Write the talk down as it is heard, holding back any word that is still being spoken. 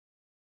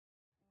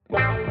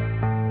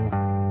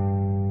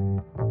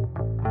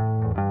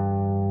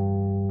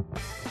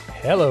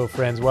Hello,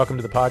 friends. Welcome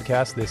to the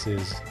podcast. This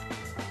is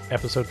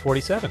episode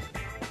 47.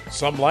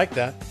 Something like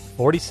that.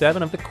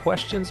 47 of the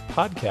Questions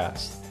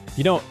Podcast.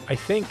 You know, I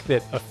think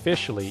that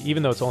officially,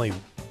 even though it's only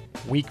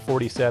week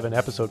 47,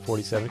 episode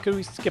 47, because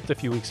we skipped a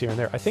few weeks here and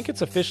there, I think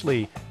it's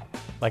officially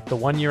like the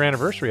 1 year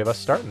anniversary of us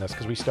starting this,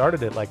 because we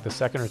started it like the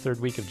second or third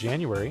week of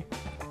January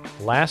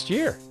last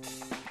year.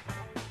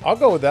 I'll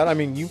go with that. I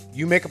mean,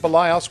 you make up a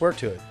lie, I'll swear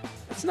to it.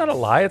 It's not a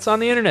lie. It's on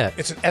the internet.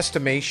 It's an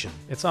estimation.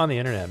 It's on the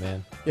internet,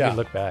 man. You Yeah. can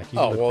look back.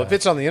 If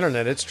it's on the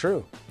internet, it's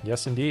true.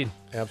 Yes, indeed.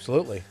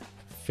 Absolutely.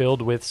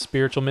 Filled with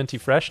spiritual minty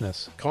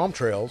freshness.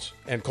 Comtrails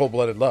and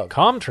cold-blooded love.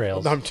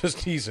 Comtrails. No, I'm just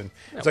teasing.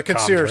 It's No, a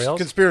Comtrails.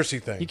 conspiracy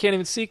thing. You can't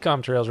even see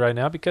comtrails right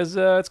now because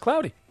it's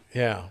cloudy.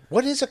 Yeah.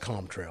 What is a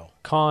comtrail?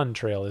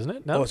 Contrail, isn't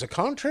it? No. Oh, is it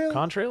contrail?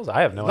 Contrails?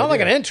 I have no Not idea.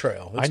 like an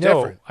entrail. It's I know.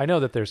 different. I know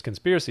that there's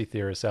conspiracy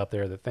theorists out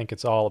there that think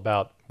it's all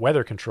about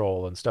weather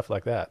control and stuff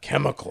like that.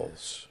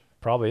 Chemicals.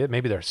 Probably it.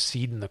 Maybe they're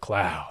seeding the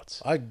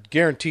clouds. I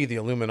guarantee the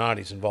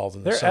Illuminati's involved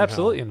in They're this somehow.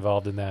 absolutely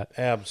involved in that.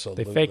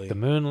 Absolutely. They faked the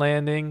moon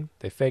landing.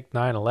 They faked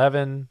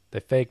 9/11. They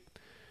faked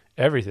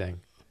everything.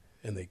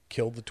 And they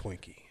killed the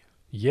Twinkie.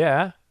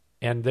 Yeah,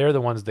 and they're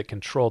the ones that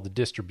control the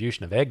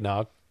distribution of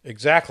eggnog.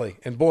 Exactly.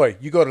 And boy,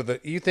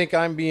 you think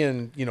I'm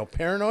being,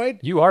 paranoid?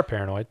 You are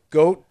paranoid.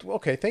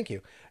 Okay, thank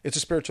you. It's a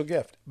spiritual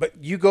gift. But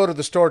you go to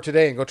the store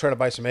today and go try to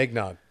buy some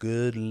eggnog.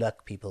 Good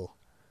luck, people.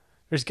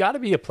 There's got to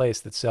be a place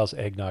that sells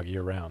eggnog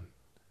year-round.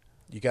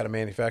 You got to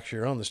manufacture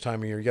your own this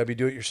time of year. You got to be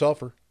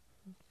do-it-yourselfer.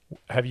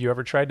 Have you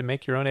ever tried to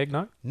make your own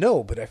eggnog?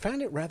 No, but I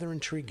found it rather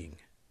intriguing.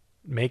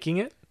 Making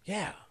it?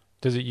 Yeah,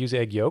 Does it use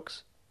egg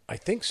yolks? I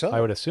think so. I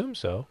would assume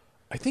so.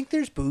 I think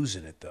there's booze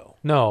in it, though.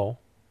 No.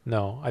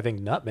 I think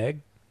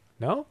nutmeg.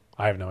 No?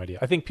 I have no idea.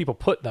 I think people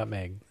put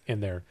nutmeg in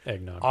their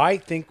eggnog. I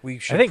think we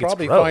should think it's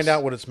probably gross. find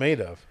out what it's made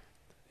of.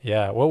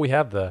 Yeah, well, we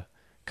have the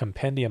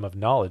compendium of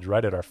knowledge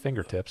right at our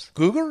fingertips.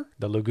 Google?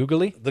 The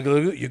Lugoogly?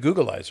 You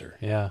Googleizer.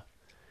 Yeah.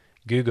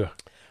 Google.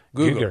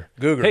 Google.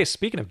 Hey,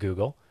 speaking of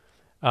Google,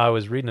 I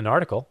was reading an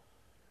article,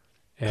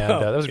 and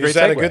that was a great Is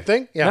that a segue. good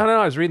thing? Yeah. No,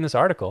 I was reading this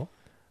article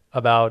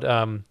about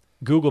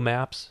Google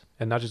Maps,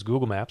 and not just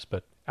Google Maps,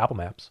 but Apple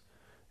Maps,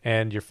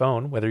 and your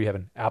phone, whether you have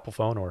an Apple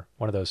phone or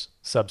one of those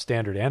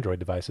substandard Android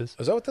devices.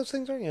 Is that what those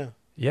things are? Yeah.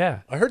 Yeah.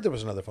 I heard there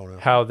was another phone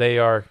out. How they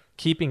are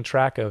keeping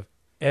track of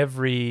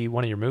every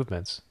one of your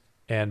movements,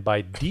 and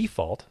by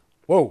default...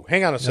 Whoa,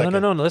 hang on a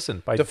second. No,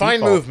 listen. By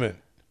Define default, movement.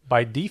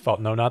 By default,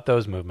 no, not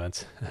those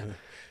movements.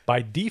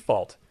 By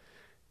default,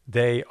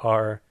 they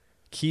are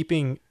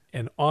keeping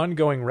an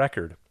ongoing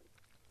record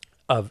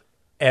of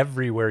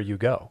everywhere you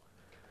go.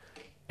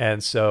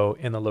 And so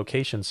in the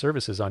location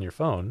services on your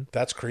phone,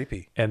 That's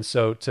creepy. and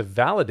so to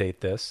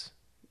validate this,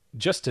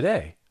 just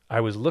today,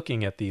 I was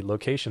looking at the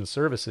location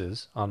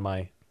services on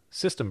my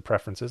system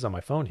preferences on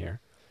my phone here.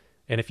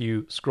 And if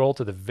you scroll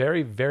to the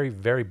very, very,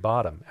 very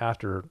bottom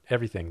after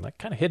everything, like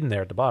kind of hidden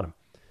there at the bottom,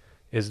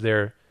 is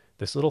there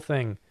this little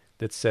thing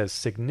that says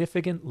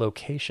significant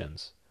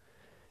locations.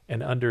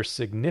 And under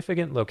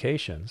significant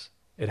locations,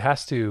 it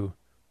has to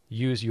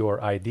use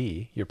your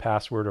ID, your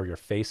password or your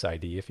Face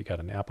ID if you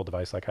got an Apple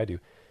device like I do.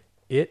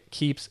 It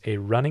keeps a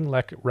running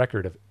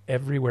record of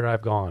everywhere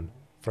I've gone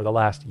for the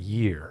last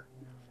year.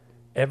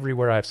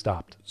 Everywhere I've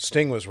stopped.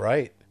 Sting was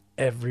right.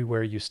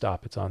 Everywhere you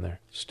stop, it's on there.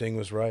 Sting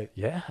was right.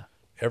 Yeah.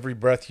 Every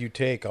breath you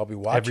take, I'll be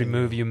watching. Every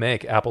move you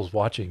make, Apple's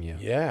watching you.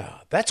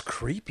 Yeah, that's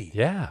creepy.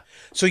 Yeah.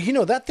 So,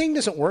 that thing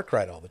doesn't work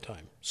right all the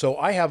time. So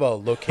I have a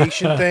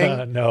location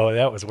thing. No,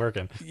 that was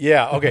working.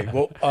 Yeah, okay.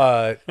 Well,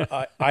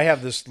 I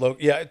have this,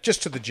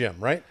 just to the gym,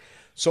 right?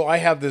 So I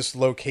have this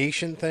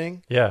location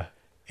thing. Yeah.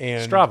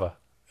 And Strava.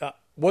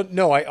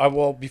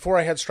 Well, before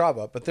I had It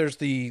Strava, but there's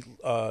the,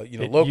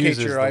 locate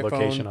uses your the iPhone.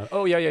 location on.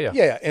 Oh, yeah.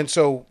 Yeah, and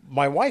so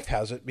my wife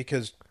has it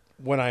because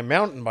when I'm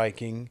mountain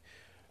biking,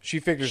 she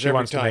figures She every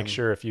wants time. to make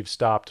sure if you've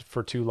stopped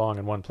for too long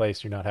in one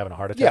place, you're not having a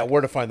heart attack. Yeah,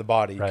 where to find the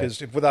body. Right.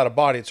 Because if without a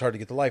body, it's hard to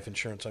get the life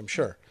insurance, I'm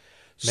sure.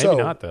 Maybe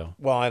not, though.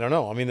 Well, I don't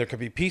know. I mean, there could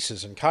be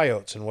pieces and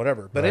coyotes and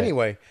whatever. But Right.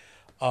 anyway,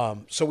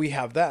 so we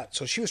have that.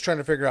 So she was trying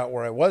to figure out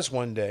where I was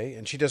one day,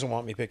 and she doesn't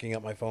want me picking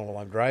up my phone while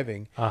I'm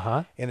driving.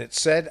 Uh-huh. And it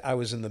said I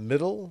was in the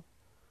middle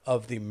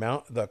of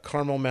the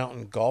Carmel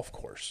Mountain golf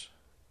course.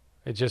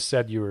 It just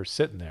said you were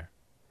sitting there.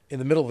 In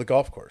the middle of the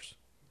golf course.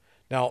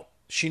 Now,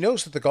 she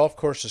knows that the golf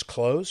course is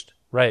closed.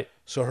 Right.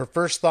 So her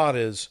first thought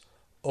is,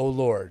 oh,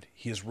 Lord,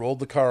 he has rolled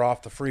the car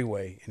off the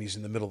freeway, and he's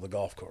in the middle of the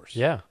golf course.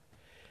 Yeah.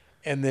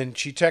 And then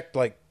she checked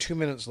like 2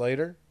 minutes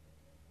later,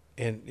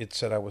 and it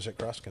said I was at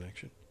Cross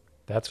Connection.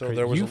 That's So crazy.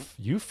 there was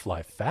You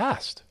fly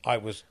fast. I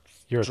was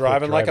You're a quick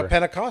driving like a driver.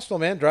 Pentecostal,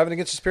 man, driving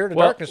against the spirit of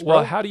Well, darkness, bro.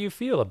 well, how do you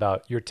feel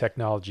about your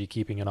technology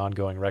keeping an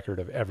ongoing record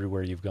of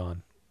everywhere you've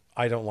gone?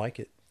 I don't like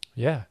it.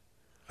 Yeah.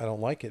 I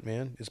don't like it,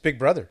 man. It's Big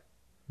Brother.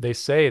 They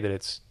say that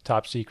it's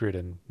top secret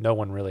and no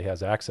one really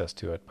has access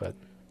to it, but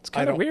it's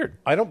kind of weird.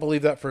 I don't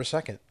believe that for a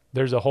second.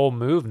 There's a whole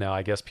move now.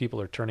 I guess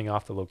people are turning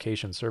off the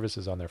location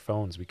services on their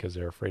phones because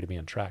they're afraid of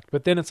being tracked.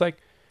 But then it's like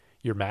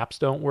your maps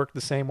don't work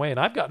the same way. And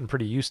I've gotten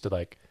pretty used to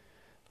like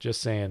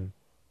just saying,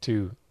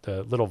 to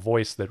the little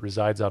voice that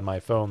resides on my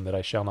phone that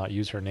I shall not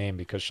use her name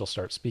because she'll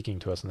start speaking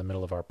to us in the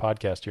middle of our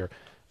podcast here.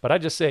 But I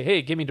just say,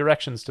 hey, give me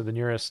directions to the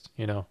nearest,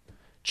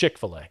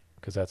 Chick-fil-A,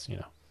 because that's,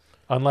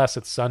 unless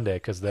it's Sunday,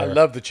 because I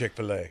love the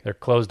Chick-fil-A. they're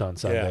closed on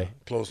Sunday. Yeah,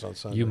 closed on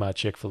Sunday. You my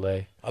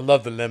Chick-fil-A I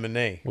love the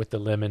lemonade. with the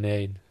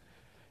lemonade.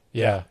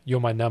 Yeah, you're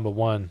my number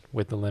one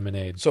with the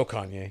lemonade. So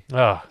Kanye.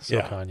 Ah, so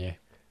Yeah. Kanye.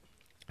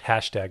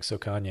 Hashtag so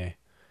Kanye.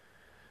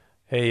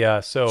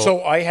 Hey,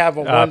 So I have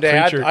one to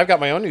add. Preacher- I've got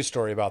my own news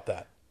story about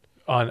that.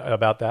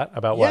 about that?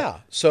 About what? Yeah.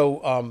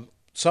 So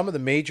some of the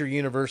major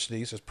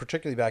universities,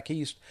 particularly back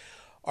east,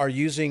 are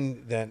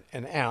using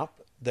an app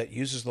that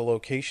uses the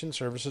location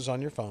services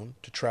on your phone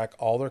to track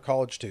all their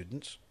college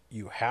students.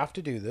 You have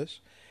to do this,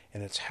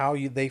 and it's how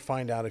they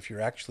find out if you're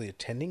actually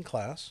attending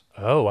class.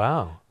 Oh,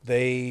 wow.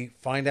 They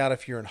find out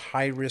if you're in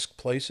high-risk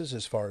places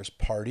as far as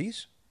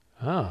parties.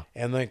 Oh,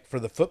 And like for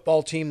the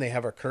football team, they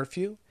have a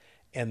curfew,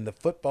 and the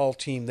football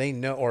team they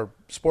know, or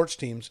sports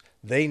teams,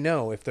 they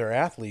know if their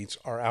athletes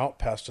are out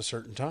past a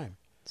certain time.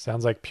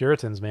 sounds like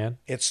Puritans, man.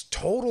 It's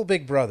total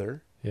Big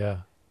Brother, Yeah.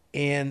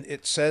 and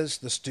it says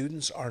the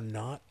students are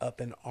not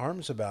up in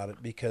arms about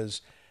it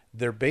because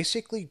they're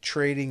basically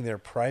trading their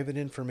private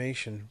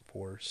information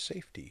for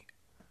safety.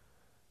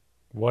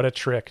 What a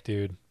trick,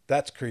 dude.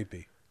 That's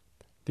creepy.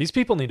 These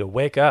people need to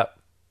wake up.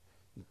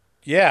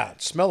 Yeah,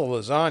 smell of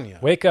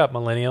lasagna. Wake up,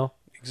 millennial.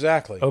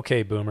 Exactly.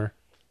 Okay, boomer.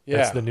 Yeah.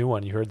 That's the new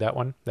one. You heard that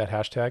one? That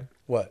hashtag?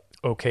 What?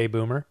 Okay,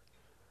 boomer.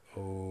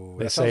 Oh,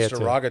 They that say sounds it's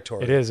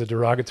derogatory. It is a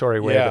derogatory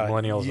way Yeah, that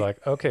millennials you-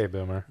 like, okay,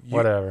 boomer,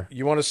 whatever.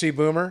 You want to see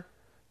Boomer?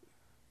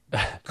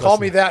 Call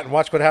me that and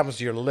watch what happens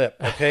to your lip,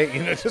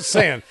 okay? Just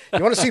saying.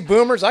 You want to see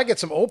boomers? I get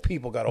some old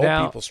people got old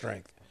Now- people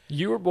strength.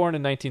 You were born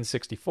in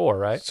 1964,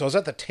 right? So is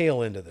that the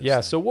tail end of this? Yeah,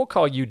 thing? so we'll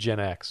call you Gen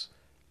X.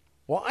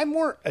 Well, I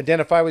more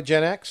identify with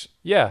Gen X.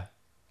 Yeah,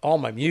 All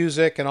my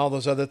music and all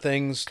those other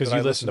things because that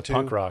you I listen to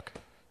punk rock.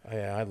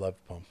 Yeah, I love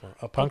punk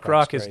rock. Punk rock's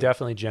rock is great.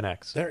 definitely Gen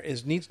X.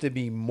 Needs to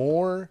be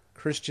more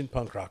Christian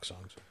punk rock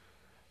songs.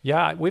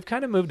 Yeah, we've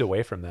kind of moved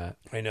away from that.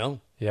 I know.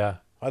 Yeah.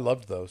 I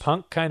loved those.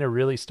 Punk kind of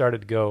really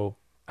started to go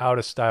out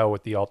of style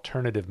with the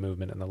alternative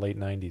movement in the late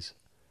 90s.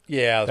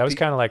 Yeah, That was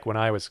kind of like when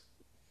I was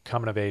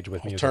coming of age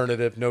with music.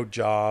 alternative, no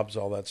jobs,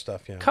 all that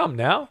stuff. Yeah. Come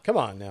now. Come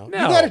on now. No.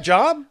 You got a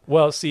job?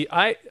 Well, see,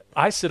 I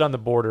sit on the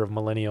border of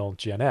millennial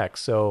Gen X,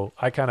 so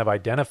I kind of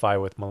identify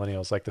with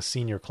millennials, like the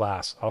senior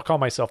class. I'll call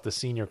myself the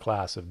senior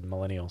class of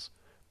millennials.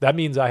 That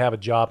means I have a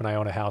job and I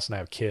own a house and I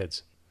have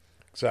kids.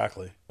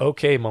 Exactly.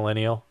 Okay,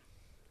 millennial.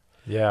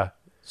 Yeah.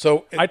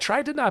 So I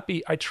try to not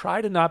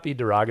be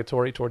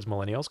derogatory towards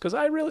millennials because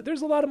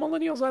there's a lot of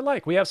millennials I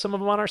like. We have some of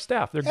them on our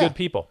staff. They're good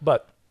people,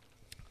 but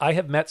I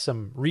have met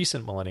some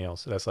recent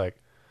millennials that's like,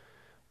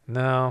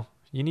 no,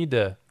 you need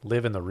to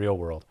live in the real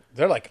world.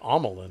 they're like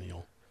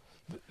amillennial.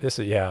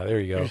 There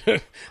you go.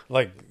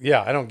 Like,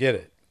 yeah, I don't get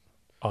it.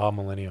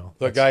 Millennial.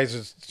 The guy's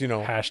is,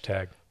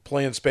 Hashtag.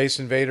 playing Space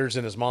Invaders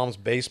in his mom's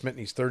basement and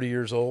he's 30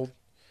 years old.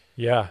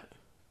 Yeah.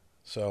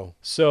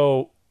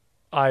 So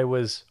I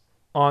was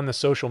on the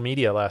social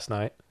media last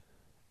night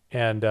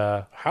and,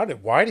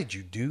 why did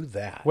you do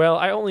that? well,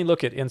 I only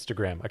look at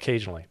Instagram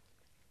occasionally,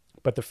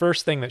 but the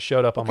first thing that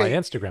showed up on my Okay.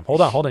 Instagram,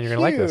 hold on. You're going to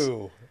like this.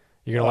 Phew.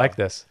 You're going to like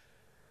this.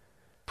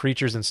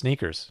 Preachers and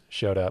Sneakers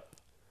showed up.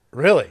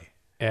 Really?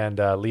 And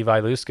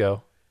Levi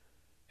Lusco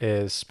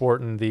is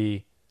sporting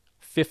the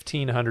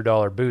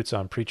 $1,500 boots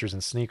on Preachers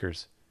and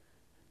Sneakers.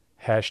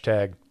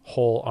 Hashtag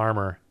whole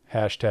armor.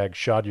 Hashtag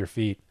shod your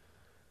feet.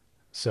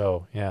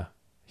 So, yeah,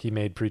 he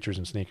made Preachers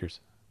and Sneakers.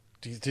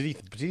 Did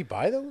he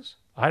buy those?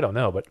 I don't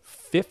know, but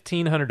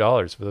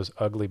 $1,500 for those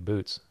ugly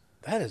boots.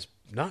 That is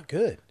not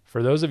good.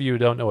 For those of you who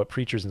don't know what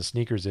Preachers and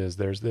Sneakers is,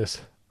 there's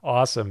this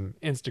awesome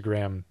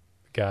Instagram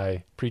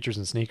guy, Preachers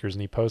and Sneakers,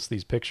 and he posts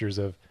these pictures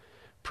of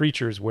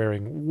preachers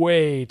wearing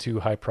way too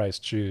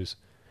high-priced shoes.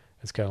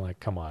 It's kind of like,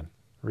 come on,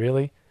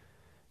 really?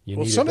 You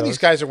Well, needed some of these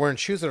those? guys are wearing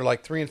shoes that are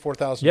like $3,000 and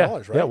 $4,000, yeah,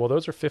 right? yeah. Well,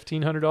 those are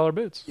 $1,500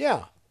 boots.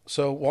 Yeah.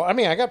 So, well, I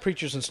mean, I got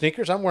Preachers and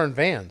Sneakers. I'm wearing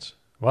Vans.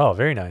 Wow,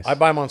 very nice. I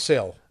buy them on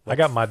sale. I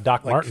got my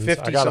Doc like Martens.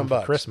 50 I got them some for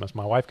bucks. Christmas.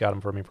 My wife got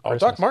them for me for Oh,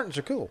 Christmas. Doc Martens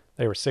are cool.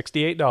 They were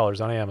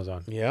 $68 on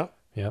Amazon. Yeah.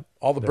 Yep.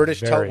 All the They're British,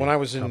 very when I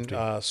was in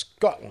comfy.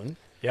 Scotland,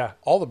 Yeah.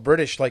 all the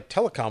British like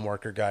telecom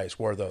worker guys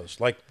wore those.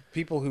 Like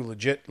people who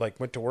legit like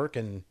went to work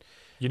and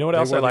You know what they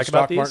else I wore like these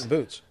about Doc these? Marten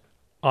boots.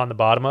 On the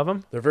bottom of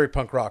them, They're very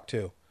punk rock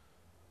too.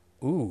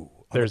 Ooh.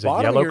 There's a on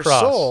the bottom yellow of your cross.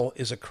 soul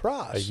is a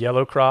cross. a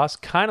yellow cross,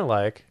 kind of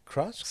like,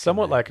 cross.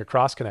 somewhat connect. like a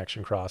cross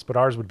connection cross, but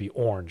ours would be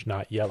orange,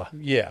 not yellow.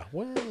 Yeah.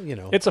 Well,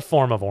 It's a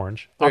form of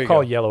orange. There I'll you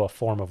call go. yellow a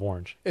form of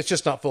orange. it's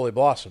just not fully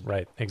blossomed.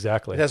 Right,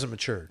 exactly. It hasn't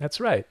matured.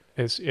 That's right.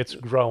 It's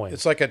growing.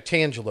 It's like a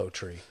tangelo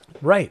tree.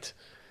 right.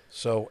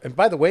 So, and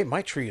by the way,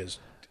 my tree is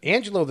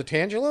Angelo the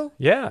Tangelo.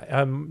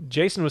 Yeah.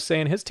 Jason was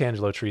saying his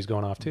Tangelo tree's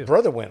going off too.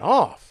 Brother went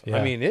off. Yeah.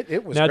 I mean,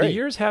 it was Now, great. do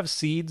yours have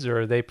seeds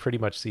or are they pretty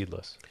much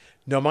seedless?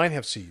 No, mine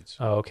have seeds.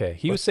 Oh, okay.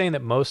 He was saying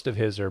that most of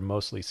his are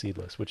mostly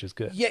seedless, which is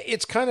good. Yeah,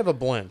 it's kind of a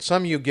blend.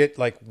 Some you get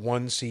like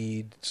one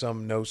seed,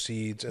 some no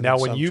seeds. And Now,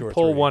 then when some you two or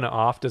pull three. one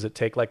off, does it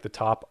take like the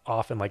top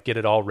off and like get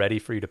it all ready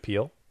for you to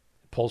peel?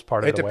 pulls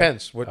part of It it away?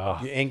 depends what Oh,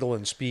 angle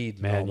and speed.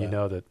 And man,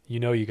 all that. you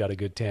know you got a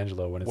good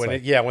Tangelo when it's When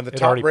like when the it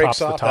top already breaks pops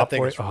the off, top that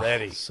thing for is you. Oh,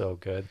 ready. so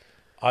good.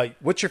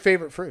 What's your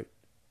favorite fruit?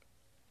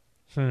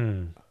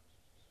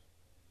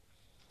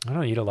 I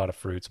don't eat a lot of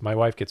fruits. My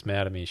wife gets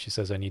mad at me. She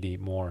says I need to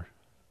eat more.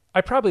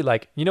 I probably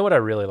like, you know what I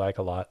really like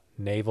a lot?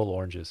 Navel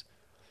oranges.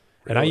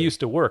 And I Really? used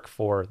to work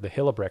for the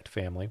Hillebrecht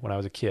family when I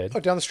was a kid. Oh,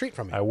 down the street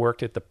from you. I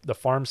worked at the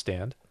farm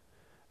stand,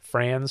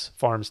 Fran's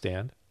farm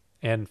stand,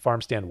 and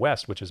Farm Stand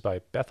West, which is by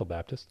Bethel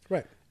Baptist.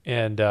 Right.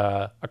 And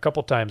a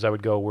couple times I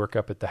would go work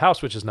up at the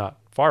house, which is not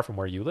far from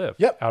where you live.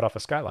 Yep. Out off a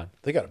Skyline.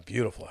 They got a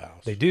beautiful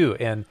house. They do.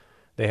 And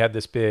they had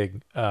this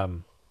big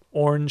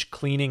orange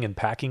cleaning and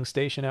packing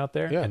station out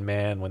there. Yeah. And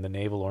man, when the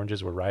navel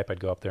oranges were ripe, I'd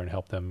go up there and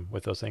help them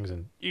with those things.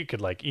 And you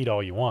could like eat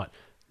all you want.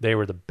 They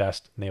were the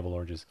best navel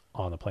oranges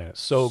on the planet.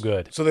 So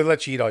good. So they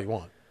let you eat all you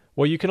want.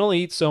 Well, you can only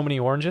eat so many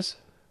oranges.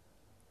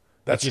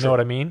 That's you true. know what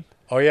I mean?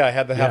 Oh yeah, I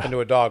had that happen Yeah.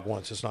 to a dog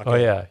once. It's not Oh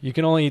good. yeah, you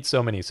can only eat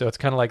so many. So it's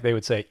kind of like they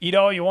would say, "Eat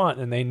all you want,"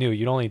 and they knew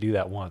you'd only do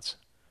that once.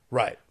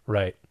 Right.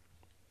 Right.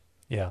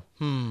 Yeah.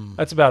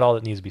 That's about all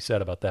that needs to be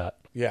said about that.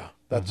 Yeah.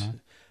 That's a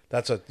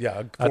That's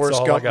Forrest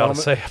all Gump I got to moment.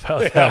 say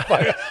about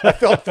that. I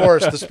felt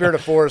Forrest, the spirit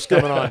of Forrest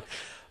coming on.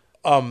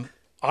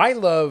 I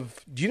love.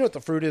 Do you know what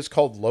the fruit is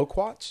called?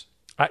 Loquats.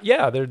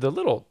 Yeah, they're the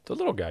little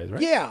guys, right?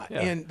 Yeah,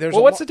 and there's well,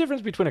 a what's lo- the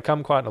difference between a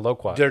kumquat and a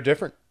loquat? They're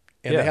different,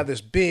 and Yeah. they have this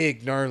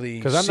big gnarly.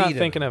 Because I'm not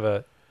thinking of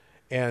the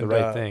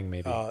right thing,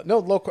 maybe. No,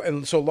 loquat,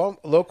 and so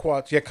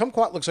loquats. Yeah,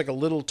 kumquat looks like a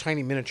little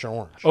tiny miniature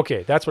orange.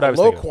 Okay, that's what I was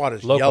loquat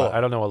thinking. is yellow. I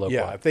don't know what loquat.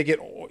 Yeah, if they get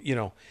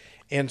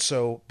and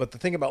so, but the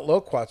thing about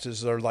loquats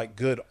is they're like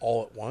good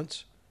all at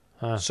once.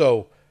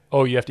 So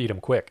Oh, you have to eat them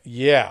quick.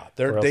 yeah,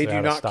 Or else they they're do out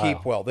of not style.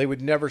 keep well. They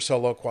would never sell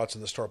loquats in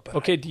the store. But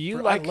Okay, do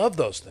you like- I love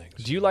those things.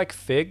 Do you like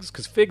figs?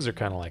 Because figs are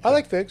kind of like I that.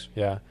 like figs.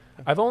 Yeah,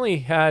 I've only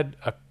had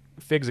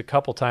figs a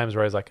couple times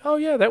where I was like, "Oh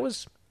yeah, that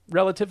was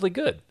relatively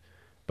good,"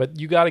 but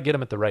you got to get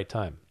them at the right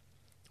time,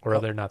 or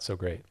they're not so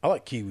great. I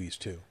like kiwis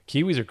too.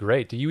 Kiwis are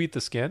great. Do you eat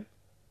the skin?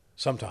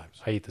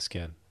 Sometimes. I eat the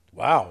skin.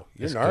 Wow,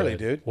 you're It's gnarly, good.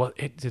 dude. Well,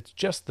 it's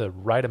just the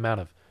right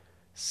amount of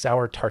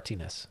sour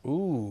tartiness.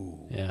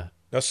 Ooh. Yeah.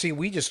 Now, see,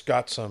 we just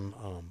got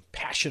some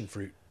passion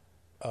fruit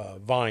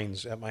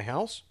vines at my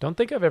house. Don't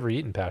think I've ever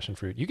eaten passion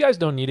fruit. You guys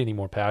don't need any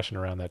more passion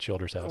around that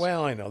Childers house.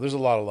 Well, I know there's a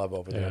lot of love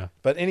over there. Yeah.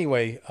 But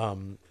anyway,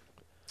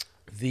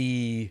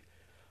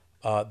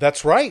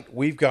 that's right.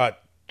 We've got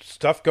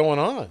stuff going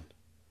on.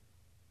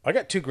 I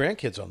got 2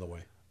 grandkids on the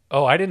way.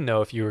 Oh, I didn't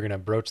know if you were going to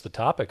broach the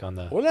topic on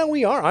the. Well, now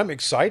we are. I'm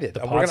excited.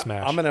 Pod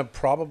smash. I'm gonna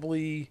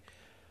probably.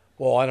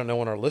 Well, I don't know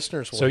when our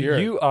listeners will So hear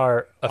it. you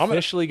are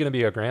officially going to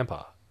be a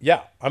grandpa.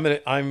 Yeah, I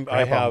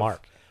Grandpa have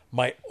Mark.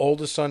 my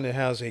oldest son that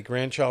has a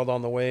grandchild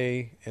on the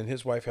way, and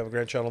his wife have a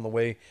grandchild on the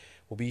way.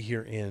 Will be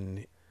here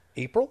in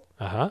April.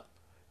 Uh huh.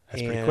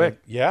 That's pretty And, quick.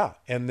 Yeah,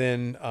 and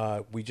then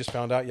we just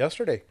found out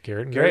yesterday.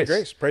 Garrett and Garrett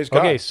Grace. Praise God.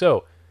 Okay,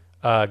 so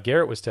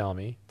Garrett was telling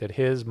me that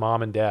his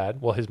mom and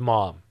dad, well, his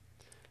mom,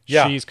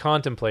 Yeah. she's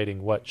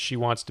contemplating what she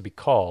wants to be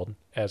called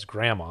as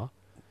grandma,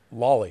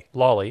 Lolly.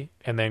 Lolly,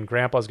 and then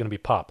grandpa's going to be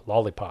Pop,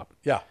 Lollipop.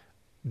 Yeah,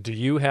 Do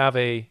you have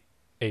a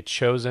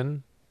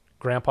chosen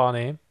grandpa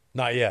name?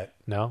 not yet.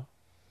 No.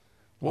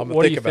 I'm gonna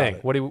What do think you about think?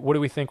 it. What do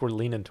we think we're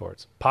leaning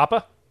towards?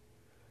 Papa?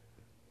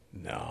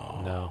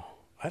 No, No.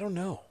 I don't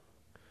know.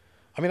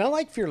 I mean, I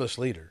like fearless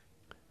leader,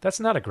 That's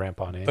not a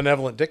grandpa name.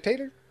 benevolent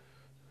dictator.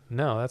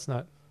 No, that's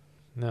not.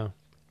 No.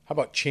 How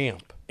about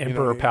champ? You know,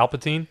 Emperor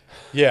Palpatine?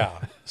 Yeah.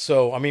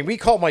 So I mean, we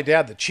call my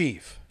dad the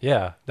chief.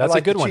 Yeah, that's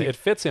like a good the one. chief. It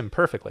fits him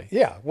perfectly.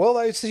 Yeah. Well,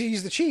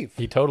 he's the chief.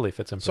 He totally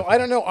fits him So perfectly. I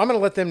don't know. I'm going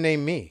to let them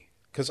name me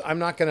because I'm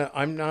not that.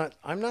 I'm not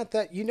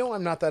that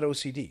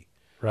OCD.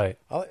 Right.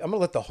 I'm going to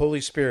let the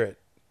Holy Spirit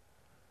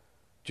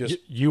just.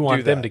 You want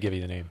do them that. to give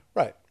you the name.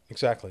 Right.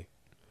 Exactly.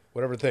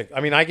 Whatever the thing.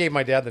 I mean, I gave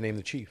my dad the name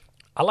the chief.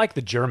 I like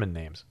the German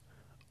names.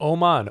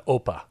 Oma and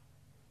Opa.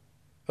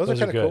 Those are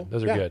kind of good. cool.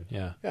 Those are Yeah. good.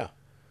 Yeah. Yeah.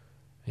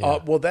 Yeah.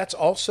 Well, that's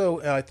also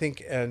I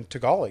think, and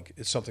Tagalog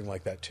is something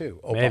like that too.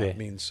 Opa Maybe.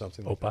 means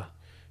something like Opa. that.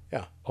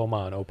 Yeah.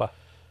 Oma and Opa.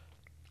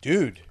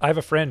 Dude. I have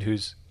a friend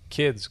whose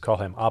kids call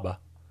him Abba.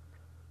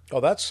 Oh,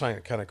 that's kind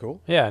of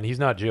cool. Yeah, and he's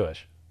not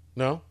Jewish.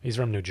 No. He's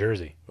from New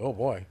Jersey. Oh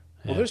boy.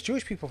 Well, Yeah. there's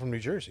Jewish people from New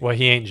Jersey. Well,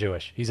 he ain't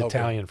Jewish. He's Okay.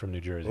 Italian from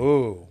New Jersey.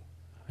 Ooh.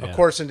 Yeah. Of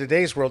course, in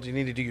today's world, you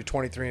need to do your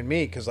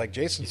 23andMe because, like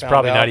Jason, He's found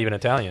probably out not even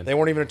Italian. They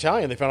weren't even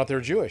Italian. They found out they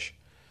were Jewish.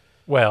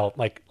 Well,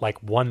 like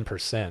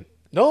 1%.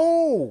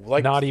 No,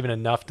 like Not even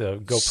enough to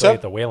go play sev-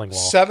 at the Wailing Wall.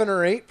 7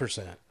 or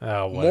 8%.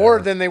 Oh, whatever.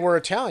 More than they were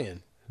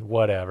Italian.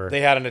 Whatever.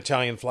 They had an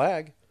Italian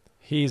flag.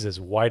 He's as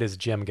white as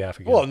Jim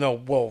Gaffigan. Well,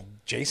 no,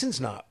 Jason's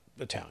not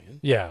Italian.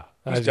 yeah,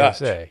 I he's was going Dutch.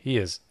 to say. He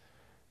is.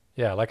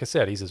 Yeah, like I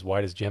said, he's as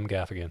white as Jim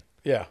Gaffigan.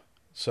 Yeah.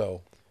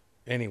 So,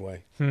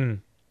 anyway,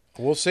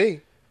 we'll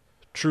see.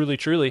 Truly,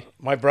 truly.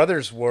 My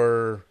brothers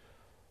were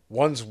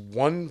one's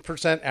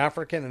 1%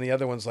 African and the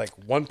other one's like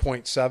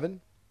 1.7.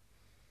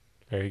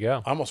 There you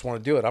go. I almost want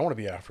to do it. I want to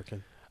be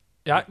African.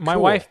 Yeah, my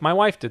Cool.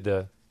 wife did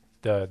the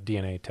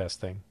DNA test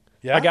thing.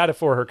 Yeah? I got it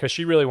for her because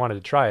she really wanted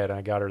to try it, and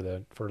I got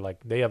her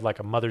they have like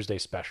a Mother's Day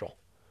special,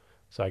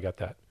 so I got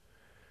that.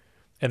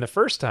 And the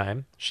first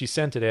time she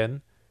sent it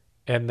in,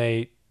 and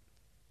they,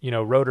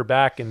 wrote her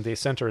back, and they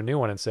sent her a new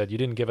one and said, you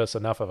didn't give us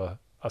enough of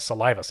a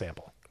saliva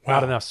sample. Wow.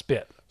 Not enough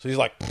spit. So he's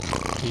like,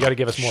 You got to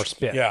give us more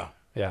spit. yeah.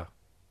 Yeah.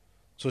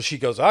 So she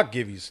goes, I'll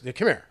give you,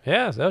 come here.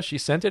 Yeah. So she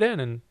sent it in,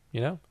 and,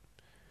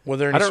 Were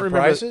there I any don't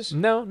surprises?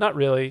 remember. No, not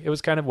really. It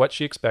was kind of what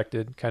she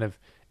expected, kind of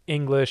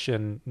English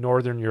and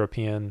Northern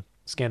European,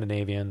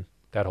 Scandinavian,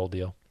 that whole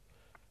deal.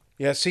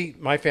 Yeah, see,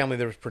 my family,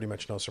 there was pretty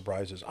much no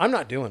surprises. I'm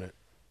not doing it.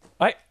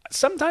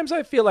 Sometimes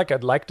I feel like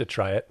I'd like to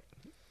try it,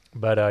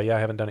 but I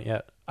haven't done it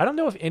yet. I don't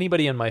know if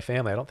anybody in my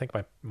family, I don't think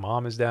my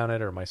mom has done it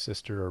or my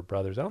sister or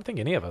brothers. I don't think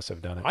any of us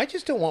have done it. I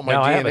just don't want my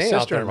Now, I have a DNA out there,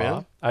 sister-in-law.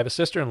 man. I have a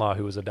sister-in-law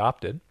who was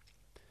adopted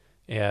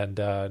and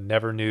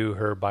never knew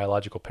her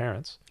biological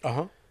parents,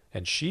 Uh-huh.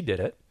 and she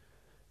did it,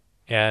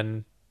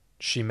 and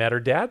she met her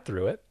dad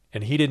through it,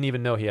 and he didn't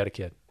even know he had a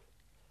kid.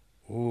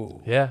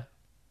 Ooh. Yeah.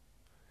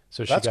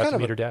 So she That's got kind to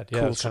of meet a her dad. Yeah,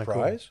 cool it was kind of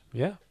surprise.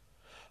 cool. Yeah.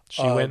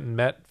 She went and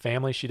met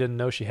family she didn't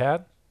know she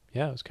had.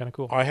 Yeah, it was kind of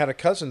cool. I had a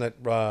cousin that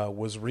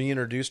was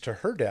reintroduced to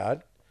her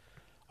dad.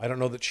 I don't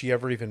know that she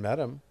ever even met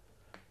him.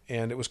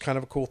 And it was kind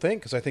of a cool thing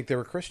because I think they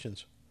were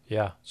Christians.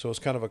 Yeah. So it was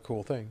kind of a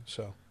cool thing.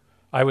 So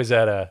I was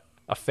at a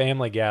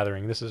family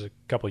gathering. This is a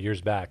couple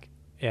years back.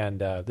 And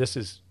this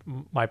is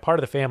my part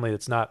of the family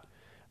that's not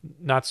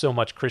so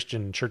much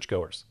Christian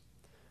churchgoers.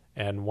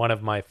 And one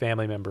of my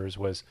family members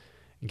was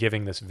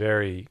giving this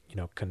very,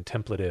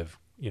 contemplative,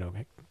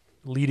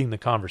 leading the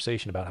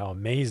conversation about how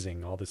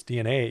amazing all this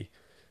DNA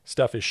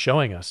stuff is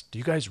showing us. Do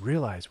you guys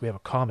realize we have a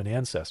common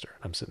ancestor?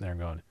 I'm sitting there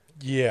going,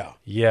 yeah.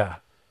 yeah.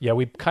 Yeah,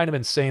 we've kind of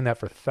been saying that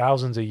for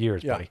thousands of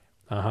years, Yeah. buddy.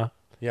 Uh-huh.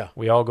 Yeah.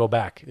 We all go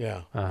back.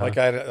 Yeah. Uh-huh. Like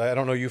I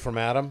don't know you from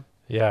Adam.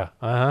 Yeah.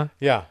 Uh-huh.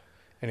 Yeah.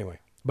 Anyway.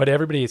 But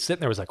everybody sitting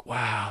there was like,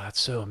 wow,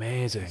 that's so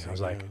amazing. I was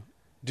like,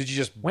 Did you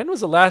just when was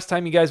the last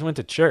time you guys went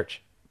to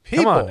church?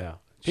 people? Come on now.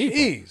 People.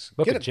 Jeez.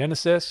 Book Get of a,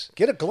 Genesis.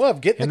 get a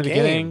glove. Get in In the the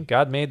beginning, game.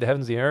 God made the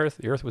heavens and the earth.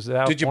 The earth was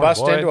out. Did you born bust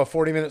void. into a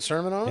 40-minute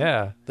sermon on it?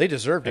 Yeah. They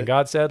deserved And it.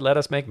 God said, let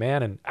us make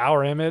man in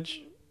our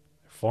image.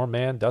 Form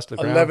man, dust of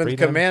the ground, 11th breathe him,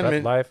 breath commandment.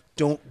 of life.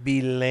 Don't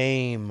be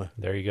lame.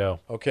 There you go.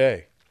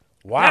 Okay.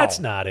 Wow. That's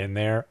not in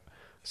there.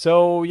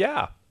 So,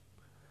 yeah.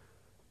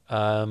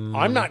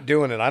 I'm not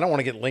doing it. I don't want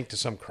to get linked to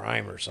some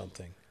crime or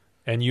something.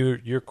 And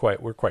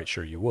we're quite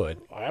sure you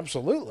would.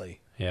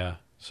 Absolutely. Yeah.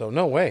 So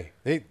no way.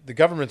 The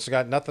government's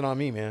got nothing on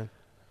me, man.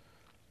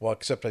 Well,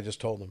 except I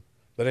just told them.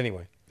 But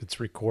anyway, It's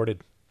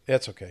recorded.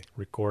 it's okay.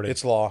 Recorded.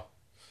 It's law.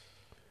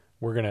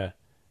 We're going to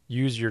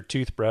use your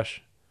toothbrush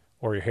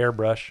or your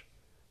hairbrush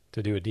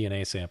to do a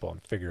DNA sample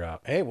and figure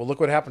out Hey, well, look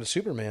what happened to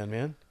Superman,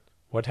 man.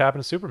 what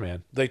happened to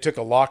Superman. They took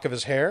a lock of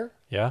his hair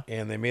Yeah.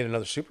 and they made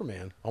another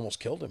Superman. Almost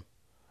killed him.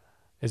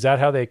 Is that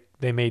how they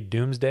made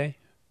Doomsday?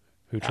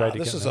 Who tried to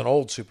This get is him? an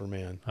old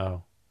Superman.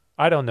 Oh.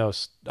 I don't know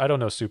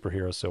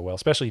superheroes so well,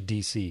 especially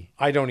DC.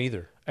 I don't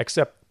either.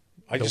 Except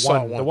I the just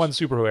saw it one once.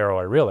 superhero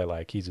I really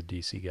like, he's a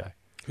DC guy.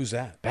 Who's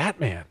that?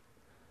 Batman.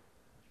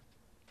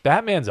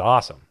 Batman's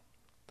awesome.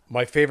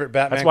 My favorite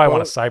Batman That's why quote. I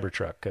want a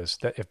Cybertruck, because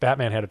if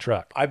Batman had a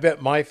truck. I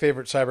bet my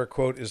favorite cyber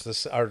quote is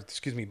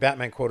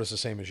Batman quote is the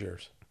same as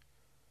yours.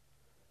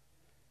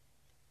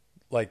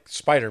 Like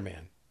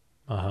Spider-Man.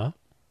 Uh-huh.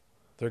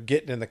 They're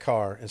getting in the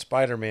car and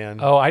Spider-Man.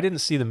 Oh, I didn't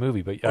see the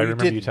movie, but I you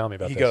remember you didn't. telling me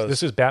about He this. goes-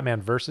 This is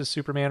Batman versus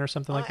Superman or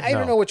something like that? I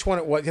don't know which one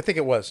it was. I think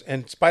it was.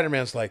 And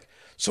Spider-Man's like,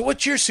 so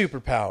what's your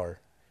superpower?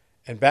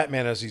 And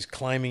Batman, as he's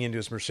climbing into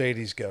his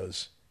Mercedes,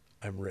 goes,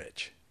 I'm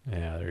rich.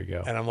 Yeah, there you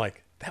go. And I'm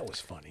like, that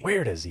was funny.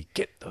 Where does he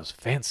get those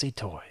fancy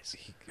toys?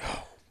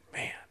 Oh,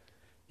 man.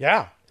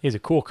 Yeah. He has a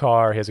cool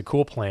car. He has a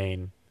cool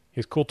plane. He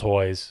has cool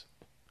toys.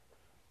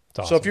 It's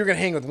awesome. So if you're going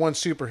to hang with one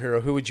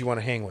superhero, who would you want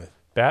to hang with?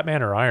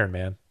 Batman or Iron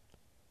Man?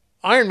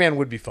 Iron Man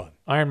would be fun.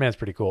 Iron Man's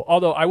pretty cool.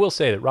 Although I will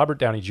say that Robert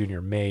Downey Jr.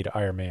 made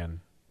Iron Man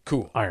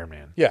Cool. Iron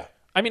Man. Yeah.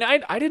 I mean,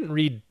 I didn't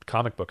read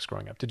comic books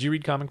growing up. Did you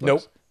read comic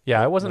books? Nope.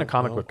 Yeah, I wasn't a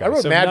comic book guy. I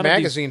wrote so Mad none of these-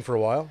 Magazine for a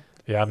while.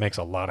 Yeah, it makes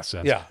a lot of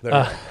sense. Yeah.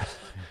 There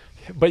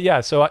But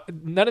yeah, so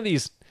none of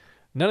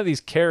these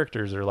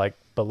characters are like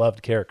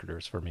beloved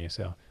characters for me.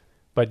 So,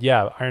 but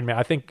yeah, Iron Man.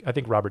 I think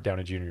Robert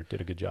Downey Jr. did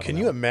a good job. Can on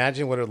you that.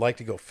 imagine what it would like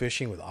to go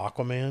fishing with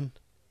Aquaman?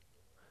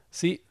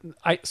 See,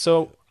 I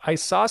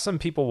saw some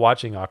people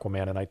watching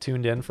Aquaman, and I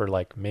tuned in for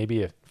like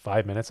maybe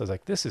 5 minutes. I was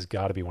like, this has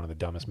got to be one of the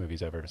dumbest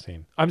movies I've ever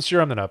seen. I'm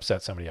sure I'm going to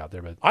upset somebody out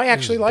there, but I this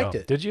actually is liked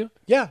dumb. it. Did you?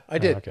 Yeah, I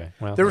did. okay.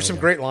 Well, there were there some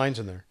you go. great lines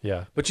in there.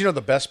 Yeah. But you know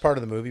the best part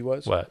of the movie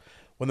was? What?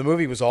 When the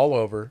movie was all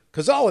over,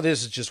 because all it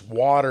is just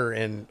water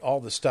and all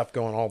the stuff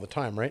going all the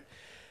time, right?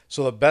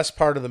 So the best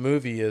part of the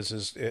movie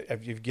is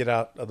if you get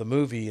out of the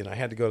movie and I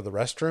had to go to the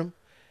restroom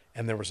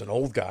and there was an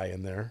old guy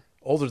in there,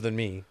 older than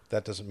me.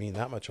 That doesn't mean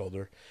that much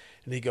older.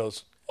 And he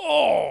goes,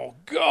 oh,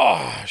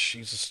 gosh.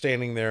 He's just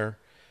standing there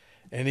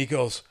and he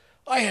goes,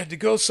 I had to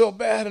go so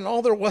bad and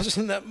all there was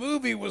in that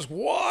movie was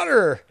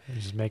water. It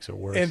just makes it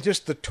worse. And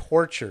just the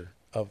torture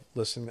of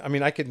listening. I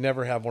mean, I could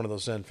never have one of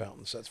those Zen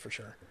fountains, that's for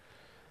sure.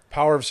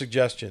 Power of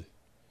suggestion.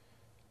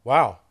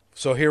 Wow.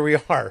 So here we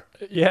are.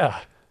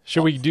 yeah.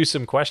 Should we do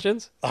some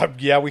questions?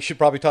 Yeah, we should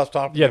probably talk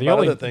about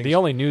other things. The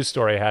only news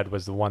story I had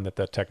was the one that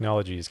the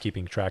technology is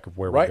keeping track of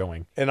where we're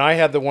going. And I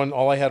had the one.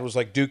 All I had was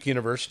like Duke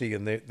University,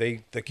 and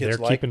the kids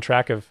They're keeping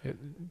track of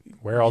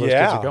where all those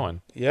kids are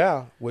going.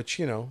 Yeah, which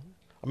I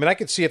mean, I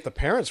could see if the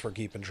parents were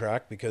keeping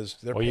track because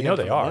they're paying for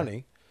the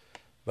money.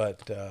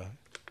 But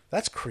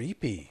that's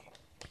creepy.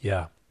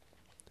 Yeah.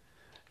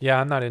 Yeah,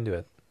 I'm not into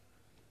it.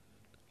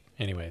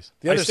 Anyways,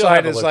 the other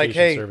side is like,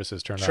 hey,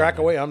 services turned track on,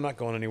 away. I'm not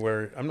going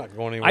anywhere.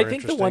 I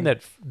think the one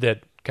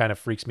that kind of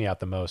freaks me out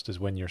the most is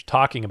when you're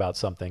talking about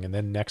something, and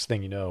then next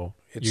thing you know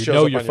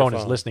your phone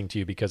is listening to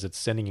you because it's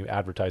sending you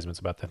advertisements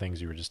about the things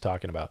you were just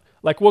talking about.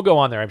 Like, we'll go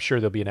on there. I'm sure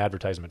there'll be an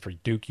advertisement for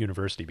Duke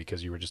University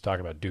because you were just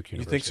talking about Duke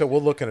University. You think so?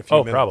 We'll look in a few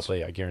minutes. Oh,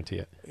 probably. I guarantee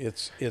it.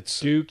 It's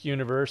Duke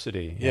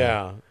University.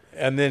 Yeah.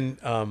 And then,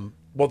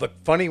 well, the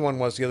funny one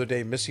was the other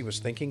day, Missy was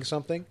thinking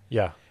something.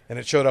 Yeah. And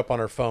it showed up on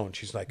her phone.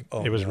 She's like,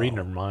 oh, it was reading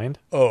her mind?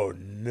 Oh,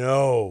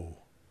 no.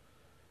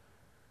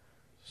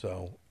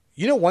 So,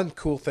 one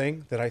cool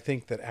thing that I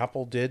think that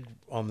Apple did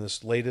on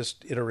this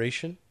latest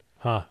iteration?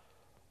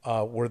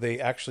 Where they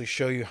actually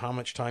show you how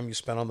much time you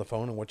spent on the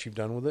phone and what you've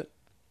done with it.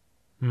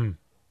 And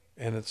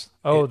it's...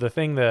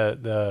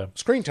 the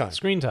screen time.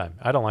 Screen time.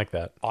 I don't like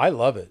that. I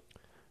love it.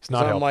 It's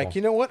not helpful. I'm like,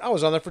 you know what? I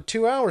was on there for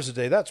 2 hours a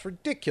day. That's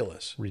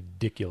ridiculous.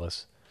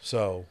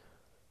 So,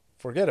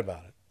 forget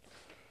about it.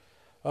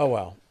 Oh,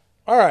 well.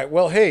 All right.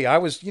 Well, hey, I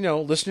was,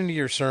 listening to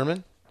your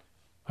sermon.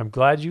 I'm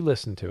glad you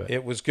listened to it.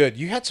 It was good.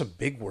 You had some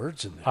big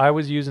words in there. I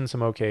was using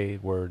some okay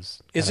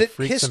words. Is it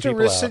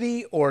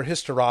historicity or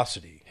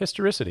historicity?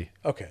 Historicity.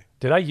 Okay.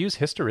 Did I use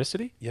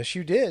historicity? Yes,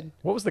 you did.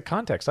 What was the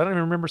context? I don't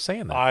even remember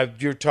saying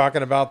that. You're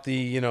talking about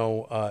the,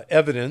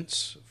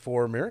 evidence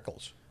for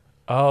miracles.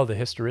 Oh, the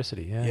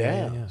historicity.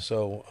 Yeah.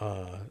 So,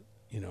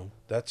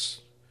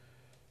 that's,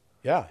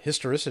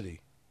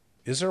 historicity.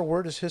 Is there a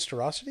word as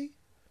historicity?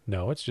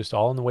 No, it's just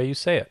all in the way you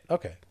say it.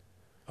 Okay.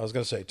 I was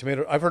going to say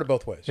tomato. I've heard it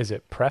both ways. Is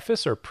it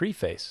preface or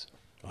preface?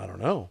 I don't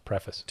know.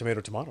 Preface.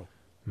 Tomato.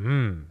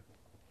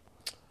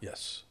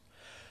 Yes.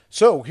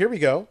 So here we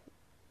go.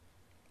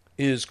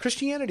 Is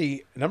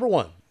Christianity, number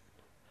one,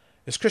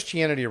 is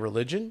Christianity a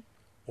religion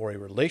or a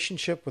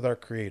relationship with our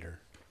Creator?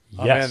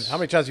 Yes. Oh, man, how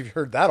many times have you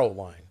heard that old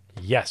line?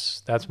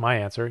 Yes. That's my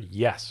answer.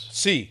 Yes.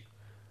 C.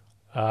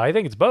 I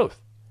think it's both.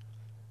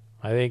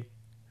 I think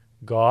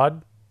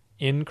God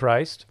in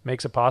Christ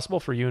makes it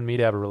possible for you and me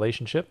to have a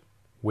relationship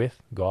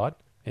with God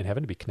in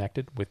heaven, to be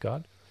connected with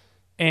God.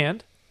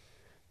 And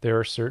there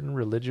are certain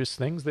religious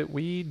things that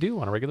we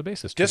do on a regular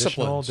basis.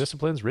 Traditional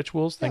disciplines,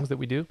 rituals, things that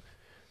we do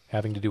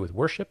having to do with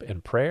worship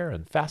and prayer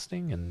and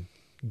fasting and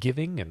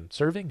giving and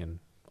serving and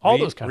all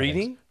those kind of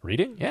things.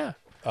 Reading, yeah.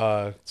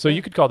 So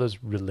you could call those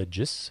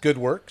religious. Good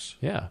works.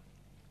 Yeah.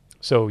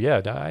 So,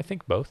 yeah, I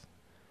think both.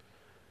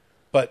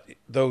 But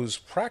those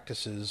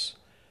practices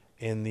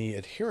and the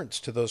adherence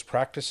to those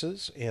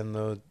practices and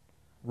the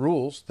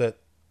rules that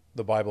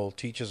the Bible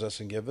teaches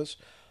us and gives us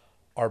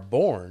are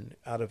born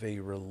out of a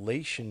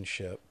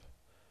relationship.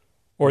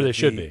 Or they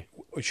should be.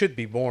 It should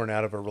be born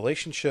out of a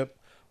relationship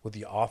with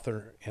the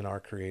author and our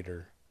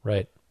Creator.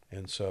 Right.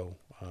 And so...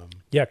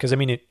 yeah, because, I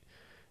mean,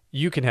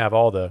 you can have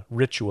all the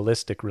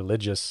ritualistic,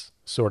 religious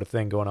sort of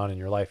thing going on in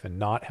your life and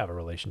not have a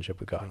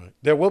relationship with God. Right.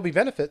 There will be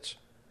benefits.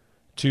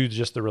 To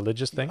just the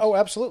religious thing? Oh,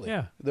 absolutely.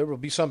 Yeah. There will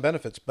be some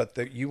benefits, but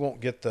you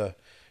won't get you're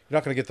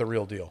not going to get the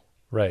real deal.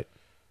 Right.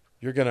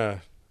 You're going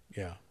to,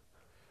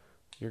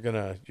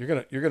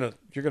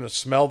 You're gonna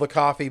smell the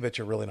coffee, but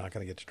you're really not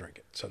going to get to drink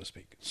it, so to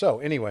speak. So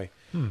anyway,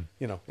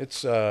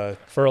 it's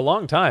for a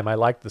long time I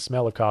liked the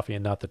smell of coffee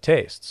and not the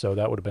taste, so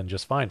that would have been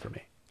just fine for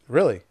me.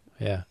 Really?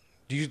 Yeah.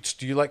 Do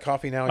you like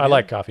coffee now? Again? I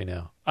like coffee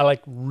now. I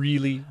like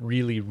really,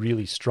 really,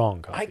 really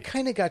strong coffee. I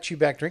kind of got you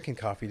back drinking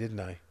coffee, didn't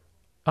I?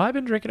 I've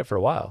been drinking it for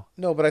a while.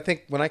 No, but I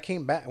think when I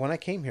came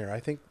here, I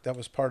think that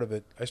was part of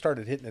it. I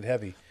started hitting it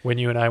heavy. When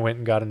you and I went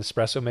and got an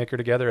espresso maker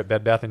together at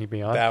Bed Bath &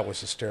 Beyond? That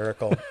was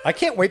hysterical. I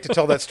can't wait to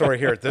tell that story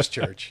here at this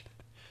church.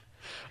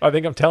 I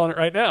think I'm telling it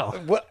right now.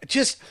 What?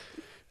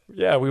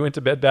 Yeah, we went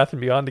to Bed Bath &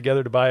 Beyond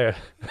together to buy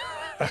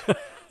an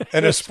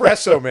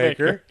espresso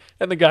maker.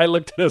 And the guy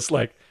looked at us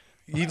like,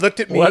 he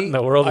looked at me. What in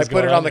the world is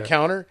going on? I put it on the there?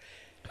 counter,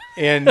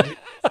 and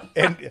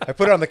I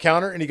put it on the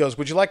counter, and he goes,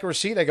 "Would you like a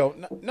receipt?" I go,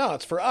 "No,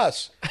 it's for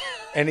us."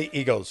 And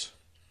he goes,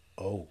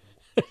 "Oh."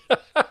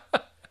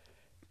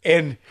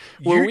 And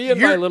were we in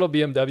my little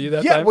BMW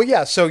that time? Yeah, well,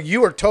 yeah. So you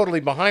were totally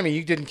behind me.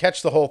 You didn't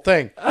catch the whole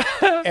thing,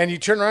 and you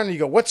turn around and you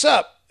go, "What's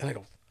up?" And I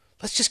go,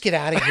 "Let's just get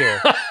out of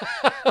here."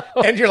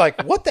 And you're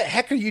like, "What the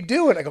heck are you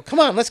doing?" I go, "Come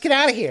on, let's get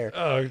out of here."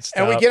 Oh, stop.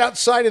 And we get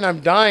outside, and I'm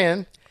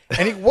dying.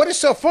 And what is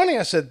so funny?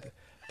 I said,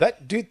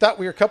 "That dude thought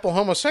we were a couple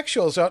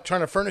homosexuals out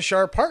trying to furnish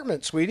our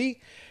apartment,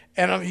 sweetie."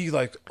 And he's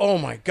like, "Oh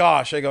my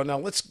gosh!" I go, "Now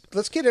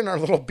let's get in our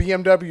little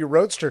BMW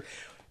Roadster,"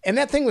 and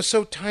that thing was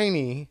so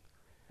tiny,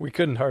 we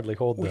couldn't hardly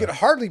hold. We could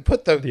hardly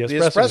put the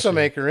espresso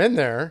maker in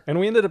there, and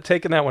we ended up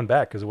taking that one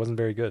back because it wasn't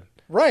very good.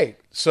 Right.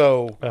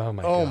 So,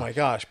 oh my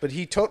gosh! But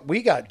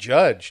we got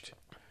judged.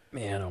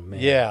 Man, oh man.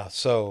 Yeah.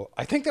 So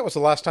I think that was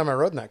the last time I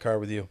rode in that car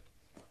with you.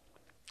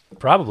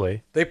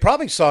 Probably. They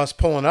probably saw us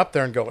pulling up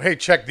there and go, "Hey,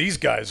 check these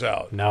guys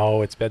out."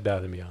 No, it's Bed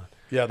Bath & Beyond.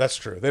 Yeah, that's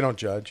true. They don't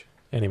judge.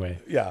 Anyway,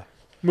 Yeah.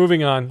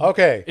 moving on.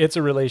 Okay. It's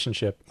a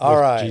relationship All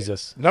with right.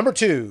 Jesus. Number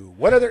 2.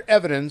 What other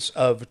evidence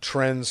of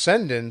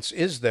transcendence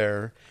is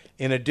there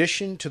in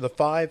addition to the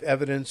 5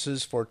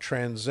 evidences for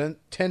transcendence?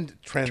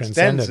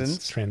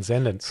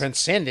 Transcendence.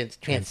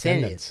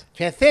 Transcendence.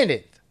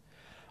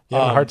 You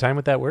have a hard time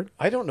with that word?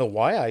 I don't know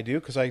why I do,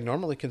 because I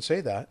normally can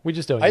say that. We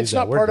just don't It's use that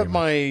not word part of very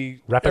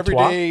much. my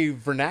Repertoire? everyday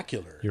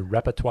vernacular. Your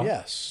repertoire?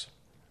 Yes.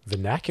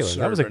 Vernacular.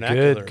 Sir, That was a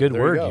vernacular. good There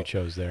you word go. you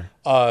chose there.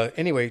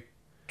 Anyway,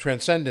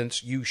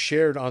 transcendence you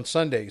shared on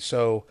Sunday.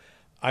 So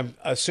I'm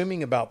assuming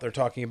they're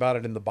talking about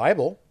it in the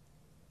Bible.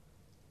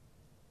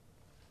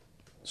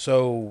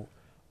 So,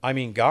 I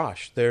mean,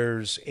 gosh,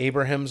 there's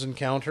Abraham's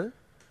encounter.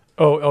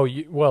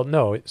 Well,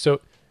 no. So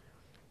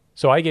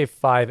I gave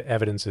 5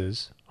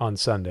 evidences on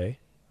Sunday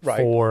Right.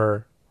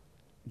 for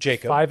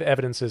Jacob. 5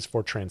 evidences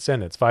for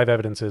transcendence. 5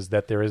 evidences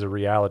that there is a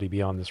reality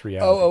beyond this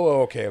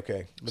reality.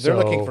 Okay. But they're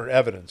looking for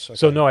evidence. Okay.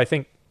 So no, I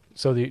think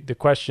so. The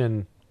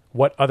question: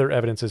 what other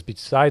evidences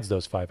besides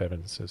those 5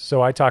 evidences?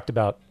 So I talked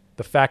about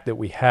the fact that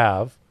we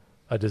have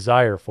a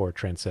desire for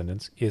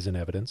transcendence is an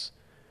evidence.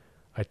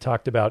 I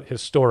talked about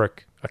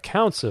historic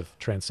accounts of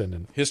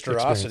transcendent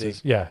Historicity.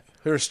 experiences. Yeah,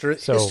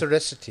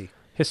 Historicity.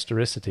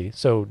 historicity.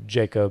 So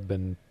Jacob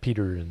and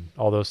Peter and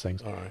all those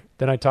things. All right.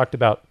 Then I talked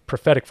about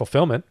prophetic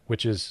fulfillment,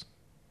 which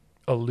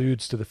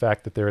alludes to the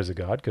fact that there is a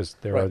God, because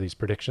there Right. are these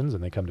predictions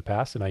and they come to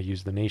pass. And I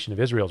used the nation of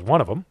Israel as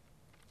one of them.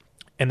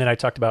 And then I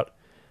talked about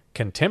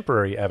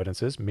contemporary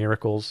evidences,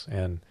 miracles,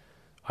 and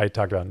I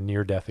talked about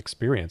near-death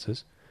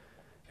experiences.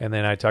 And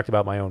then I talked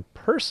about my own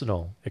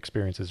personal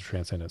experiences of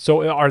transcendence.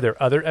 So are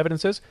there other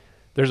evidences?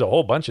 There's a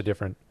whole bunch of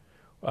different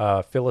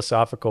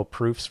philosophical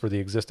proofs for the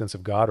existence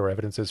of God, or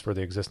evidences for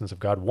the existence of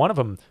God. One of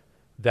them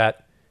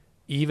that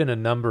even a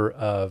number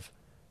of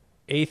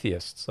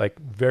atheists, like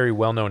very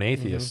well-known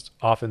atheists,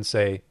 often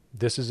say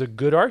this is a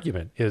good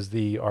argument, is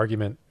the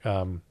argument,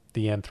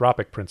 the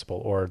anthropic principle,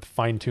 or the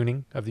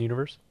fine-tuning of the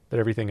universe, that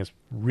everything is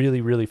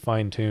really, really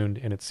fine-tuned,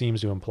 and it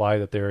seems to imply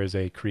that there is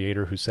a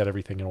creator who set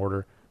everything in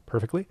order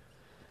perfectly.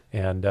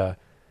 And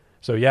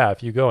so, yeah,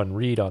 if you go and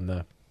read on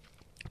the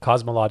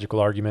cosmological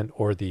argument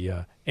or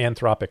the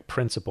anthropic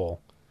principle,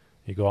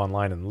 you go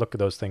online and look at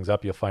those things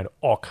up, you'll find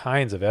all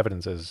kinds of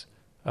evidences,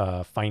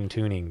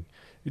 fine-tuning.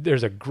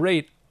 There's a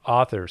great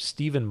author,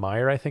 Stephen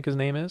Meyer, I think his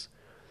name is,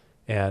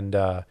 and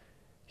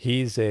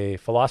he's a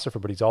philosopher,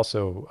 but he's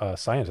also a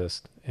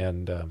scientist,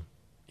 and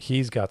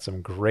he's got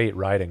some great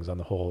writings on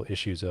the whole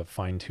issues of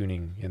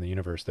fine-tuning in the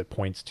universe that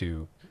points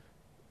to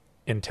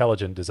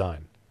intelligent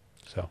design.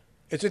 So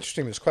It's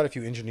interesting. There's quite a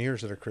few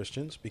engineers that are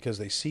Christians because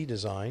they see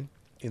design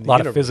in the a lot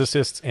universe. of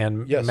physicists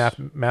and Yes.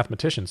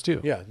 mathematicians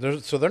too. Yeah,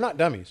 so they're not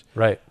dummies.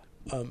 Right.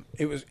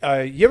 It was.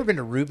 You ever been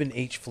to Reuben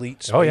H.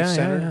 Fleet Space Oh, yeah,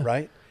 Center? yeah.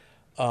 Right.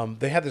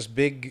 They had this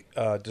big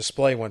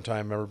display one time. I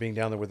remember being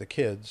down there with the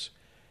kids,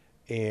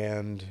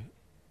 and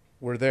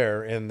we're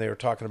there, and they were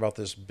talking about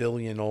this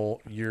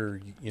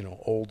billion-year,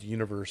 old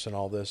universe and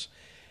all this,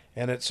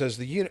 and it says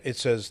the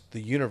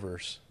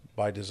universe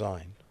by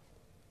design,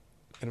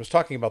 and it was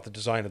talking about the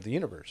design of the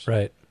universe.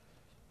 Right.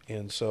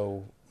 And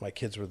so my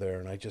kids were there,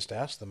 and I just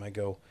asked them. I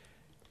go,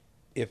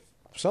 if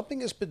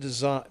something has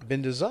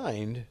been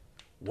designed,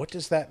 what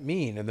does that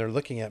mean? And they're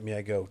looking at me.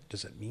 I go,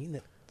 does it mean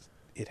that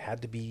it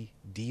had to be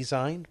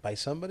designed by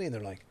somebody? And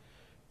they're like,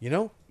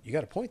 you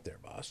got a point there,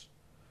 boss.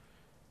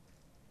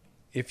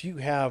 If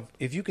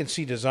you can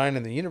see design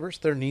in the universe,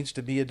 there needs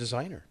to be a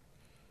designer.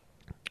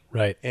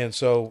 Right. And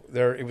so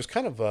it was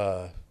kind of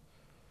there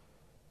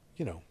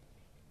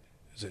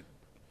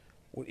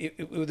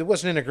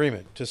wasn't an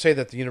agreement to say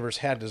that the universe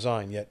had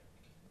design, yet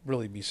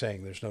really be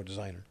saying there's no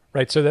designer.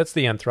 Right. So that's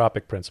the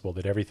anthropic principle,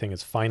 that everything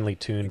is finely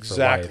tuned for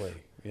life. Exactly.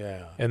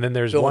 Yeah. And then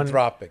there's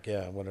philanthropic.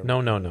 Yeah. Whatever.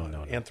 No.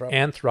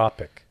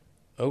 Anthropic.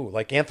 Oh,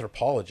 like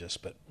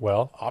anthropologist, but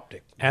Well,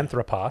 optic.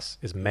 anthropos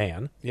is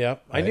man. Yeah.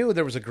 I Right. knew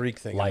there was a Greek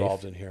thing Life.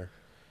 involved in here.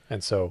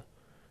 And so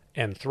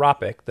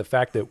anthropic, the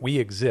fact that we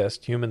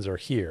exist, humans are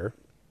here,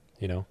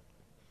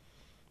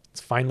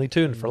 it's finely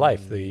tuned for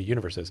life, the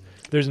universe is.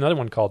 There's another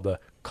one called the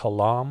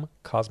Kalam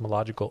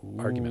cosmological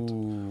argument.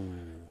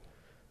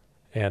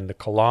 And the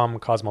Kalam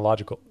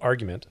cosmological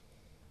argument,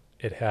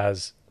 it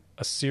has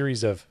a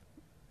series of,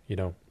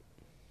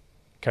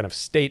 kind of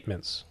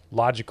statements,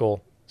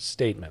 logical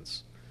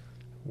statements.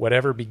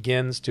 Whatever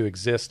begins to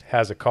exist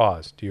has a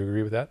cause. Do you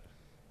agree with that?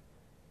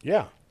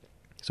 Yeah.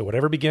 So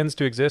whatever begins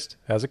to exist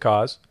has a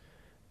cause.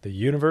 The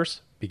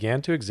universe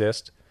began to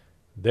exist.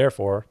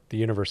 Therefore, the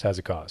universe has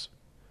a cause.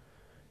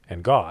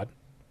 And God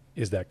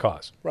is that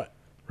cause. Right.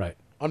 Right.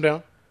 I'm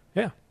down.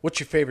 Yeah. What's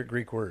your favorite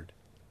Greek word?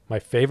 My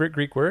favorite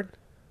Greek word?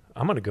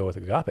 I'm going to go with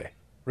agape.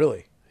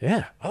 Really?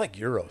 Yeah. I like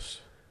Euros.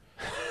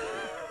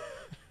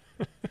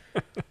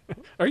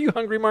 Are you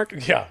hungry, Mark?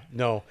 Yeah.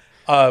 No.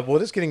 Well,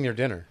 it is getting near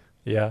dinner.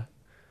 Yeah.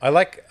 I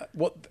like,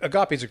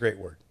 agape is a great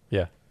word.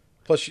 Yeah.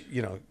 Plus,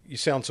 you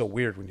sound so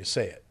weird when you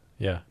say it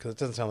Yeah. because it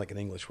doesn't sound like an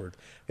English word.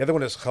 The other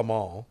one is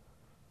chamal,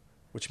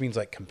 which means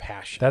like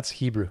compassion. That's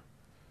Hebrew.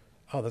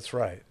 Oh, that's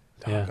right.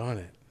 Yeah. Doggone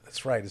it.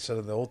 That's right. Instead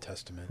of the Old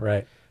Testament.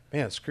 Right.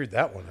 Man, screwed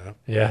that one up.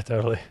 Yeah,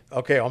 totally.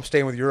 Okay, I'm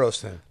staying with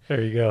Euros then.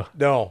 There you go.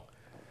 No.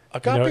 You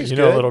know, Agape's you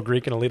know good. a little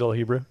Greek and a little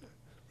Hebrew?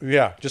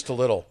 Yeah, just a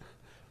little.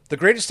 The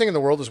greatest thing in the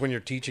world is when you're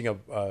teaching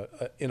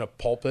in a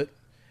pulpit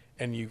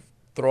and you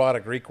throw out a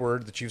Greek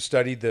word that you've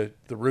studied the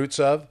roots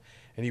of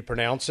and you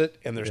pronounce it,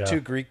 and there's Yeah. two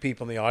Greek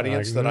people in the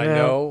audience Like, that I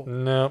know.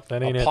 No,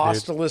 that ain't it, dude.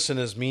 Apostolos and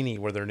Ismene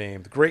were their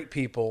names. Great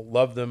people,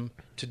 loved them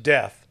to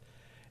death,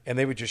 and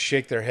they would just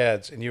shake their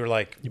heads, and you were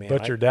like, You man,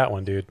 butchered that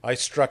one, dude. I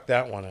struck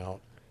that one out.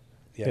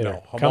 Yeah, Here,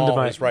 no, come to Hamal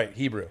my- is right,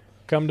 Hebrew.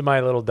 Come to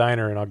my little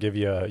diner and I'll give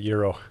you a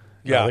euro.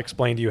 Yeah. I'll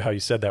explain to you how you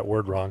said that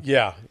word wrong.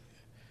 Yeah.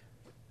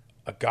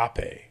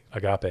 Agape.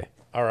 Agape.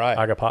 All right.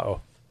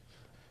 Agapao.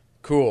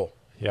 Cool.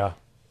 Yeah.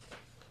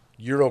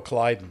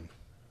 Euroclydon.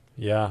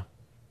 Yeah.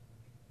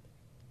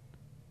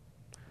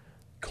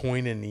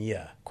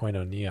 Koinonia.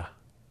 Koinonia.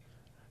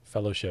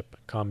 Fellowship.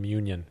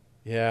 Communion.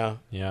 Yeah.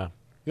 Yeah.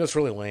 You know, it's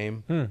really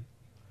lame.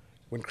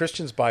 When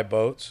Christians buy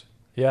boats,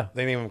 Yeah.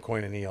 they name them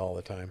koinonia all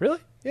the time. Really?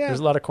 Yeah. There's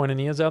a lot of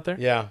koinonias out there?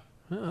 Yeah.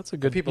 Oh, that's a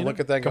good People you know, look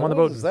at that and come go, on the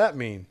what boat. does that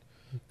mean?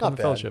 Come Not to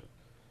bad. fellowship.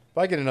 If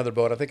I get another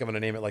boat, I think I'm going to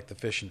name it like the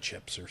fish and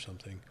chips or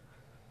something.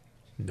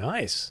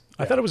 Nice.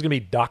 I Yeah. thought it was going to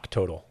be Dock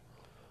Total.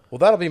 Well,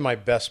 that'll be my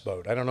best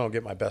boat. I don't know, I'll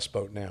get my best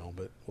boat now,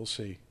 but we'll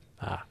see.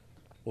 Ah.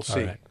 We'll All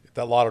see right. if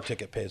that lotto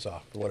ticket pays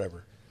off or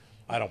whatever.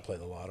 I don't play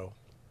the lotto.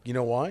 You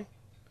know why?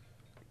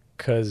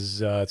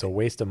 Because it's a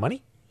waste of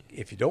money?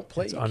 If you don't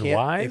play, It's you can't.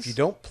 unwise? If you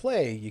don't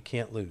play, you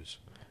can't lose.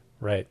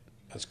 Right.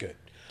 That's good.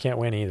 Can't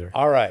win either.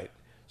 All right.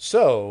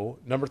 So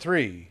number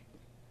 3,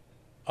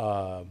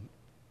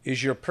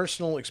 is your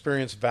personal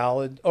experience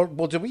valid? Or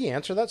well, did we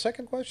answer that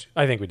second question?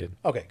 I think we did.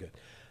 Okay, good.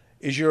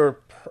 Is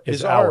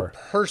our. our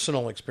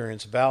personal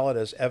experience valid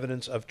as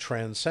evidence of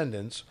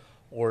transcendence,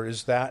 or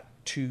is that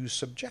too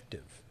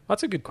subjective?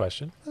 That's a good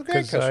question.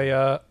 Okay,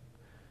 Because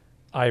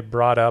I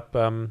brought up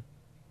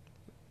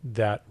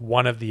that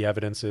one of the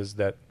evidences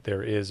that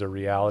there is a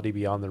reality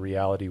beyond the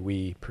reality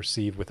we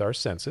perceive with our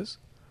senses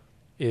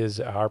is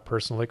our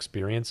personal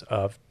experience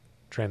of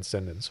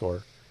transcendence,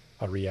 or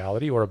a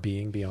reality or a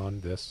being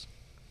beyond this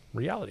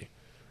reality.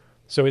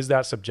 So is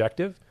that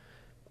subjective?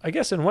 I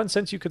guess in one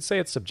sense you could say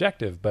it's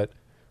subjective, but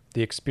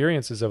the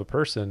experiences of a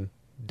person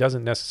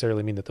doesn't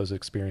necessarily mean that those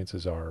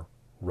experiences are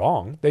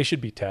wrong. They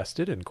should be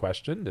tested and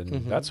questioned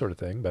and that sort of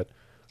thing, but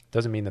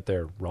doesn't mean that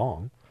they're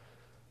wrong.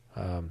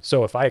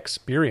 So if I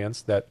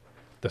experience that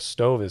the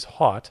stove is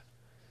hot,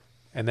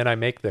 and then I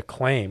make the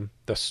claim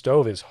the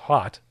stove is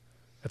hot,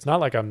 it's not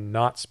like I'm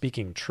not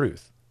speaking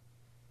truth.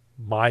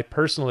 My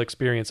personal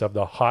experience of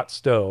the hot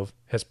stove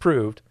has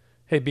proved,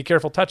 hey, be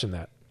careful touching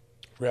that.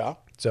 Yeah.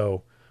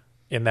 So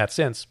in that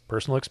sense,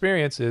 personal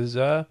experience is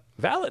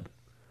valid,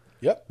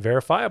 Yep.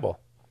 verifiable.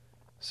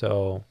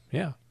 So,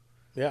 yeah.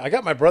 Yeah. I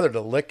got my brother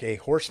to lick a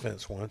horse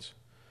fence once.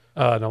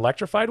 An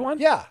electrified one?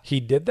 Yeah. He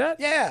did that?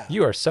 Yeah.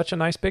 You are such a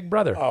nice big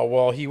brother. Oh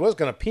well, he was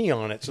going to pee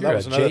on it, so You're that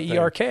was a another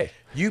JERK. thing.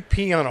 You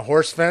pee on a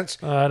horse fence?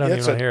 I don't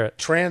it's even wanna hear it.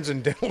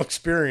 Transcendental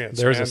experience.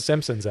 There's man. a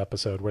Simpsons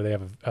episode where they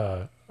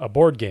have a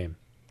board game.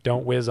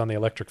 Don't whiz on the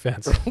electric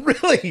fence.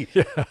 Really?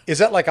 Yeah. Is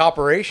that like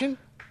Operation?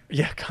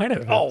 Yeah, kind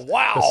of. Oh,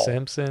 wow. The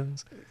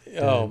Simpsons.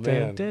 Oh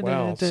man!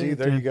 Wow. See,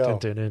 there you go.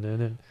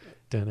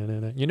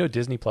 You know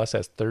Disney Plus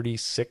has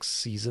 36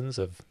 seasons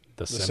of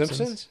The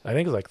Simpsons? I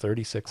think it's like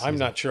 36 I'm seasons.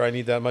 not sure I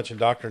need that much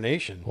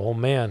indoctrination. Oh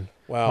man.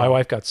 Wow. My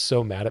wife got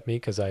so mad at me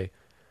because I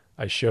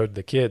showed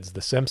the kids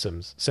the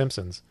Simpsons.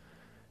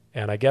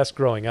 And I guess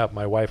growing up,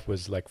 my wife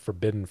was like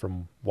forbidden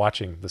from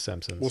watching The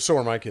Simpsons. Well, so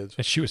are my kids.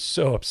 And she was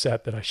so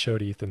upset that I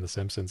showed Ethan The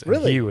Simpsons. And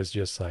Really? he was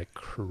just like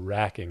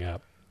cracking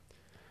up.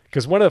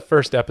 Because one of the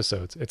first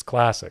episodes, it's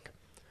classic.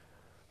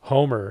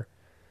 Homer,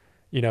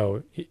 you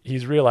know,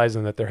 he's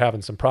realizing that they're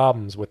having some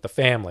problems with the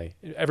family.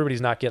 Everybody's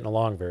not getting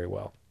along very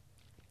well.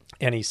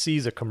 And he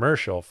sees a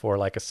commercial for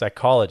like a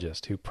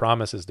psychologist who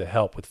promises to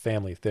help with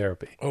family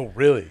therapy. Oh,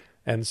 really?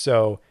 And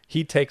so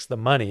he takes the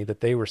money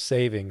that they were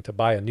saving to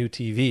buy a new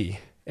TV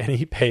and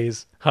he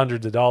pays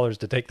hundreds of dollars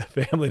to take the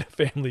family to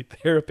family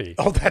therapy.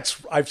 Oh,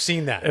 I've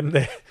seen that. And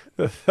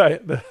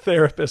the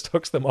therapist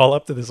hooks them all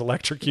up to this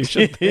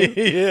electrocution thing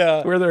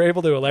Yeah. where they're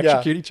able to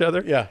electrocute each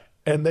other. Yeah.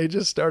 And they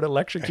just start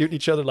electrocuting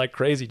each other like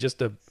crazy just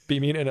to be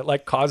mean. And it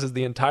like causes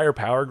the entire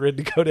power grid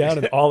to go down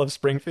in all of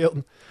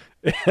Springfield.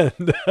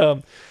 And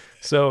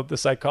so the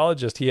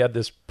psychologist, he had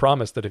this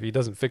promise that if he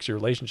doesn't fix your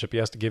relationship, he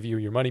has to give you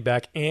your money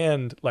back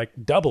and like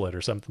double it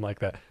or something like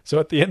that. So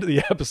at the end of the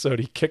episode,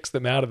 he kicks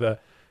them out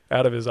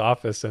of his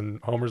office, and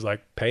Homer's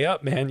like, "Pay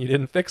up, man! You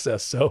didn't fix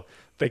us." So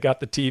they got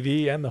the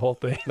TV and the whole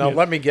thing. Now,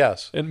 let me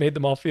guess. It made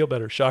them all feel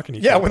better, shocking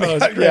each Yeah, other. when they Oh, it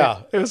was got- great.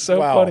 yeah. It was so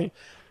Wow. funny.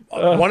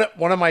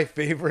 One of my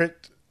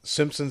favorite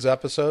Simpsons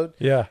episode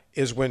Yeah.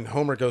 is when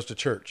Homer goes to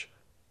church.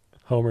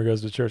 Homer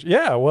goes to church.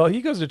 Yeah, well,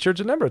 he goes to church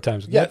a number of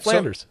times with Ned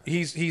Flanders. So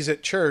he's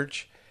at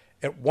church,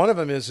 and one of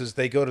them is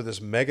they go to this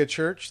mega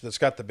church that's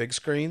got the big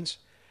screens,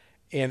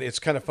 and it's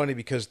kind of funny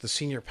because the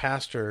senior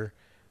pastor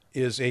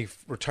is a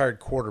retired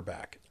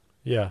quarterback.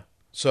 Yeah.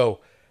 So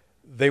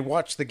they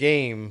watch the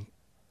game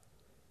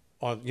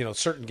on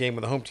certain game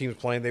when the home team's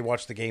playing. They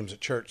watch the games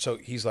at church, so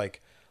he's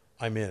like,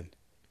 "I'm in."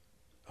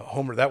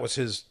 Homer, that was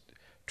his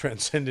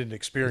transcendent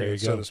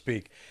experience, so to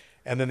speak.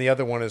 And then the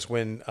other one is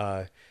when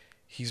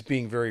he's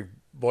being very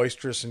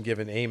boisterous and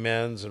giving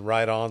amens and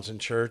right-ons in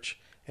church,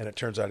 and it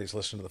turns out he's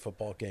listening to the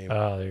football game.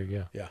 Oh, there you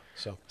go. Yeah.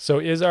 So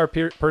is our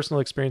personal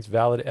experience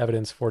valid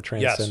evidence for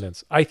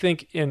transcendence? Yes. I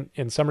think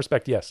in some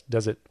respect, yes.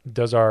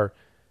 Does our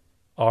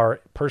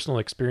personal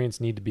experience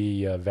need to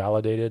be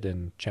validated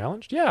and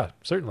challenged? Yeah,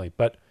 certainly.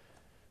 But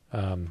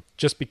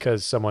just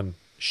because someone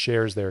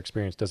shares their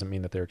experience doesn't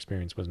mean that their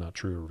experience was not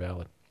true or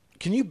valid.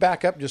 Can you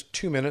back up just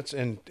 2 minutes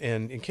and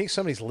in case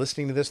somebody's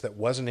listening to this that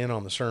wasn't in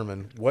on the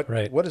sermon, what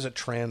is a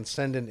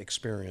transcendent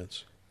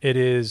experience? It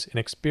is an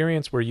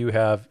experience where you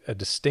have a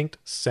distinct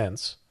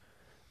sense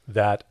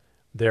that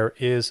there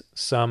is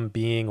some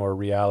being or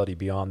reality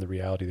beyond the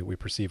reality that we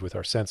perceive with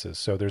our senses.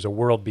 So there's a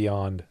world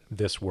beyond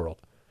this world,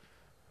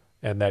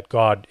 and that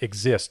God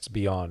exists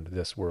beyond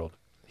this world.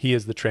 He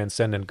is the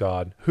transcendent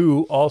God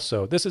who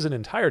also, this is an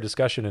entire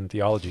discussion in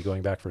theology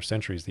going back for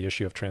centuries, the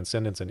issue of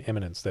transcendence and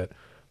immanence, that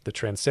the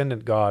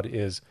transcendent God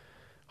is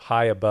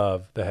high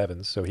above the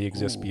heavens, so he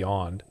exists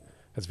beyond.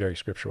 That's very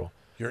scriptural.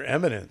 Your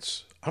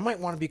eminence. I might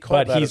want to be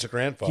called that as a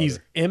grandfather. He's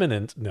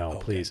immanent. No,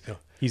 please. No.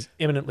 He's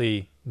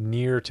imminently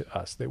near to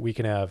us, that we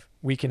can have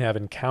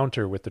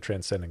encounter with the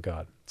transcendent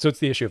God. So it's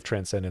the issue of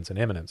transcendence and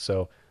immanence.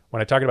 So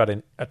when I talk about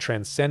a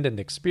transcendent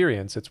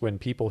experience, it's when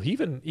people,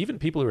 even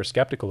people who are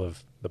skeptical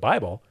of the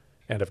Bible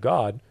and of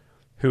God,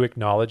 who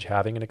acknowledge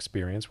having an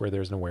experience where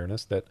there's an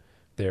awareness that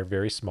they're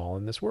very small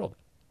in this world.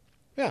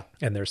 Yeah.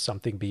 And there's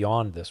something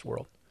beyond this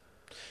world.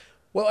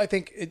 Well, I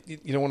think,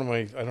 one of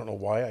my, I don't know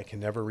why I can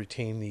never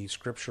retain the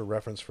scripture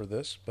reference for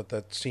this, but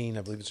that scene,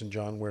 I believe it's in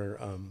John, where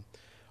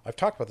I've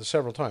talked about this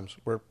several times,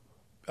 where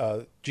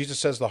Jesus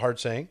says the hard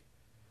saying,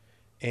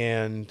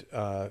 and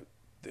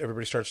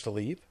everybody starts to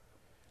leave.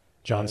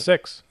 John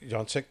 6.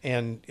 John 6.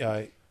 And,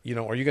 are you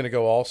going to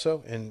go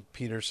also? And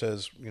Peter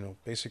says,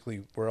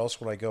 basically, where else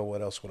would I go?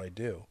 What else would I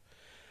do?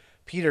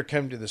 Peter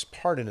came to this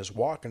part in his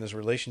walk and his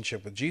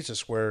relationship with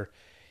Jesus where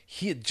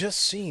he had just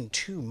seen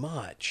too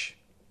much.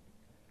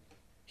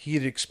 He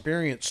had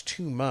experienced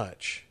too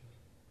much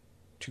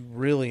to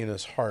really in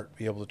his heart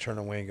be able to turn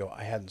away and go,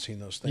 I hadn't seen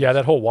those things. Yeah,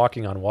 that whole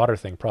walking on water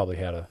thing probably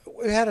had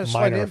a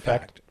slight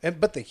impact.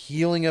 But the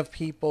healing of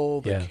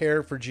people, the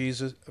care from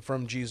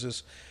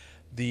Jesus,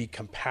 the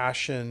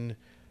compassion,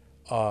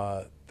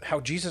 how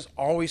Jesus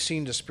always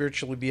seemed to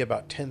spiritually be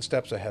about 10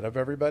 steps ahead of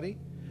everybody.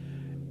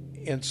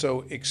 And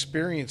so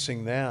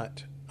experiencing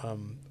that,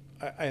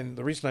 and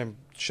the reason I'm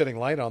shedding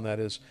light on that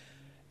is,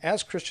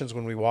 as Christians,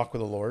 when we walk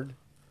with the Lord,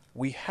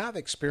 we have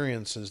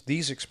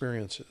these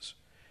experiences,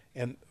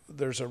 and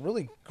there's a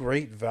really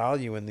great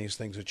value in these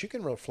things that you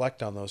can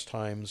reflect on those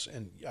times.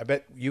 And I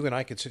bet you and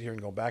I could sit here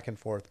and go back and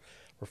forth,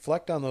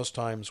 reflect on those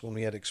times when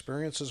we had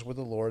experiences with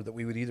the Lord that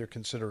we would either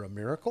consider a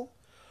miracle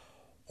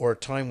or a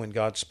time when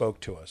God spoke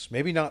to us.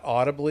 Maybe not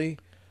audibly,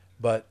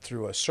 but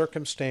through a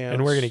circumstance.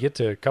 And we're going to get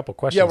to a couple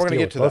questions. Yeah, we're going to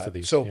get to both that. Of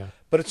these. So,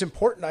 but it's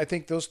important. I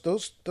think those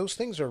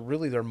things are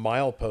really their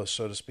mileposts,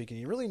 so to speak, and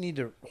you really need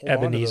to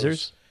hold on to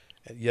those.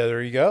 Yeah,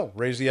 there you go.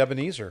 Raise the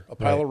Ebenezer, a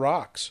pile of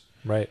rocks,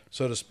 right,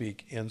 so to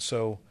speak. And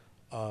so,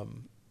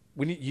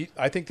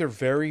 I think they're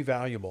very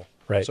valuable.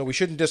 Right. So we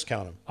shouldn't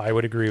discount them. I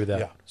would agree with that.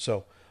 Yeah.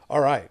 So,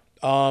 all right.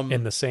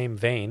 In the same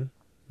vein,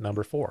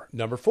 number 4.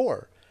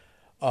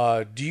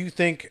 Do you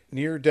think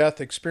near-death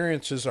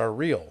experiences are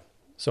real?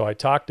 So I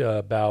talked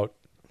about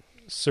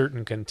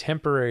certain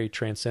contemporary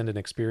transcendent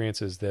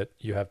experiences that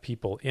you have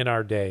people in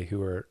our day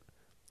who are,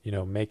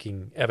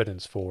 making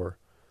evidence for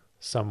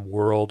some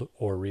world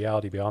or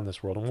reality beyond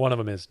this world. And one of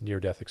them is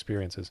near-death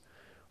experiences.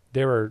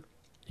 There are,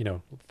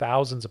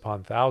 thousands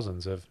upon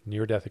thousands of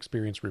near-death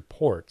experience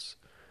reports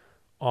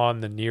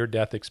on the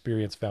Near-Death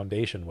Experience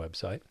Foundation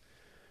website.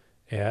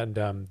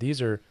 And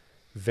these are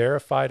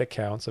verified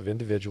accounts of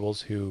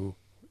individuals who,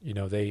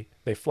 they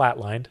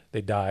flatlined,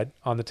 they died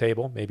on the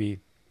table, maybe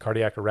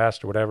cardiac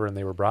arrest or whatever, and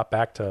they were brought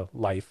back to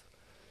life,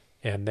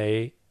 and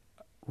they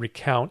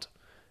recount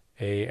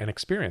an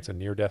experience, a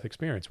near-death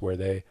experience, where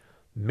they,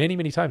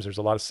 many times, there's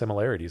a lot of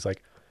similarities.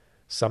 Like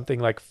something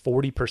like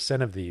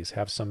 40% of these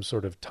have some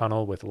sort of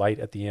tunnel with light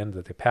at the end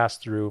that they pass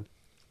through.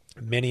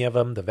 Many of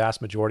them, the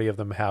vast majority of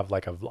them, have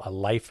like a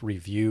life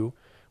review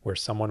where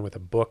someone with a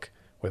book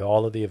with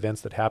all of the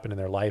events that happen in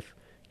their life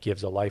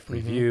gives a life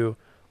review.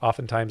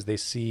 Oftentimes they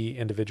see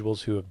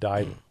individuals who have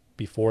died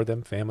before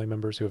them, family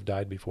members who have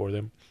died before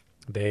them.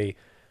 They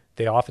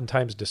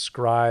oftentimes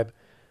describe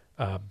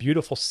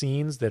beautiful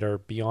scenes that are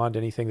beyond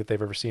anything that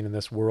they've ever seen in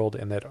this world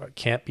and that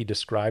can't be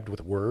described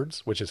with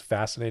words, which is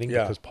fascinating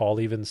because Paul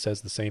even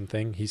says the same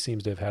thing. He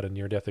seems to have had a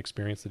near-death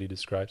experience that he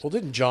describes. Well,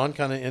 didn't John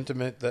kind of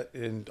intimate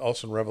that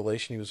also in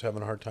Revelation he was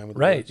having a hard time with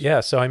right, words? Yeah.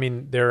 So, I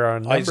mean, there are a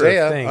number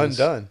Isaiah, of things.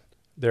 undone.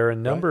 There are a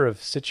number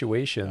of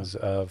situations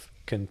of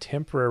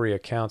contemporary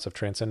accounts of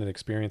transcendent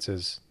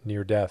experiences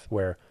near death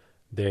where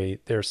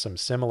there's some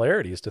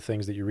similarities to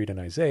things that you read in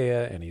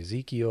Isaiah and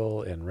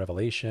Ezekiel and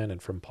Revelation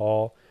and from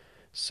Paul.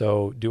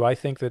 So do I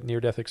think that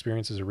near-death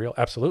experiences are real?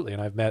 Absolutely.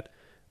 And I've met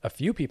a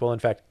few people. In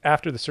fact,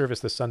 after the service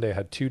this Sunday, I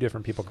had 2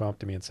 different people come up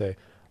to me and say,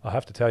 I'll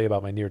have to tell you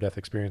about my near-death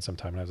experience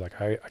sometime. And I was like,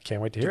 I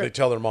can't wait to hear Did they it.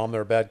 tell their mom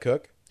they're a bad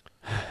cook?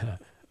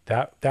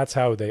 That's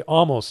how they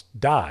almost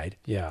died.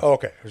 Yeah. Oh,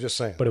 okay. I was just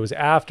saying. But it was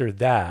after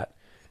that,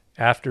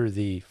 after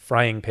the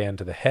frying pan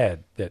to the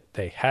head, that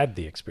they had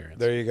the experience.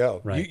 There you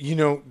go. Right.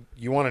 You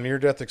want a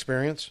near-death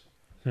experience?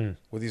 Hmm.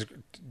 With these,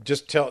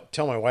 just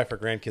tell my wife her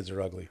grandkids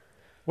are ugly.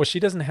 Well, she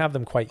doesn't have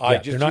them quite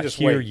yet. They're not just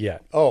here wait.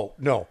 yet. Oh,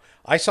 no.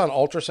 I saw an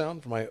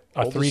ultrasound for my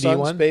A oldest 3D son's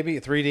one? baby,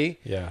 a 3D.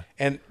 Yeah.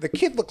 And the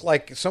kid looked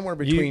like somewhere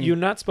between... You're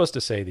not supposed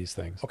to say these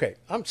things. Okay,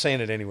 I'm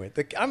saying it anyway.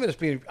 I'm just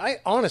being...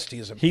 honesty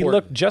is important. He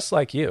looked just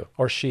like you,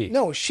 or she.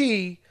 No,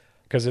 she...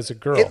 Because it's a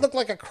girl. It looked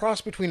like a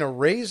cross between a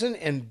raisin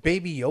and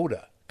Baby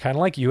Yoda. Kind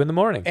of like you in the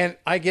morning. And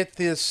I get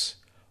this,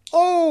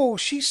 oh,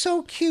 she's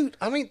so cute.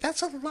 I mean,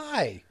 that's a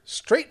lie.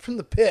 Straight from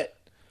the pit.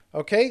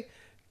 Okay?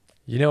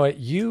 You know what?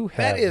 You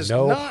have That is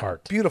no not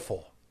heart.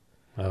 beautiful.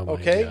 Oh, my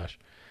Okay? gosh.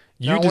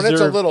 Now, when it's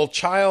a little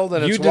child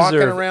and you it's walking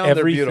deserve around, they're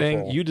everything.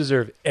 beautiful. You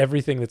deserve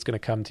everything that's going to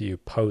come to you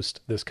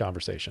post this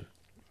conversation.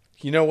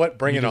 You know what?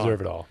 Bring You it on.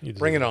 deserve it all. You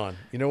Bring deserve it it. on.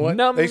 You know what?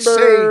 Number They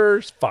say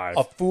 5.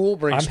 a fool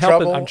brings I'm helping-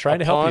 trouble I'm trying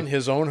to help upon you.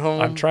 his own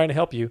home. I'm trying to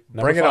help you.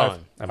 Number Bring it 5.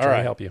 on. I'm All trying right.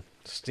 to help you.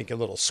 Stinking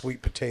little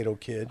sweet potato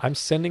kid. I'm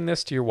sending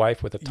this to your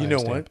wife with a timestamp. You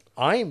know what?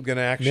 I'm going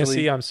to actually...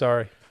 Missy, I'm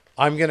sorry.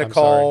 I'm going to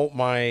call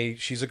my...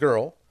 She's a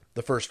girl,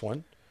 the first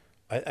one.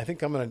 I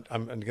think I'm going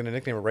to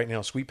nickname her right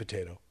now Sweet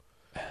Potato.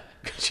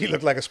 She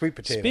looked like a sweet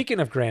potato. Speaking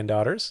of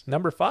granddaughters,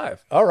 number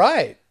 5. All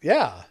right.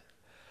 Yeah.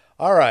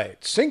 All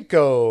right.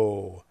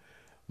 Cinco.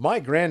 My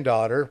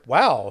granddaughter,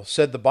 wow,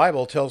 said the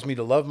Bible tells me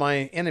to love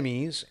my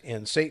enemies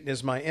and Satan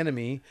is my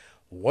enemy.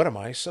 What am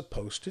I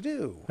supposed to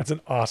do? That's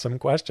an awesome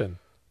question.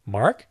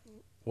 Mark?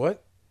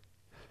 What?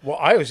 Well,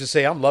 I always just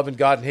say I'm loving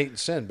God and hating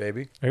sin,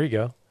 baby. There you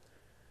go.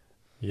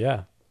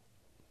 Yeah.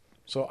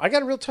 So I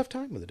got a real tough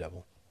time with the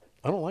devil.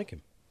 I don't like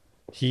him.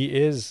 He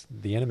is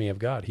the enemy of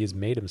God. He has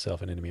made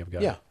himself an enemy of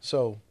God. Yeah.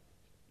 So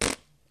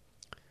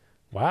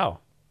Wow.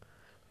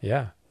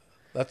 Yeah.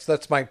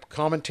 that's my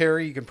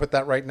commentary. You can put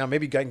that right now.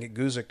 Maybe I can get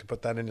Guzik to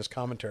put that in his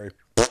commentary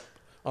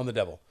on the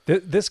devil.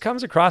 This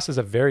comes across as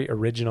a very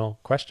original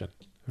question.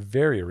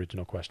 Very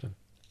original question.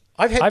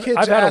 I've had kids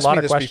I've had a ask lot me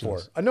of this questions.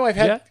 before. I know I've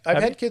had Yeah? I've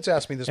Have had you? kids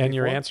ask me this And before.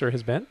 your answer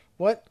has been?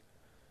 What?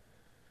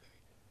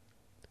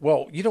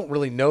 Well, you don't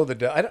really know the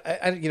devil.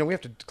 We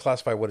have to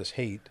classify what is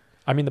hate.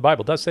 I mean, the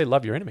Bible does say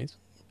love your enemies.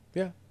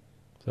 Yeah.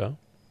 So,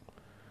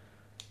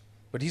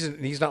 But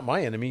he's not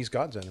my enemy. He's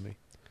God's enemy.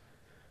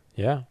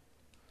 yeah.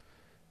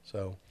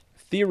 So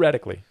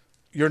Theoretically,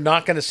 you're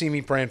not going to see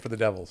me praying for the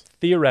devils.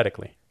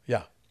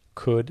 yeah.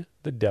 Could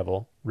the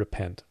devil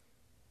repent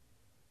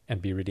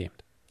and be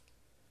redeemed?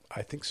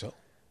 I think so.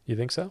 You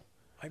think so?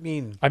 I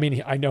mean,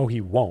 I know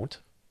he won't,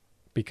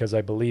 because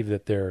I believe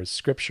that there is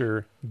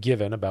scripture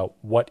given about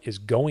what is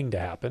going to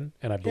happen,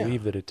 and I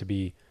believe that it to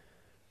be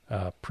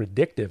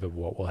predictive of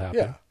what will happen.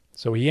 Yeah.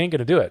 So he ain't going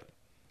to do it.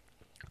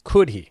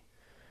 Could he?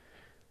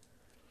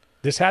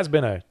 This has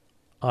been an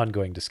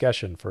ongoing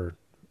discussion for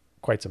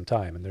quite some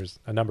time, and there's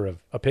a number of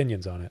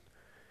opinions on it.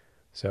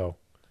 So,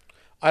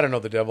 I don't know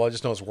the devil. I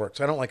just know his works.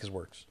 I don't like his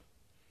works.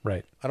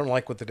 right. I don't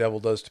like what the devil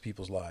does to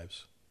people's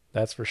lives.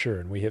 That's for sure.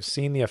 And we have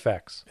seen the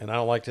effects. And I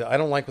don't like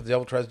what the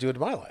devil tries to do to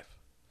my life.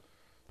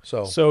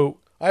 So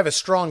I have a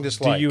strong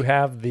dislike. do you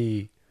have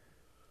the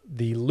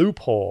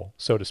loophole,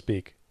 so to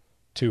speak,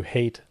 to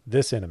hate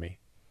this enemy,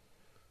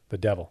 the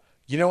devil?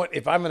 You know what?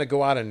 If I'm going to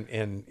go out and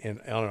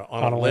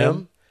on a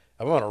limb,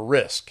 I'm on a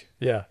risk.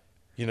 Yeah.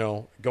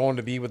 Going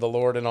to be with the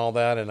Lord and all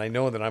that, and I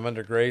know that I'm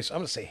under grace. I'm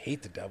going to say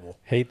hate the devil.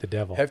 Hate the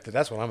devil.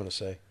 That's what I'm going to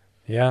say.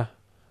 Yeah.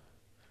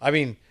 I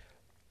mean,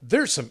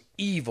 there's some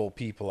evil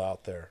people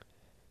out there.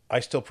 I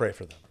still pray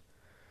for them.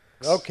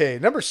 Okay,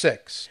 number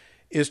 6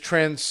 is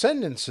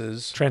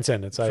transcendences.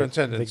 Transcendence.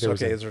 Transcendence.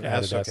 Okay,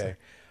 that's that's okay.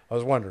 I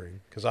was wondering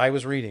because I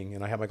was reading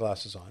and I had my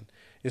glasses on.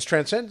 Is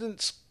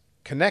transcendence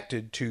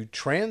connected to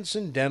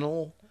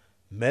transcendental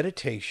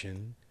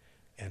meditation,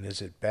 and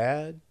is it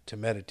bad to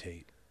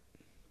meditate?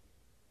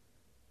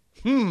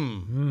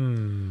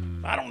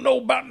 I don't know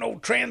about no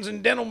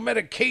transcendental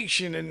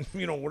medication and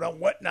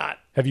whatnot.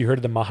 Have you heard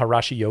of the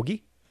Maharishi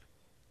Yogi?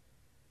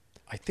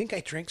 I think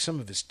I drank some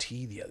of his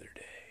tea the other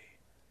day.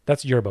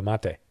 That's yerba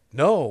mate.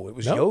 No, it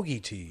was No? yogi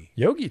tea.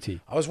 Yogi tea.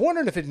 I was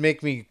wondering if it'd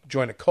make me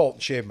join a cult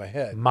and shave my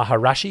head.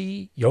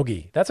 Maharishi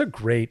Yogi. That's a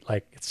great,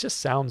 it just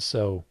sounds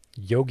so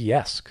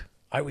yogi-esque.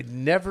 I would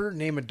never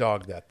name a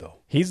dog that, though.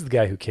 He's the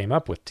guy who came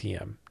up with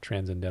TM,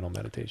 Transcendental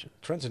Meditation.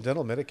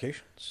 Transcendental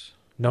medications?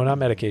 No, not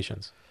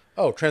medications.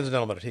 Oh,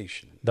 transcendental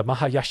meditation. The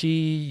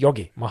Maharishi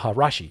Yogi.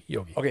 Maharishi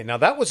Yogi. Okay, now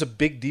that was a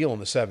big deal in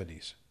the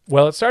 70s.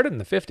 Well, it started in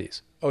the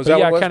 50s. Oh, is But that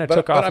yeah, what it was? it kind of But-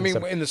 took but off. I mean,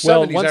 in the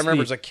 70s, Well, I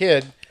remember as a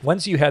kid.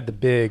 Once you had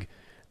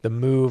the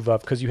move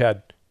of, because you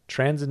had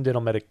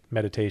transcendental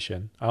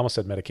meditation. I almost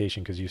said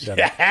medication because you said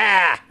it.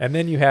 And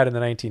then you had in the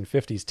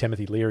 1950s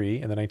Timothy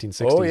Leary in the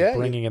 1960s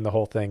bringing in the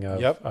whole thing of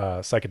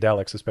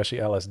psychedelics, especially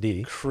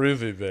LSD.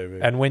 Groovy, baby.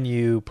 And when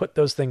you put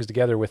those things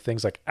together with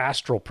things like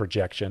astral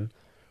projection,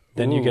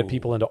 then you get Ooh.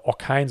 people into all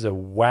kinds of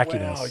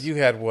wackiness. Wow, you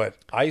had what?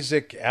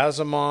 Isaac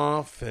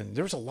Asimov, and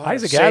there was a lot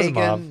Isaac of Sagan.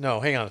 Asimov. No,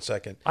 hang on a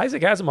second.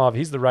 Isaac Asimov,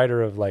 he's the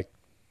writer of like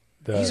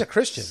the He's a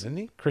Christian, isn't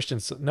he? Christian.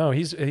 No,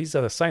 he's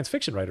a science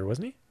fiction writer,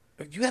 wasn't he?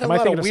 You had a Am I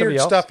lot thinking of of somebody weird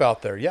else? stuff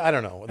out there. Yeah, I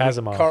don't know.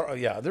 Asimov.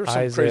 Yeah, there's some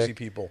Isaac. crazy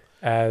people.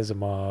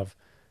 Asimov.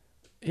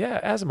 Yeah,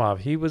 Asimov.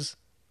 He was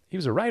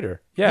a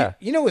writer. Yeah.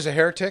 You know who's a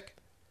heretic?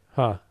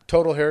 Huh.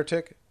 Total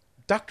heretic?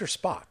 Dr.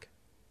 Spock.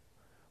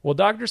 Well,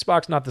 Dr.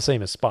 Spock's not the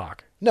same as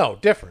Spock. No,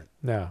 different.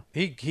 No.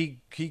 He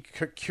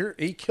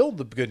killed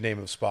the good name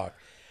of Spock.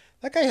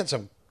 That guy had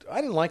some.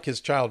 I didn't like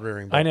his child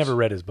rearing books. I never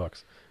read his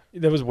books.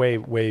 That was way,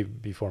 way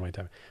before my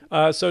time.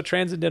 So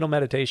transcendental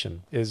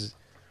meditation is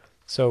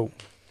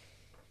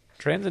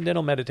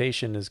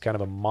kind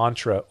of a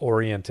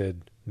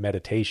mantra-oriented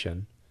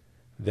meditation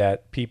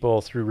that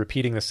people, through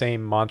repeating the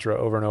same mantra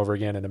over and over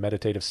again in a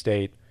meditative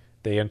state,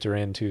 they enter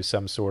into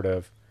some sort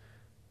of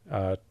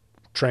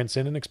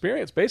transcendent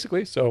experience,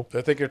 basically. So,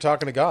 I think you're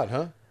talking to God,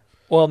 huh?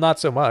 well, not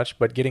so much,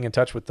 but getting in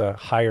touch with the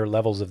higher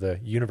levels of the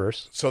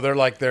universe. So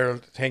they're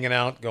hanging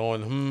out,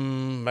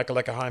 going, mecca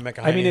lecca hi,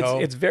 mecca I mean, ho.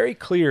 it's very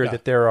clear Yeah.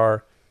 that there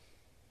are,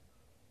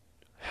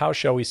 how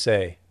shall we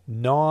say,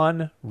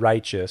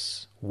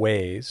 non-righteous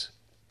ways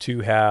to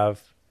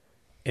have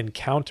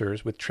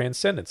encounters with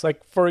transcendence.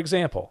 Like, for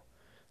example,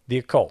 the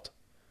occult.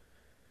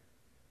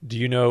 Do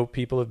you know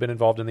people who have been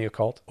involved in the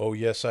occult? Oh,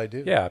 yes, I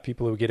do. Yeah,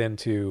 people who get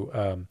into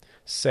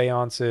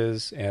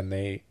seances and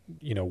they,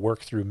 work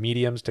through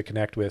mediums to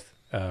connect with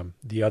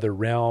the other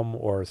realm,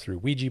 or through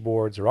Ouija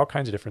boards, or all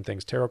kinds of different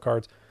things, tarot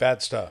cards.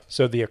 Bad stuff.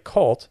 So the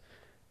occult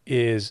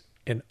is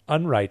an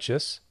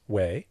unrighteous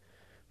way.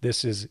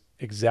 This is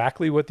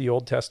exactly what the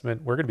Old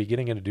Testament, we're going to be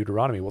getting into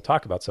Deuteronomy. We'll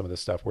talk about some of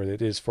this stuff where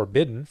it is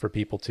forbidden for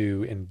people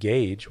to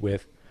engage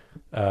with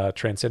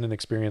transcendent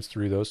experience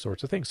through those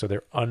sorts of things. So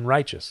they're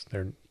unrighteous.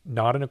 They're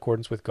not in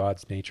accordance with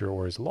God's nature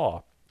or his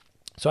law.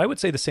 So I would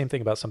say the same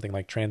thing about something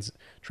like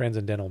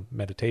transcendental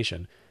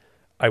meditation.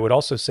 I would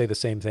also say the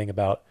same thing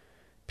about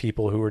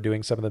people who are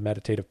doing some of the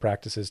meditative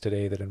practices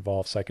today that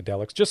involve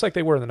psychedelics, just like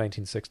they were in the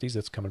 1960s.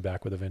 It's coming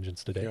back with a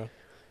vengeance today. Yeah.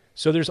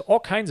 So there's all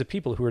kinds of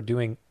people who are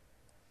doing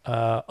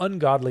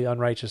ungodly,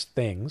 unrighteous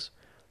things,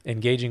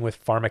 engaging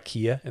with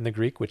pharmakia in the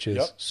Greek, which is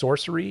Yep.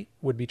 sorcery,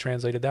 would be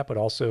translated that, but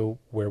also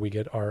where we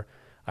get our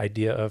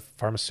idea of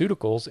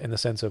pharmaceuticals in the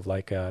sense of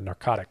like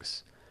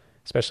narcotics,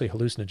 especially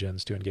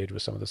hallucinogens, to engage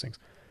with some of those things.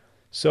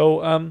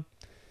 So,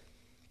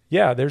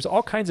 there's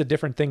all kinds of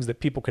different things that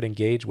people could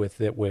engage with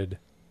that would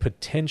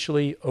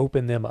potentially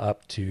open them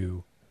up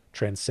to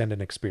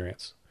transcendent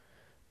experience.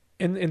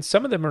 And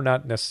some of them are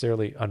not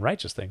necessarily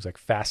unrighteous things, like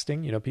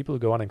fasting. People who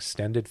go on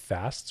extended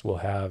fasts will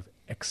have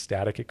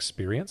ecstatic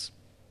experience.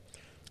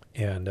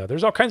 And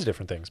there's all kinds of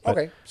different things. But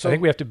Okay, so- I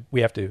think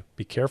we have to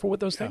be careful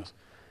with those things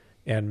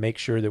and make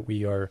sure that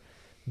we are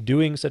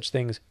doing such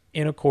things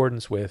in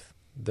accordance with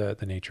the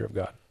nature of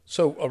God.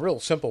 So a real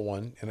simple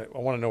one, and I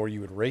want to know where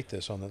you would rate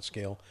this on that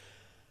scale.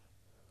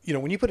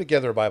 When you put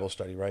together a Bible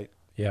study, right?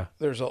 Yeah.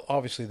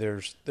 Obviously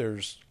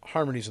there's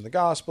harmonies in the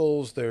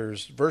Gospels,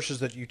 there's verses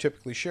that you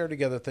typically share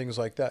together, things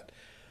like that.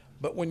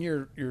 But when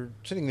you're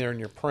sitting there and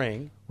you're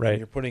praying, Right. and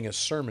you're putting a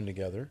sermon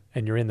together,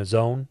 And you're in the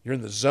zone. you're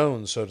in the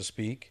zone, so to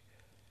speak.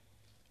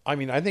 I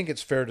mean, I think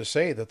it's fair to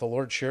say that the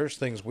Lord shares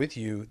things with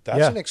you. That's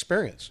Yeah. an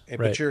experience, but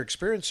Right. you're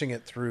experiencing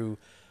it through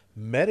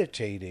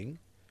meditating,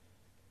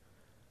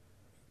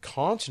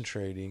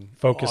 concentrating,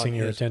 Focusing on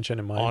your his- attention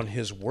and mind. on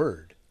His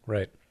Word.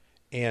 Right.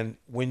 And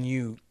when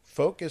you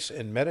focus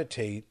and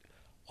meditate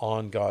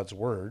on God's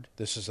Word,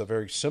 this is a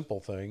very simple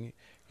thing.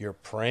 You're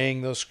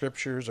praying those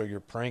scriptures, or you're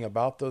praying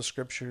about those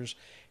scriptures,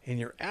 and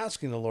you're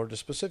asking the Lord to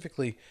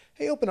specifically,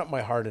 hey, open up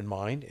my heart and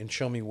mind and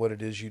show me what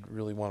it is you'd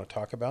really want to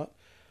talk about.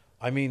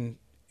 I mean,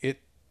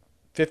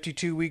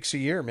 52 weeks a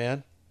year,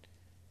 man.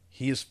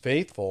 He is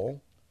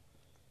faithful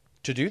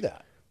to do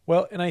that.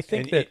 Well, and I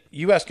think And that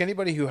you ask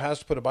anybody who has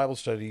to put a Bible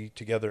study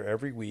together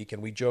every week,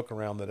 and we joke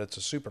around that it's a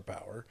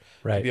superpower to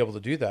Right. be able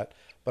to do that.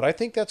 But I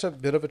think that's a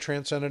bit of a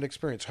transcendent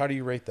experience. How do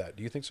you rate that?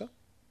 Do you think so?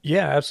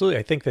 Yeah, absolutely.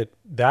 I think that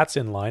that's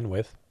in line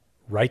with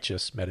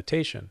righteous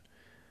meditation.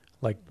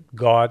 Like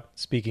God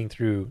speaking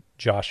through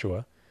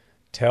Joshua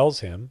tells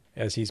him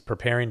as he's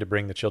preparing to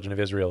bring the children of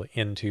Israel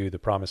into the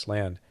promised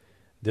land,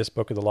 this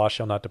book of the law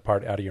shall not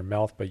depart out of your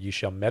mouth, but you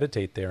shall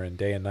meditate therein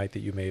day and night,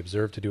 that you may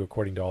observe to do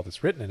according to all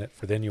that's written in it,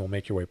 for then you will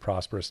make your way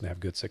prosperous and have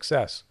good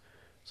success.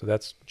 So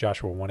that's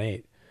Joshua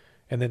 1:8.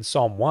 And then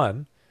Psalm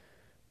 1,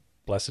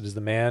 blessed is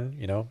the man,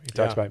 he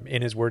talks Yeah. about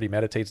in his word he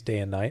meditates day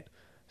and night.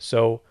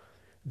 So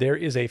there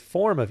is a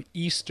form of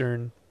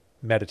Eastern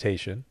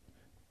meditation.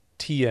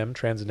 TM,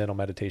 transcendental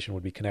meditation,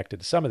 would be connected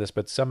to some of this,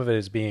 but some of it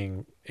is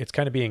it's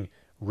kind of being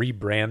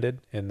rebranded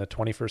in the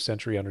 21st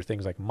century under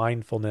things like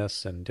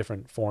mindfulness and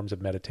different forms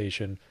of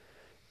meditation.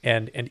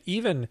 And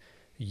even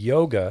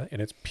yoga in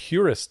its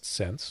purest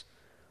sense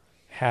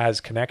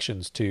has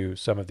connections to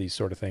some of these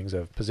sort of things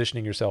of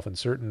positioning yourself in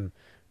certain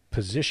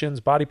positions,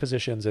 body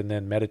positions, and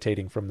then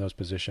meditating from those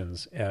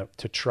positions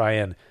to try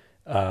and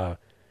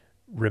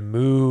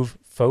remove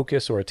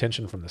focus or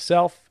attention from the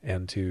self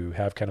and to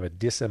have kind of a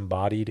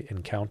disembodied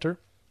encounter.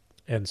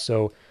 And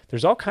so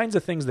there's all kinds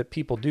of things that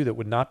people do that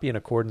would not be in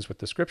accordance with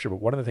the scripture.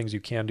 But one of the things you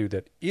can do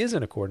that is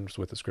in accordance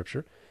with the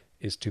scripture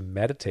is to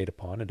meditate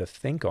upon and to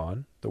think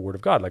on the word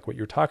of God, like what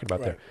you're talking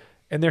about there.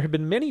 And there have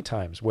been many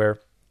times where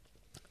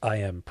I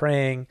am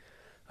praying,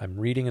 I'm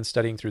reading and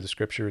studying through the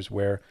scriptures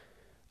where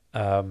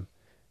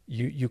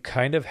you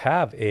kind of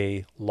have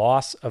a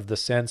loss of the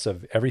sense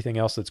of everything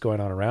else that's going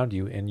on around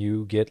you, and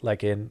you get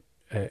like an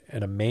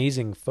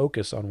amazing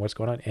focus on what's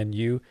going on, and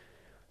you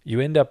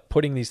end up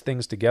putting these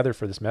things together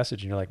for this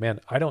message, and you're like, man,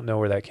 I don't know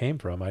where that came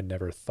from. I'd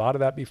never thought of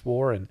that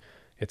before, and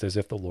it's as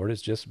if the Lord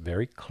is just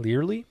very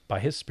clearly by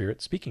his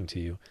Spirit speaking to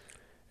you.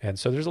 And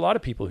so there's a lot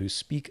of people who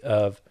speak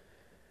of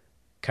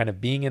kind of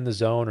being in the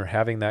zone or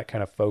having that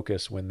kind of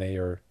focus when they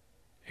are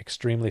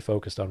extremely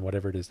focused on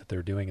whatever it is that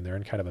they're doing, and they're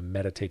in kind of a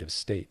meditative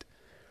state.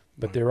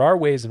 But there are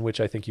ways in which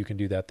I think you can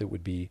do that that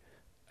would be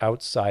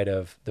outside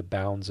of the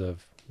bounds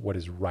of what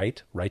is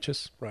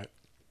righteous,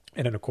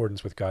 and in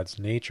accordance with God's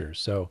nature.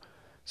 So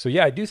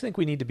yeah, I do think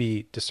we need to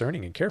be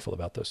discerning and careful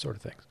about those sort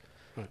of things.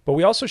 But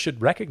we also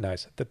should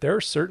recognize that there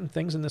are certain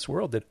things in this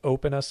world that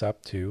open us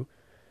up to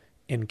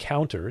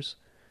encounters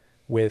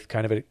with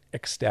kind of an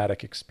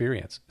ecstatic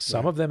experience.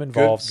 Some of them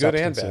involve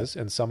substances,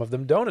 and some of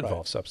them don't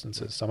involve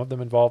substances. Some of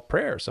them involve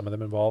prayer. Some of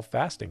them involve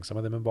fasting. Some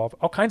of them involve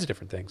all kinds of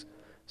different things.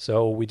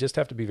 So we just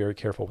have to be very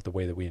careful with the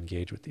way that we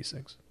engage with these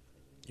things.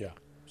 Yeah.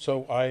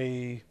 So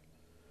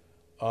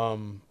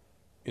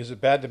is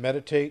it bad to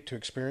meditate to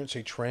experience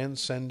a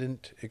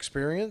transcendent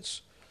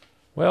experience?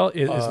 Well,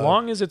 as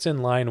long as it's in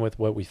line with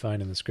what we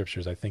find in the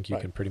scriptures, I think you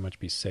can pretty much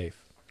be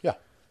safe. Yeah.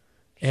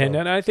 And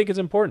I think it's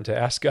important to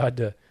ask God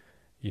to,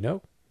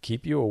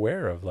 keep you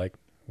aware of like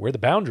where the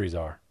boundaries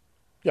are.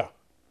 Yeah.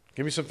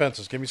 Give me some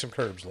fences. Give me some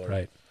curbs, Lord.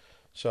 Right.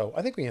 So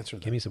I think we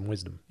answered that. Give me some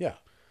wisdom. Yeah.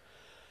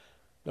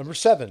 Number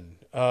 7,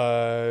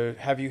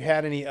 have you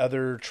had any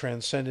other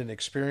transcendent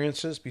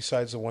experiences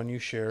besides the one you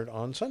shared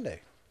on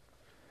Sunday?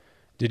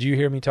 Did you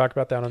hear me talk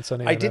about that on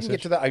Sunday? I didn't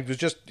get to that.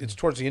 It's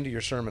towards the end of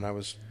your sermon. I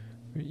was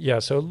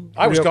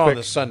gone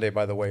this Sunday,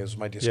 by the way, is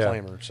my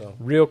disclaimer. Yeah. So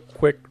real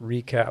quick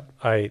recap.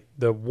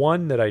 The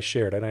one that I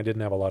shared, and I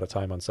didn't have a lot of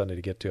time on Sunday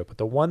to get to it, but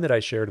the one that I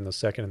shared in the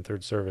second and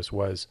third service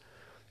was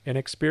an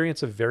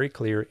experience of very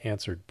clear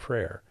answered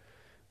prayer,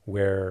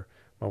 where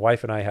my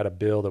wife and I had a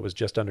bill that was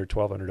just under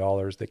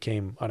 $1,200 that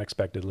came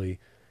unexpectedly.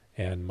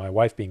 And my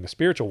wife, being the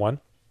spiritual one,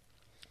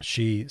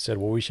 she said,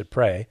 well, we should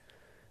pray.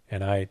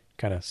 And I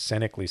kind of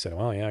cynically said,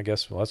 well, yeah, I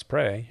guess let's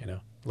pray,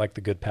 like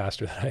the good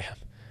pastor that I am.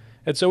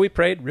 And so we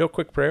prayed, real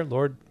quick prayer.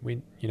 Lord,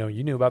 you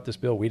knew about this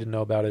bill. We didn't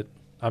know about it.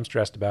 I'm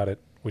stressed about it.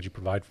 Would you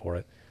provide for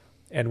it?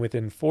 And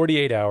within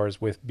 48 hours,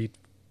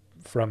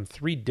 from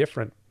 3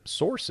 different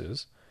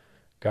sources,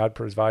 God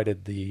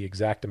provided the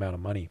exact amount of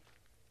money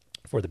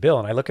for the bill.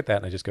 And I look at that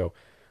and I just go,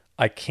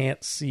 I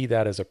can't see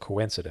that as a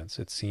coincidence.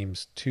 It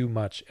seems too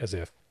much as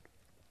if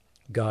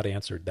God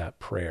answered that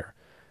prayer.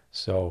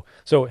 So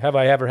have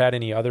I ever had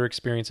any other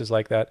experiences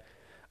like that?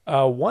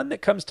 One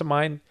that comes to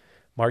mind,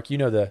 Mark,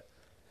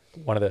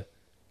 one of the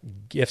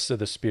gifts of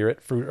the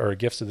Spirit, fruit or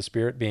gifts of the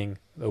Spirit being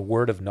the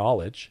word of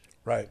knowledge.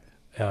 Right.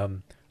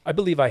 I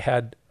believe I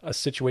had a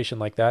situation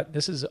like that.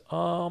 This is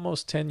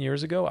almost 10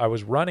 years ago. I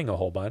was running a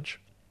whole bunch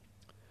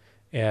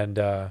and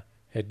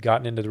had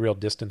gotten into the real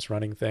distance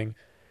running thing.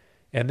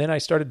 And then I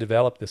started to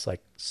develop this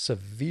like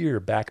severe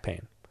back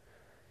pain.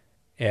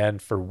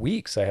 And for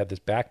weeks I had this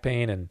back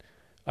pain, and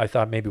I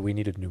thought maybe we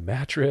needed a new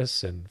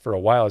mattress. And for a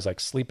while I was like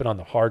sleeping on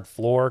the hard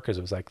floor because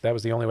it was like that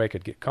was the only way I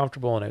could get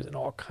comfortable. And I was in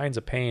all kinds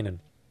of pain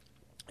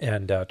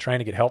and trying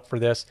to get help for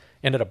this.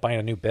 Ended up buying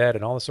a new bed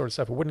and all this sort of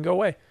stuff. It wouldn't go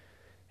away.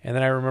 And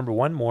then I remember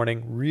one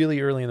morning, really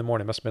early in the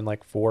morning, it must have been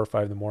like 4 or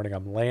 5 in the morning,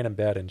 I'm laying in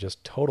bed in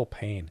just total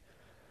pain.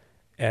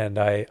 And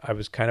I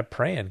was kind of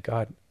praying,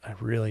 God, I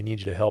really need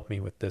you to help me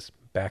with this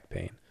back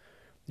pain.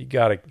 You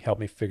got to help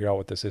me figure out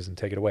what this is and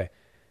take it away.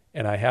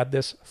 And I had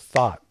this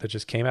thought that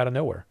just came out of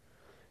nowhere.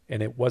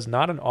 And it was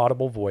not an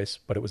audible voice,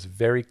 but it was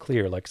very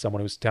clear, like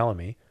someone was telling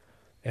me.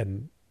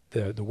 And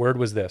the word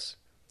was this: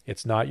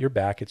 it's not your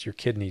back, it's your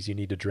kidneys. You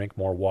need to drink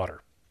more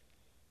water.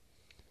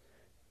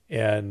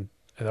 And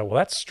I thought, well,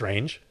 that's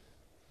strange,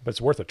 but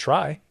it's worth a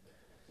try.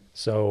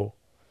 So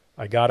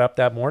I got up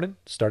that morning,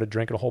 started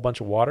drinking a whole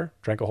bunch of water,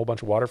 drank a whole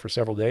bunch of water for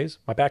several days.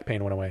 My back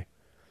pain went away.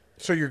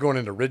 So you're going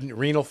into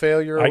renal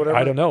failure or whatever?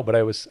 I don't know, but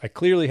I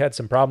clearly had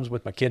some problems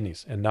with my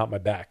kidneys and not my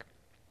back.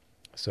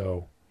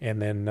 So, and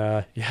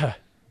then,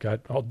 got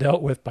all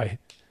dealt with by,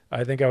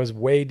 I think I was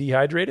way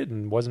dehydrated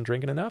and wasn't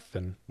drinking enough.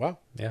 And wow.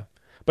 Yeah.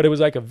 But it was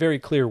like a very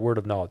clear word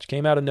of knowledge.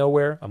 Came out of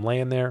nowhere. I'm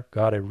laying there.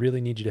 God, I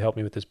really need you to help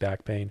me with this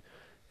back pain.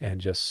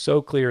 And just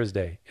so clear as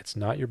day. It's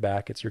not your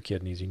back, it's your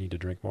kidneys. You need to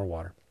drink more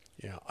water.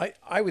 Yeah.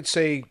 I would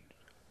say,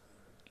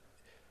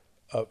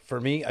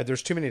 for me,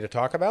 there's too many to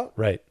talk about.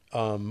 Right.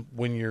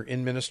 When you're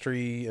in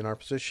ministry in our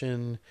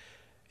position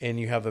and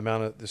you have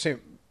the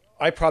same,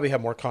 I probably have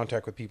more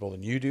contact with people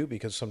than you do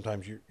because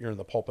sometimes you're in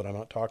the pulpit. I'm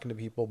not talking to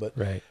people, but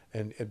Right.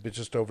 and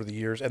just over the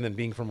years, and then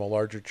being from a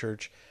larger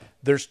church,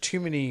 there's too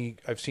many.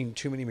 I've seen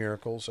too many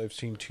miracles. I've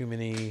seen too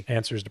many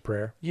Answers to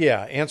prayer.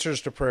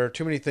 answers to prayer.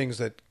 Too many things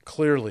that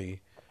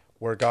clearly,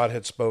 where God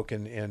had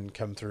spoken and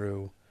come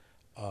through,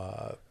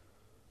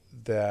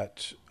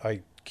 that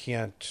I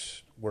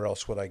can't. Where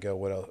else would I go?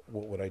 What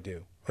would I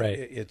do? Right.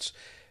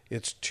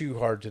 It's too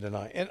hard to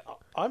deny. And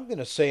I'm going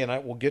to say, and I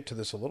will get to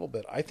this a little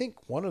bit. I think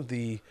one of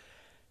the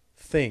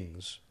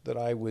things that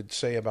I would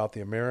say about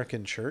the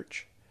American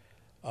church,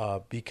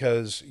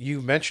 because you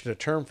mentioned a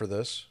term for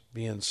this,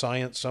 being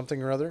science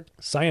something or other.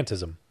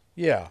 Scientism,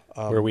 Yeah.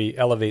 where we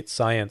elevate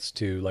science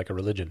to like a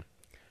religion.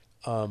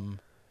 I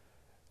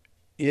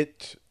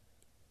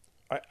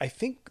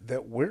think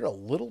that we're a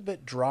little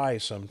bit dry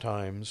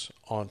sometimes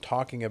on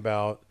talking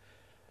about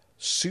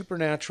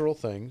supernatural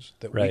things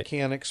that we Right.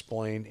 can't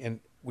explain. And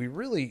we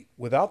really,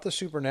 without the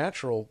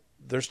supernatural,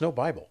 there's no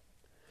Bible.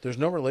 There's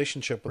no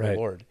relationship with Right. the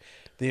Lord.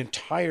 The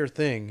entire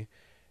thing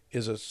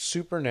is a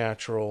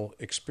supernatural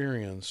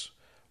experience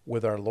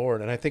with our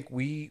Lord. And I think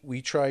we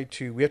have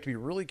to be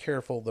really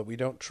careful that we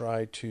don't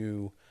try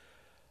to,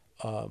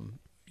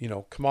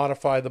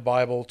 commodify the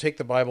Bible, take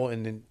the Bible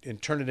and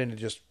turn it into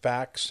just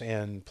facts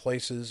and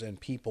places and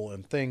people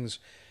and things,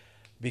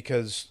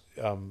 because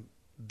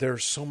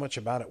there's so much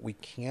about it we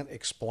can't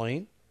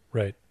explain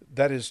Right.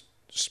 that is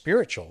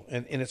spiritual,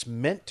 and it's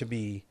meant to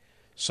be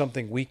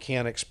something we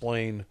can't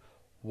explain.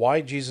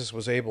 Why Jesus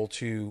was able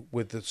to,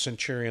 with the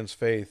centurion's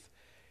faith,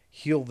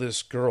 heal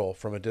this girl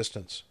from a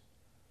distance,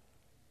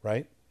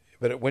 right?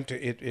 But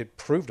it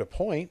proved a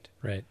point.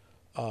 Right.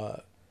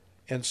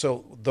 And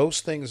so those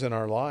things in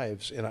our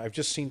lives, and I've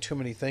just seen too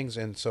many things,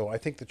 and so I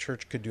think the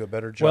church could do a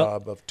better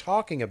job of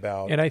talking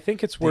about. And I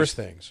think it's these worth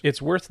things.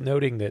 It's worth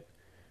noting that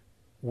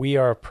we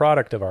are a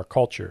product of our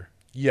culture.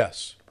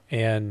 Yes.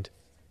 And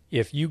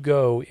if you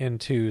go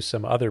into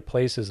some other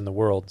places in the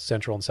world,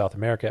 Central and South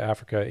America,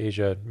 Africa,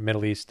 Asia,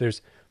 Middle East,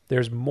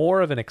 there's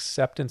more of an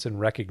acceptance and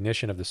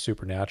recognition of the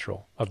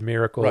supernatural, of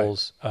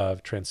miracles,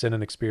 of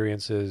transcendent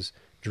experiences,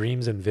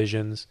 dreams and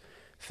visions,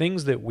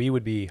 things that we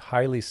would be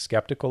highly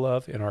skeptical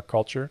of in our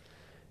culture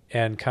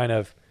and kind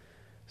of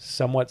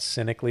somewhat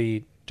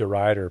cynically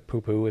deride or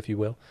poo-poo, if you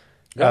will.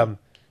 Yeah.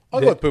 I'll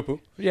go with poo-poo.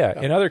 Yeah.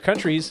 In other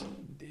countries,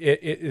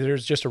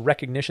 there's just a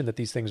recognition that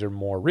these things are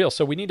more real.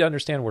 So we need to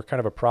understand we're kind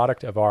of a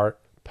product of our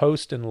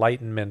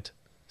post-Enlightenment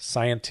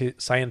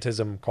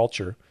scientism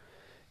culture.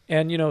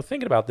 And,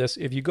 thinking about this,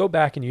 if you go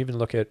back and you even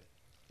look at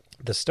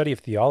the study of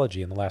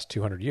theology in the last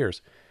 200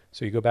 years,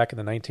 so you go back in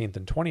the 19th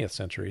and 20th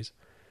centuries,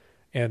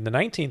 and the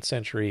 19th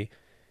century,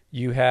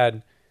 you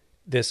had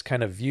this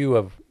kind of view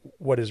of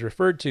what is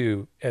referred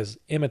to as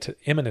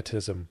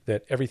immanentism,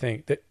 that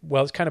everything that,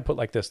 well, it's kind of put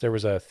like this. There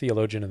was a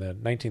theologian in the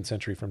 19th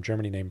century from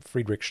Germany named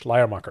Friedrich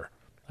Schleiermacher.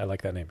 I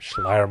like that name,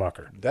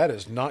 Schleiermacher. That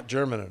is not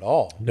German at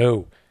all.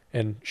 No.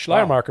 And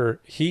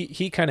Schleiermacher,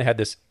 he kind of had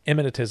this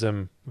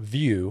immanentism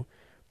view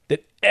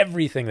that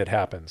everything that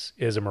happens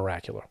is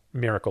a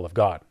miracle of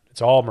God.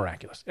 It's all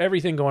miraculous.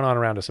 Everything going on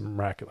around us is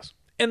miraculous.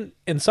 And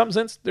in some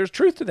sense, there's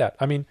truth to that.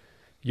 I mean,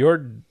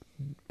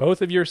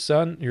 both of your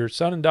son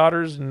and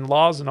daughters and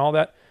laws and all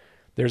that,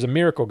 there's a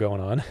miracle going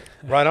on.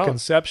 Right on.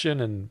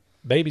 Conception and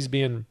babies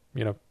being,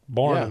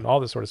 born Yeah. and all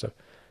this sort of stuff.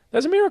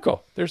 That's a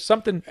miracle. There's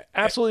something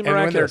absolutely And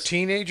when they're miraculous.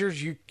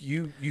 teenagers, you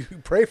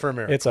pray for a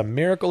miracle. It's a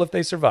miracle if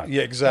they survive.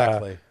 Yeah,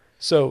 exactly.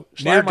 So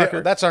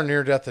Schleiermacher, That's our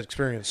near-death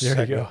experience. there you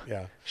segment. go.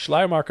 Yeah.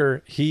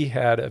 Schleiermacher, he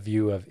had a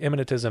view of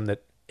immanentism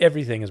that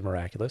everything is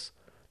miraculous.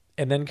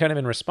 And then kind of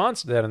in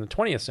response to that in the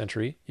 20th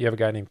century, you have a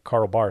guy named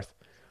Karl Barth.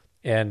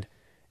 And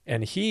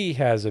he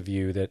has a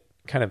view that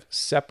kind of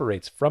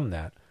separates from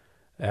that,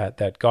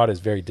 that God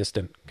is very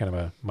distant kind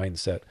of a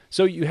mindset.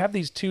 So you have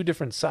these two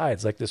different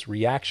sides, like this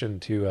reaction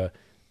to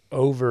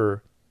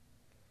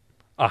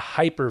a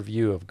hyper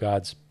view of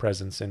God's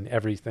presence in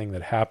everything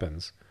that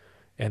happens,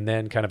 and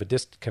then kind of a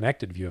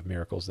disconnected view of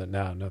miracles that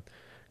no,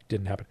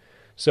 didn't happen.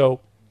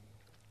 So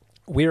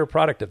we are a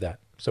product of that.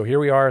 So here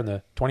we are in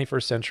the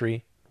 21st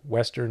century,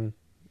 Western,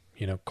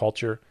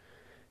 culture,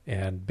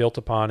 and built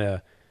upon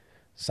a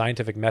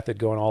scientific method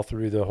going all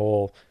through the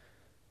whole,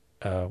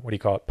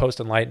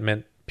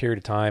 post-Enlightenment period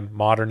of time,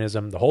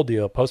 modernism, the whole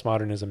deal,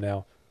 postmodernism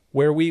now,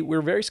 where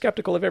we're very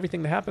skeptical of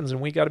everything that happens,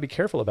 and we got to be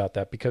careful about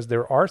that because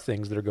there are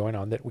things that are going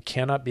on that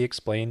cannot be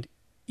explained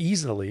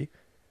easily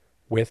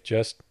with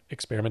just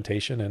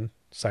experimentation and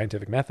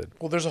scientific method.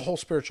 Well, there's a whole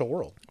spiritual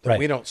world that Right.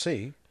 we don't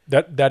see.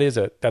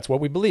 That's what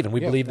we believe, and we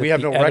Yeah, believe that we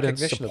have the no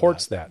evidence recognition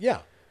supports of that. that. Yeah.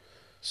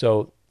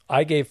 So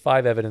I gave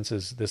 5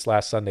 evidences this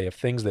last Sunday of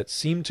things that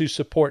seem to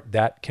support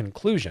that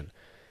conclusion.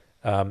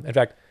 In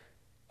fact,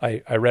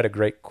 I read a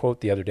great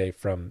quote the other day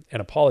from an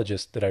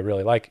apologist that I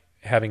really like,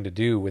 having to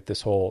do with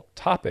this whole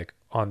topic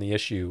on the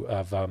issue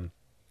of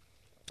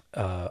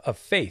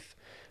faith,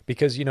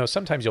 because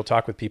sometimes you'll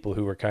talk with people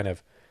who are kind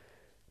of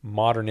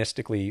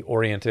modernistically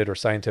oriented or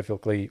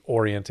scientifically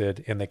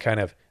oriented, and they kind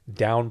of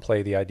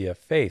downplay the idea of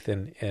faith.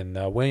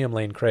 And William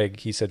Lane Craig,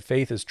 he said,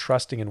 faith is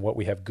trusting in what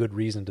we have good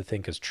reason to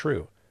think is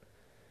true.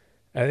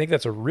 And I think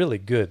that's a really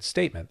good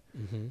statement.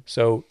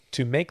 So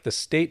to make the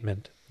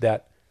statement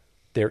that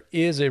there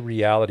is a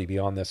reality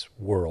beyond this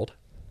world,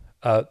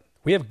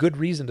 we have good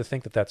reason to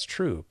think that that's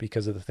true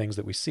because of the things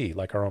that we see,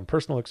 like our own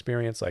personal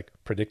experience, like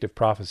predictive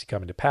prophecy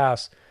coming to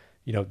pass,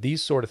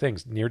 these sort of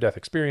things, near-death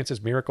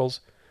experiences,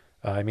 miracles.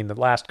 I mean, the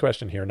last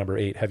question here, number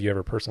 8, have you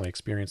ever personally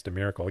experienced a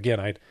miracle? Again,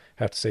 I'd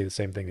have to say the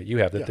same thing that you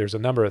have, that there's a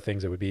number of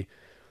things that would be,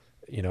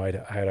 I'd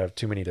have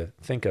too many to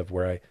think of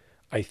where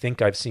I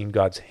think I've seen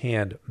God's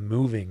hand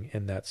moving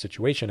in that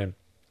situation. And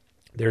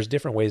there's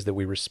different ways that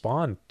we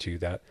respond to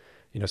that.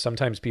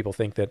 Sometimes people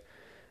think that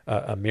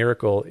a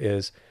miracle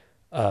is,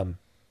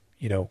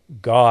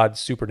 God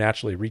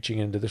supernaturally reaching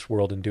into this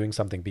world and doing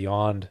something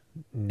beyond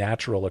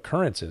natural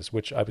occurrences,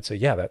 which I would say,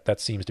 that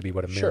seems to be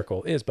what a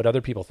miracle is. But other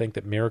people think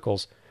that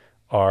miracles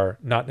are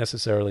not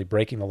necessarily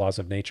breaking the laws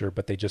of nature,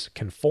 but they just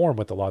conform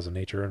with the laws of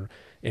nature,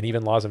 and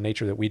even laws of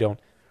nature that we don't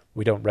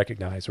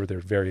recognize, or they're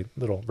very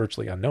little,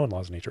 virtually unknown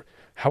laws of nature.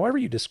 However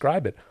you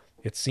describe it,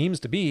 it seems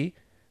to be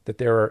that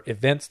there are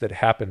events that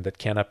happen that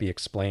cannot be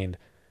explained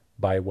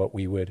by what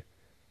we would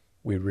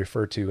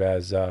refer to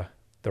as the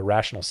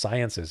rational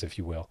sciences, if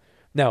you will.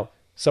 Now,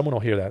 someone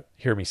will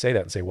hear me say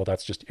that and say, well,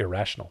 that's just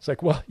irrational. It's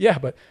like, well, yeah,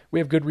 but we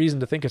have good reason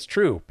to think it's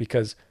true,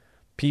 because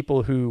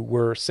people who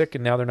were sick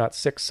and now they're not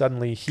sick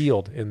suddenly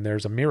healed, and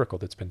there's a miracle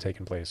that's been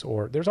taking place,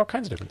 or there's all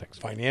kinds of different things.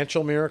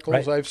 Financial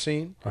miracles, right. I've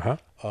seen.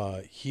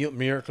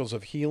 Miracles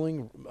of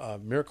healing,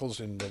 miracles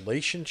in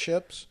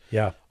relationships.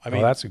 Yeah. I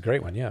mean, that's a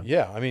great one. Yeah.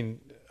 Yeah. I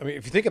mean,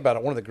 if you think about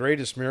it, one of the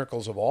greatest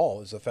miracles of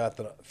all is the fact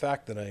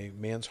that a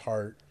man's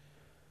heart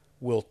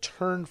will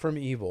turn from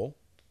evil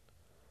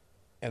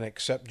and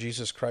accept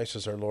Jesus Christ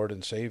as our Lord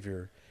and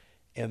Savior,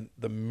 and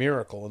the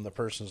miracle in the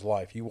person's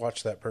life. You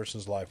watch that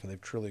person's life and they've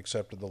truly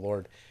accepted the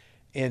Lord,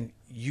 and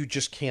you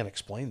just can't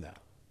explain that.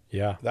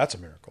 Yeah. That's a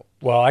miracle.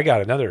 Well, I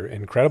got another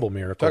incredible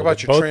miracle. Talk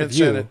about your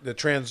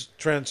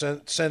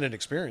transcendent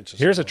experiences.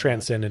 Here's a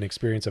transcendent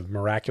experience of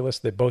miraculous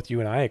that both you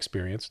and I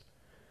experienced.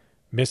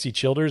 Missy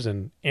Childers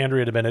and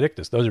Andrea de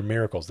Benedictus. Those are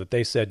miracles that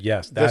they said,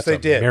 yes, that's a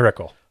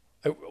miracle.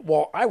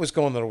 Well, I was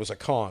going that it was a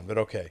con, but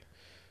okay.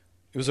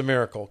 It was a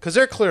miracle, because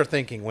they're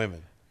clear-thinking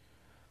women.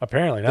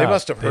 Apparently not. They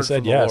must have heard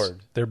from the Lord.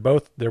 They're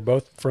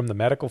both from the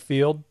medical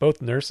field,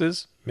 both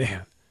nurses.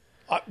 Man.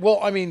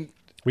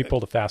 We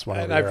pulled a fast one.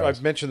 And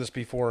I've mentioned this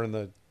before in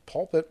the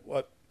pulpit.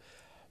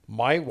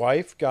 My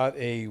wife got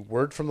a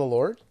word from the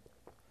Lord,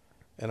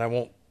 and I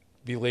won't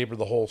belabor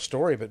the whole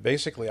story, but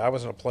basically I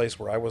was in a place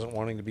where I wasn't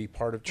wanting to be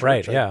part of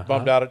church. Right, I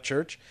bummed out at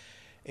church,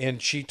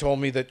 and she told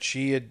me that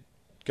she had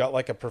got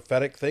like a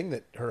prophetic thing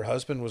that her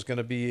husband was going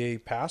to be a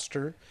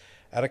pastor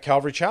at a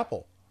Calvary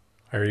chapel.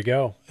 There you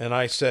go. And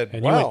I said,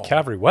 and you went,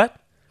 Calvary what?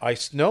 I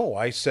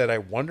said, I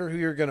wonder who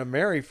you're going to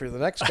marry for the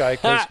next guy,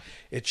 because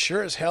it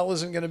sure as hell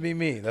isn't going to be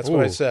me. That's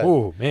what I said.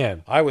 Oh,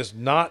 man. I was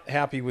not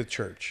happy with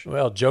church.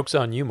 Well, joke's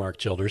on you, Mark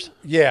Childers.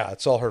 Yeah,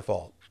 it's all her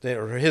fault.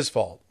 Or his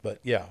fault. But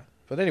yeah.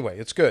 But anyway,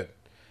 it's good.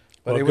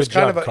 But well, it was good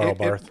kind job, of Carl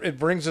Barth. It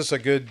brings us a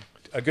good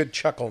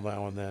chuckle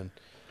now and then.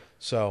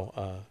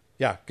 So,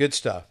 yeah, good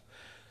stuff.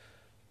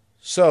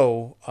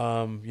 So,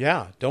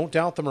 don't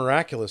doubt the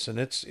miraculous, and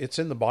it's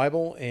in the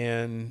Bible,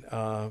 and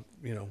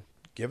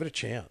give it a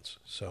chance.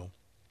 So,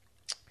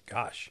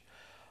 gosh.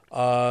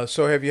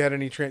 So have you had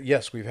any?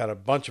 Yes, we've had a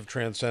bunch of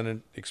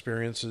transcendent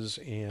experiences,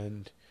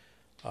 and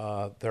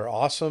they're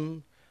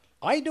awesome.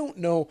 I don't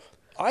know.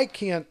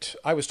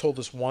 I was told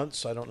this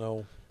once. I don't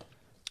know.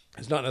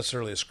 It's not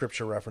necessarily a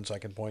scripture reference I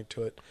can point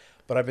to it,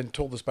 but I've been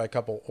told this by a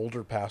couple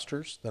older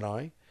pastors than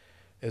I,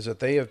 is that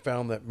they have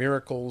found that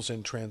miracles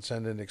and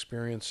transcendent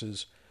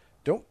experiences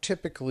don't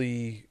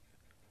typically,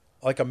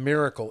 like a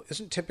miracle,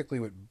 isn't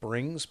typically what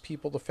brings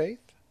people to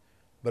faith,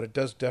 but it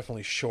does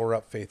definitely shore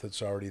up faith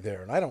that's already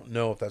there. And I don't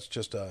know if that's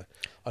just a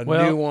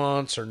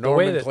nuance or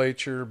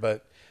nomenclature,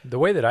 but the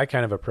way that I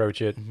kind of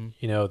approach it,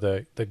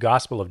 the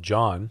Gospel of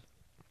John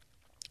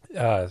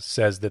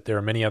says that there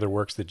are many other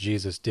works that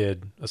Jesus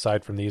did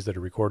aside from these that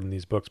are recorded in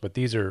these books, but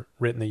these are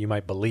written that you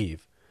might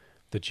believe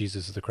that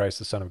Jesus is the Christ,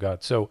 the Son of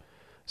God. So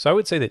I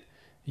would say that,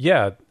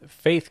 yeah,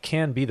 faith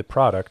can be the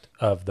product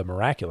of the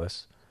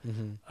miraculous.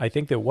 Mm-hmm. I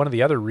think that one of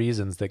the other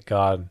reasons that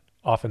God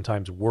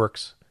oftentimes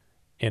works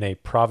in a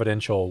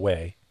providential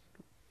way,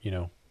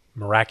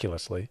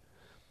 miraculously,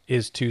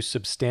 is to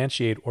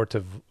substantiate or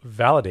to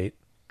validate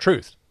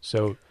truth.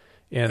 So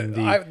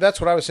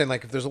that's what I was saying.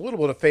 Like, if there's a little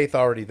bit of faith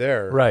already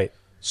there, right?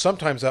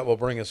 Sometimes that will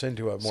bring us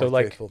into a more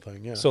faithful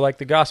thing. Yeah. So like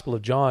the Gospel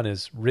of John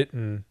is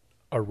written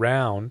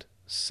around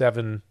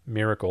 7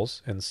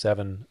 miracles and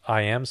 7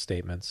 I am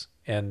statements.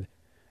 And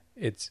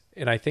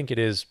I think it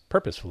is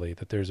purposefully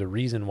that there's a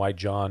reason why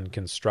John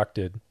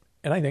constructed,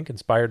 and I think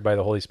inspired by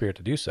the Holy Spirit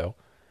to do so,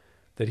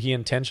 that he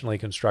intentionally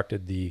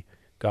constructed the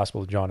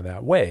Gospel of John in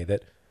that way,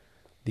 that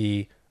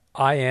the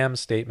I am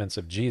statements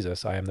of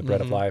Jesus, I am the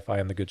bread of life, I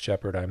am the good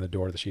shepherd, I am the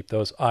door of the sheep,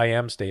 those I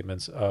am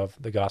statements of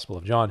the Gospel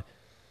of John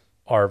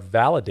are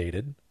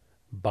validated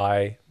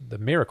by the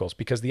miracles,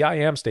 because the I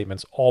am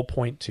statements all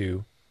point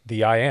to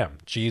the I am.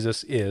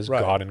 Jesus is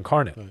God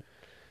incarnate. Right.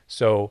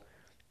 So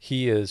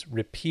he is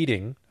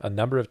repeating a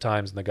number of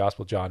times in the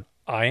Gospel of John,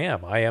 I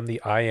am the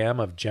I am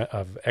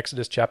of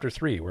Exodus chapter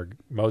 3, where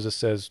Moses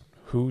says,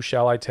 who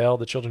shall I tell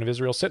the children of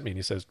Israel sent me? And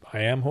he says,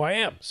 I am who I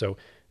am. So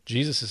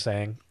Jesus is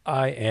saying,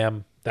 I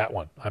am that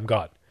one. I'm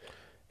God.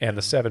 And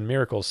the 7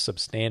 miracles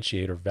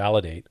substantiate or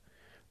validate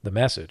the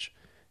message.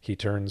 He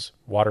turns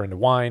water into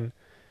wine.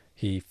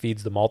 He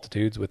feeds the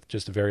multitudes with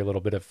just a very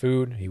little bit of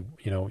food.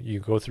 You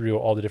go through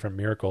all the different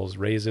miracles,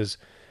 raises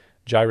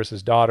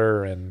Jairus'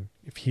 daughter and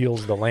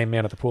heals the lame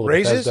man at the pool of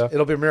Raises? Bethesda.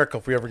 It'll be a miracle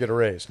if we ever get a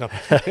raise. No.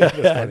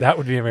 That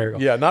would be a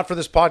miracle. Yeah, not for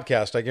this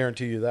podcast. I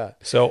guarantee you that.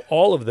 So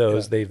all of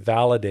those, they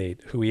validate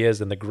who he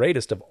is. And the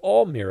greatest of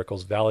all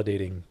miracles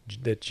validating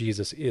that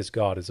Jesus is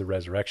God is the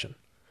resurrection.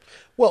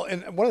 Well,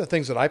 and one of the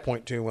things that I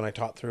point to when I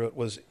taught through it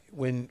was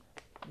when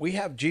we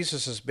have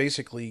Jesus as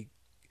basically,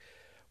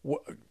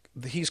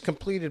 he's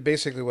completed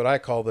basically what I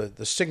call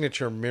the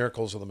signature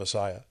miracles of the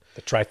Messiah.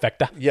 The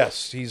trifecta.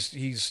 Yes,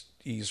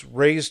 he's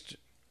raised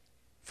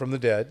from the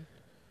dead,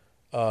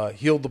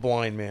 healed the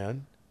blind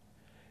man,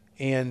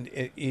 and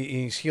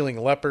he's healing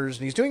lepers,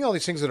 and he's doing all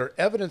these things that are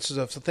evidences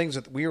of the things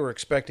that we were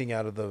expecting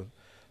out of the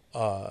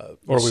Or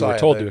Messiah. we were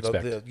told to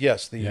expect.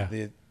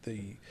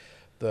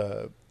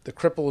 The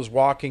cripple is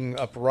walking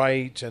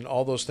upright, and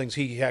all those things.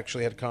 He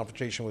actually had a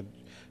confrontation with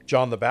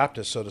John the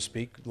Baptist, so to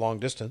speak, long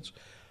distance,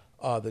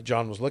 that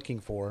John was looking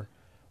for.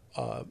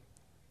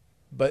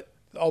 But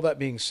all that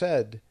being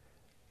said,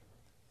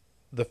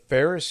 the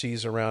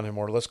Pharisees around him,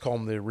 or let's call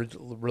them the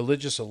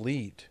religious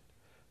elite,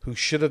 who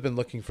should have been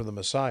looking for the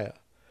Messiah,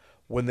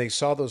 when they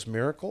saw those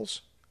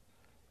miracles,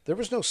 there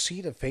was no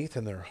seed of faith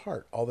in their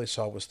heart. All they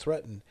saw was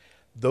threatened.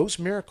 Those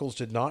miracles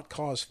did not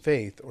cause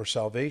faith or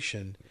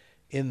salvation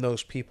in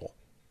those people.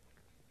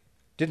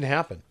 Didn't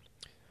happen.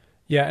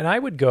 Yeah, and I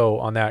would go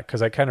on that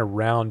because I kind of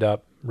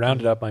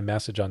rounded up my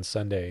message on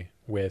Sunday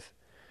with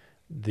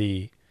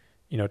the,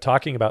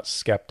 talking about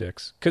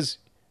skeptics, because,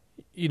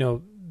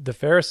 the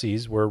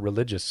Pharisees were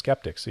religious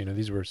skeptics.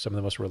 These were some of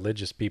the most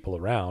religious people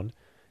around,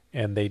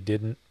 and they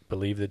didn't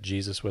believe that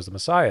Jesus was the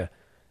Messiah.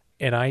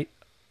 And I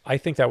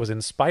think that was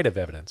in spite of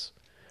evidence,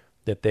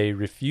 that they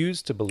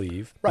refused to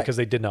believe because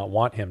they did not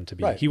want him to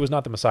be. Right. He was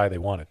not the Messiah they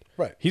wanted.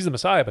 Right. He's the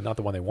Messiah, but not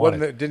the one they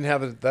wanted.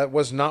 That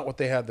was not what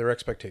they had their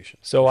expectation.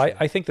 So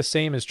I think the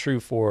same is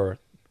true for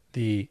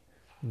the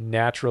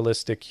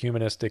naturalistic,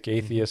 humanistic,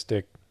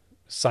 atheistic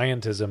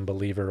scientism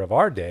believer of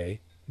our day,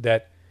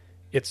 that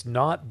it's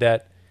not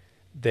that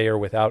they are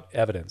without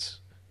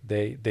evidence.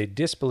 They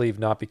disbelieve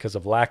not because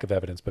of lack of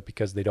evidence, but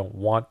because they don't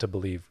want to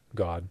believe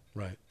God.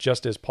 Right.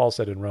 Just as Paul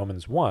said in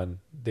Romans 1,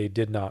 they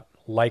did not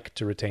like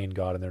to retain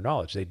God in their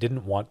knowledge. They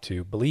didn't want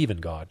to believe in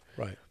God.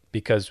 Right.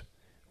 Because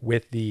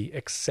with the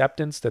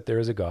acceptance that there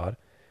is a God,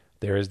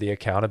 there is the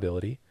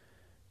accountability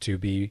to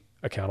be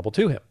accountable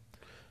to him.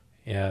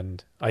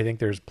 And I think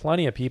there's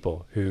plenty of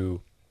people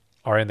who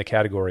are in the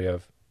category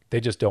of they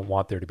just don't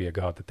want there to be a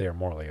God that they are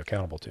morally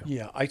accountable to.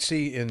 Yeah, I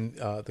see in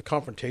the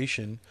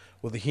confrontation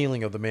with the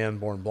healing of the man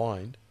born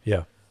blind.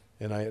 Yeah.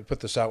 And I had put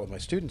this out with my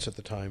students at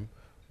the time,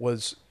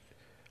 was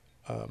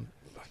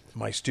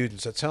my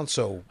students. That sounds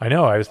so... I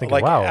know. I was thinking,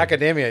 like wow.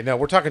 Academia. No,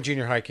 we're talking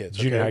junior high kids.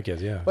 Junior high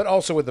kids, yeah. But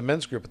also with the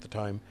men's group at the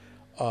time.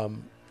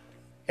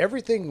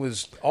 Everything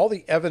was... All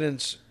the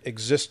evidence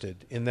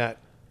existed in that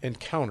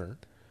encounter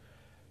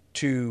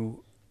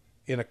to,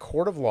 in a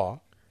court of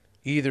law,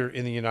 either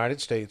in the United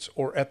States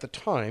or at the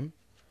time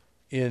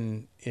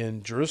in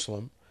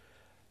Jerusalem,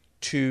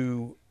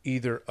 to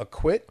either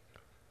acquit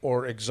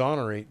or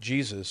exonerate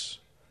Jesus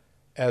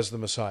as the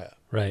Messiah.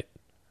 Right.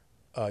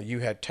 You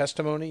had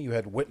testimony, you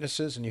had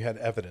witnesses, and you had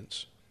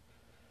evidence.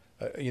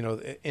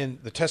 In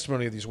the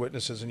testimony of these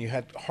witnesses, and you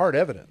had hard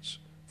evidence,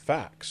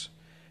 facts.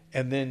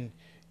 And then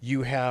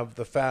you have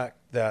the fact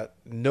that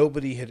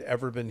nobody had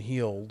ever been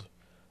healed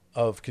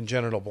of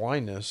congenital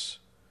blindness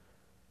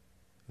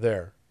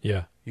there.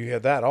 Yeah. You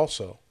had that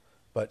also.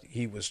 But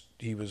it was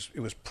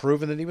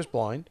proven that he was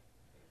blind.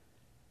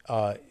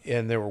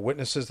 And there were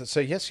witnesses that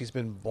say, yes, he's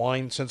been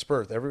blind since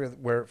birth,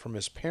 everywhere from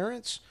his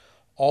parents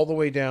all the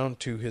way down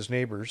to his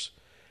neighbors.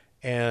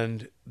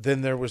 And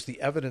then there was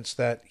the evidence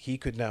that he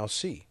could now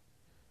see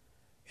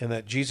and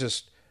that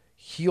Jesus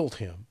healed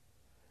him.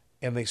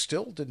 And they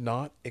still did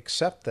not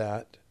accept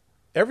that.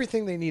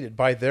 Everything they needed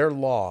by their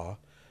law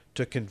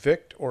to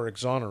convict or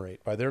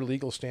exonerate, by their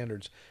legal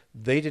standards,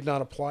 they did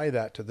not apply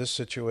that to this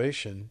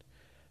situation.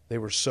 They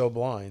were so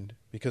blind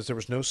because there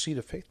was no seed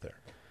of faith there.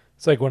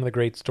 It's like one of the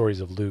great stories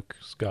of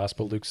Luke's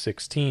gospel, Luke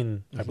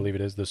 16, I believe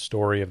it is, the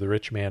story of the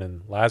rich man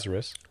and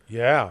Lazarus.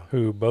 Yeah.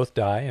 Who both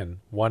die, and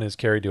one is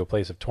carried to a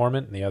place of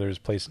torment, and the other is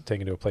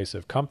taken to a place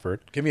of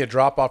comfort. Give me a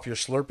drop off your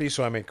Slurpee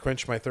so I may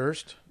quench my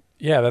thirst.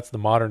 Yeah, that's the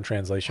modern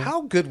translation.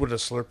 How good would a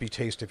Slurpee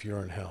taste if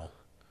you're in hell?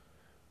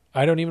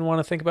 I don't even want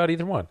to think about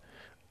either one.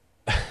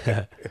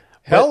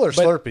 Hell or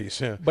Slurpees?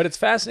 Yeah. But it's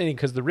fascinating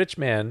because the rich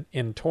man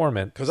in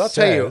torment. Because I'll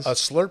tell you, a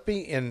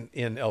Slurpee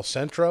in El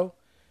Centro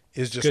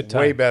is just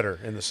way better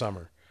in the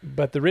summer.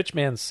 But the rich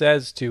man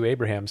says to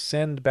Abraham,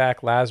 "Send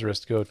back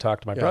Lazarus to go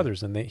talk to my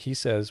brothers," and he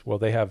says, "Well,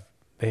 they have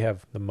they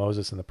have the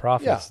Moses and the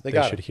prophets. Yeah, they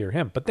got should it. hear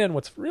him. But then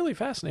what's really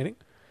fascinating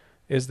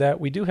is that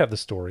we do have the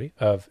story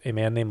of a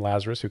man named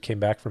Lazarus who came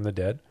back from the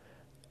dead.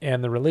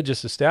 And the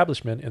religious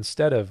establishment,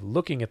 instead of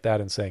looking at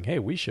that and saying, hey,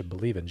 we should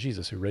believe in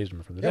Jesus who raised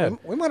him from the Yeah, dead,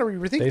 we want to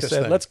rethink they this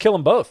said, thing. let's kill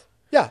them both.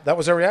 Yeah, that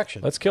was their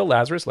reaction. Let's kill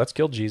Lazarus. Let's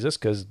kill Jesus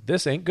because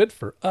this ain't good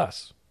for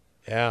us.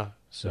 Yeah.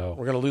 So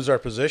We're going to lose our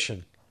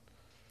position.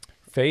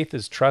 faith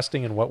is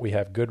trusting in what we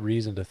have good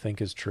reason to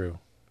think is true.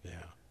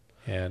 Yeah.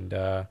 And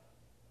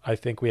I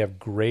think we have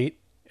great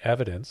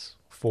evidence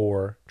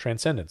for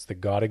transcendence, that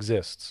God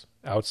exists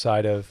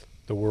outside of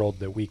the world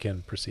that we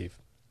can perceive.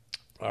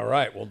 All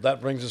right. Well,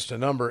 that brings us to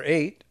number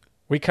 8.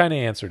 We kind of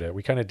answered it.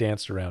 We kind of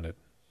danced around it.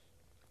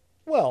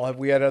 Well, have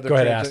we had other Go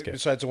ahead, trans- ask it.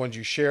 besides the ones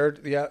you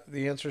shared?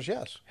 The answer is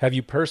yes. Have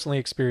you personally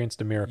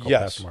experienced a miracle,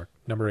 Yes. Pastor Mark?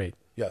 Number 8.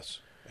 Yes,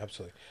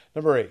 absolutely.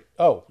 Number 8.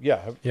 Oh,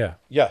 yeah. Yeah.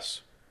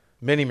 Yes.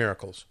 Many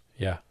miracles.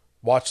 Yeah.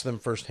 Watch them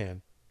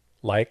firsthand.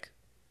 Like?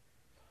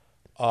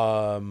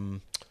 I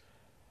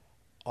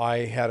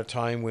had a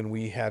time when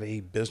we had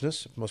a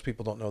business. Most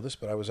people don't know this,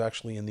 but I was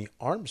actually in the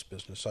arms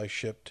business. I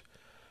shipped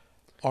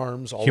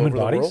arms all Human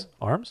over bodies? the world.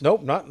 Arms?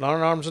 Nope, not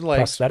arms and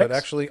legs, Prosthetics? but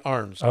actually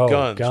arms, Oh,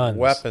 guns,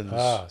 weapons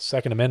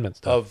Second Amendment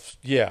stuff.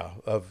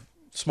 of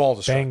small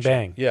destruction.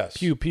 Bang, bang. Yes,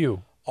 Pew,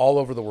 pew. all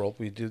over the world.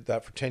 We did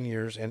that for 10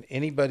 years, and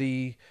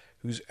anybody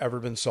who's ever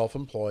been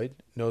self-employed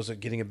knows that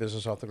getting a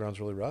business off the ground is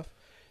really rough.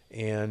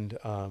 And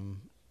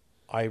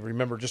I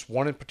remember just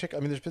one in particular.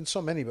 I mean, there's been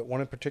so many, but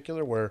one in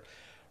particular where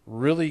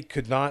really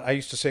could not. I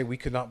used to say we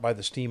could not buy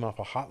the steam off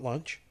a hot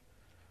lunch.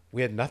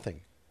 We had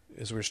nothing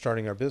as we were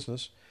starting our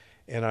business.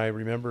 And I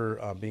remember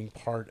being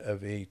part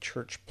of a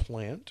church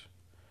plant,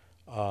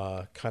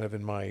 kind of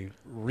in my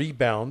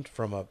rebound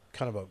from a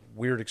kind of a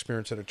weird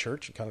experience at a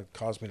church. It kind of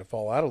caused me to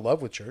fall out of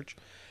love with church.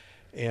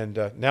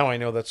 And now I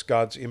know that's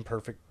God's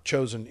imperfect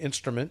chosen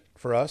instrument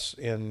for us,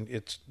 and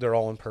they're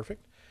all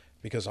imperfect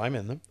because I'm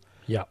in them.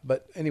 Yeah.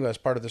 But anyway, I was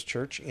part of this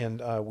church,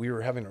 and we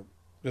were having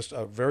just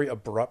a very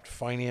abrupt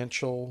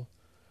financial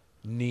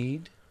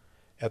need.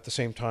 At the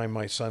same time,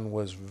 my son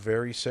was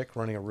very sick,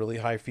 running a really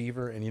high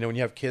fever. And, when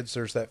you have kids,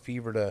 there's that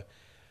fever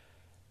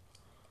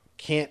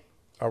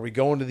are we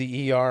going to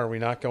the ER? Are we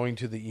not going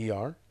to the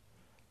ER?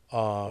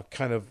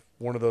 Kind of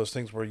one of those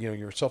things where,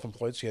 you're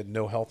self-employed, so you had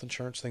no health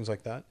insurance, things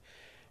like that.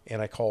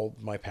 And I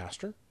called my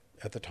pastor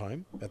at the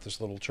time at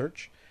this little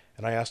church,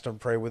 and I asked him to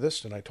pray with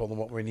us, and I told him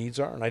what my needs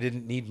are. And I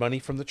didn't need money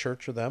from the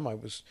church or them. I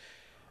was,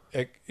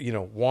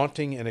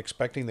 wanting and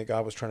expecting that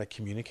God was trying to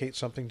communicate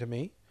something to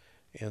me.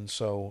 And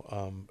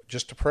so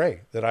just to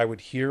pray that I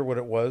would hear what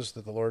it was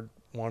that the Lord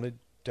wanted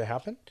to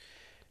happen,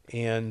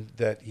 and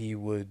that he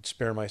would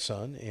spare my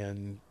son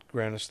and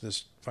grant us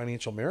this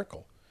financial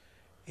miracle.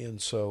 And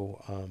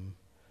so,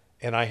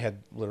 and I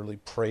had literally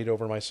prayed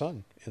over my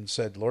son and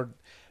said, Lord,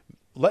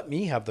 let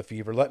me have the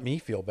fever. Let me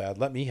feel bad.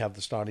 Let me have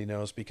the snotty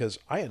nose, because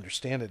I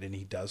understand it and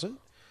he doesn't.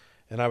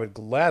 And I would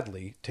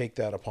gladly take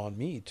that upon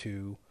me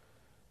to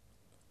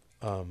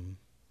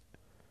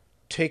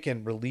take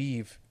and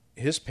relieve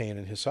his pain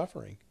and his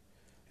suffering.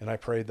 And I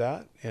prayed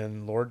that,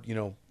 and Lord,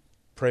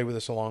 pray with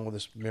us along with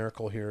this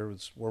miracle here,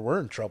 where we're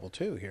in trouble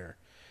too here.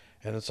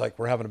 And it's like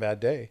we're having a bad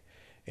day.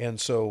 And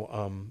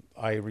so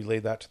I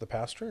relayed that to the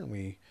pastor,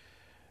 and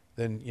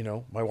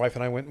my wife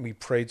and I went and we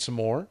prayed some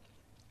more.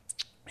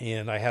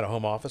 And I had a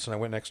home office, and I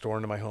went next door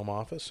into my home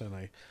office, and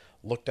I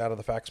looked out of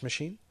the fax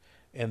machine,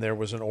 and there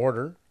was an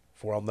order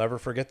for, I'll never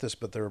forget this,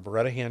 but they were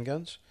Beretta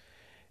handguns.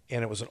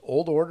 And it was an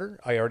old order.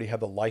 I already had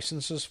the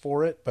licenses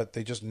for it, but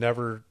they just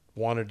never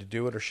wanted to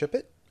do it or ship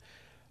it.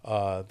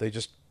 They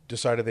just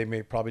decided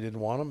they probably didn't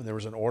want them. And there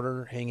was an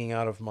order hanging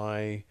out of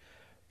my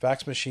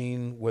fax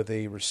machine with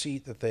a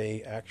receipt that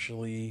they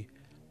actually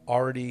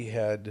already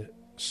had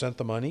sent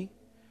the money,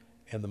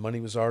 and the money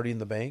was already in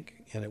the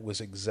bank, and it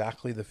was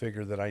exactly the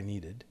figure that I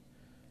needed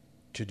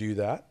to do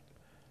that.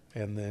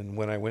 And then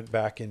when I went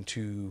back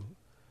into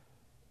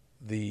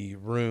the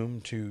room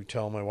to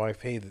tell my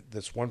wife, hey,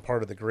 that's one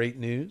part of the great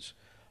news,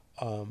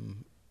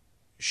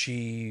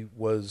 she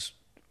was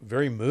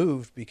very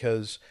moved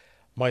because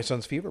my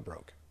son's fever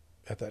broke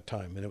at that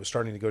time, and it was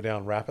starting to go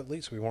down rapidly,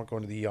 so we weren't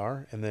going to the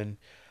ER. And then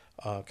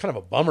kind of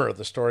a bummer of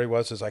the story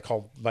was I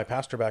called my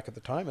pastor back at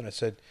the time, and I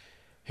said,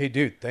 hey,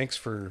 dude, thanks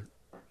for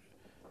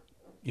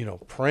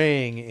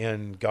praying,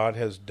 and God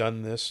has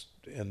done this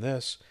and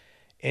this.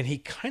 And he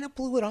kind of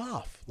blew it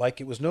off like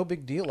it was no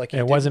big deal. Like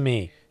It wasn't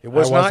me. It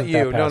was I not wasn't that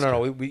you.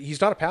 No. pastor. He's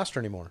not a pastor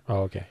anymore.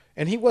 Oh, okay.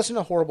 And he wasn't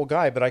a horrible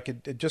guy, but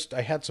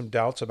I had some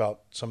doubts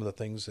about some of the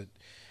things that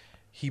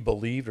he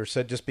believed or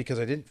said, just because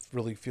I didn't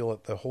really feel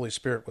that the Holy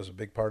Spirit was a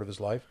big part of his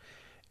life.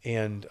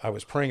 And I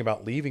was praying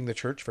about leaving the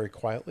church very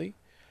quietly,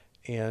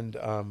 and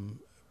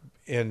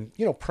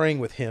praying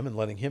with him and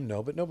letting him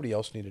know, but nobody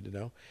else needed to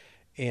know.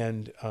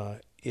 And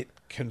it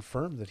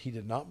confirmed that he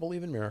did not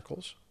believe in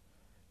miracles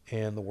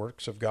and the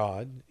works of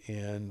God,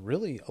 and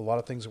really a lot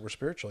of things that were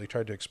spiritual. He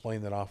tried to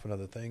explain that off in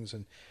other things,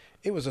 and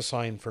it was a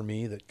sign for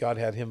me that God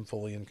had him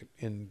fully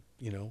in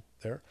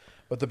there.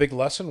 But the big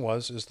lesson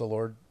is the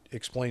Lord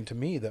explained to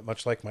me that,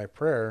 much like my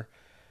prayer,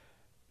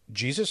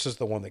 Jesus is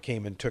the one that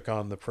came and took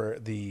on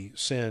the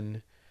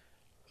sin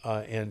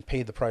and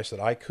paid the price that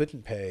I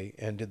couldn't pay,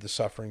 and did the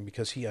suffering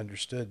because he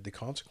understood the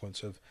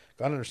consequence of,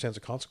 God understands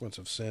the consequence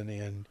of sin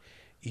and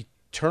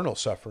eternal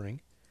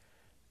suffering.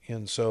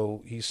 And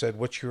so he said,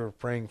 what you're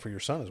praying for your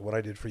son is what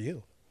I did for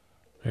you.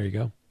 There you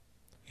go.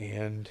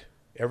 And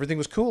everything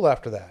was cool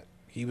after that.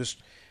 He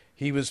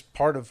was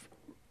part of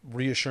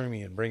reassuring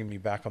me and bringing me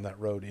back on that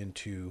road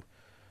into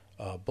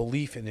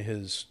belief in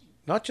his,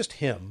 not just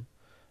him,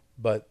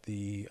 but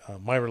the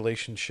my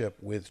relationship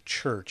with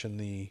church and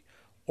the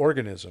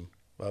organism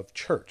of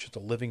church. It's a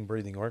living,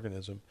 breathing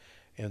organism.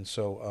 And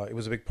so it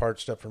was a big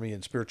step for me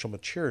in spiritual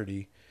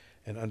maturity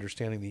and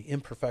understanding the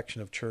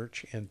imperfection of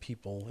church and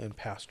people and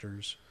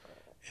pastors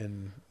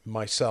and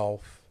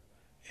myself,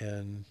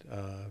 and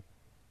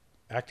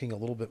acting a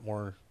little bit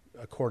more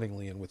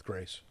accordingly and with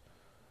grace.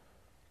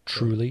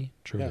 Truly.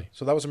 Yeah,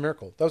 so that was a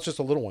miracle. That was just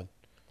a little one.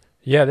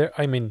 Yeah,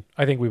 I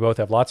think we both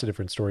have lots of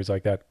different stories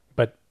like that.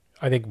 But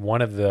I think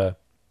one of the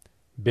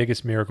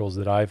biggest miracles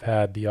that I've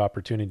had the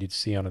opportunity to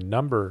see on a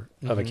number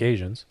of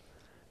occasions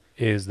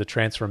is the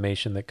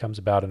transformation that comes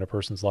about in a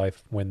person's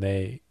life when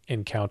they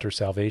encounter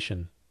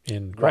salvation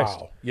in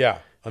Christ. Wow. Yeah,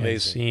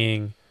 amazing.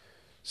 And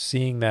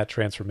seeing that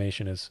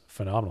transformation is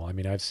phenomenal. I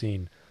mean, I've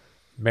seen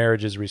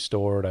marriages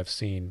restored. I've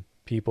seen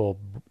people,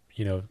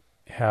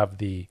 have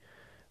the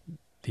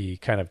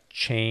kind of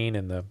chain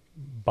and the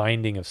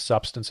binding of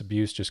substance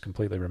abuse just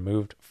completely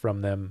removed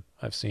from them.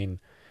 I've seen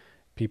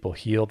people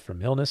healed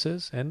from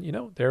illnesses, and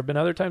there have been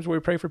other times where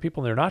we pray for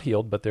people and they're not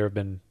healed, but there have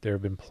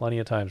been plenty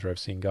of times where I've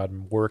seen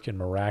God work in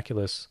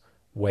miraculous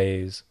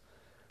ways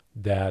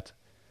that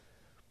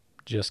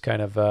just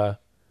kind of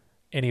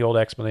any old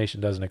explanation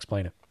doesn't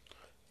explain it.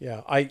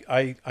 Yeah,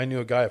 I knew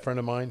a guy, a friend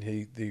of mine.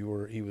 He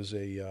was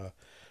a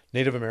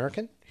Native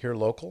American here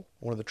local,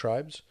 one of the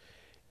tribes,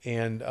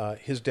 and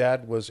his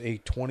dad was a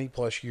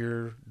 20+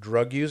 year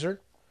drug user,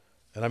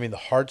 and I mean the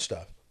hard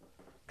stuff,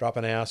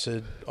 dropping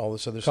acid, all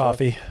this other stuff.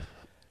 Coffee.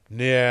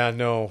 Yeah,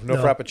 no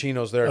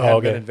frappuccinos there. It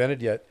hadn't been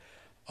invented yet.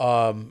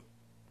 Had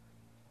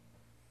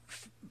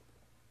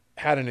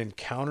an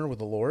encounter with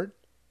the Lord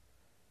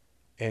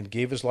and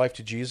gave his life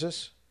to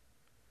Jesus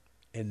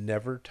and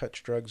never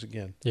touched drugs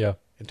again. Yeah.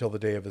 Until the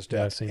day of his Yeah,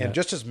 I've death. seen And that.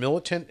 just as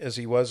militant as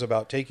he was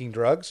about taking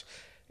drugs,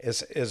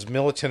 as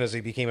militant as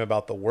he became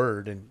about the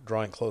Word and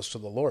drawing close to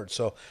the Lord.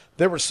 So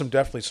there were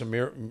definitely some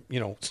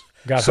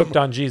Got hooked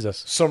on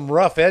Jesus. some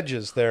rough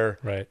edges there.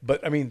 Right.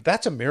 But I mean,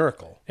 that's a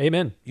miracle.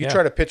 Amen. You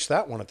try to pitch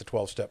that one at the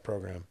 12-step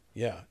program.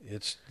 Yeah,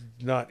 it's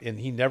not, and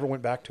he never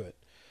went back to it.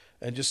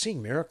 And just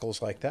seeing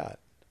miracles like that.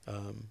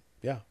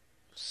 Yeah.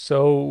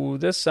 So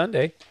this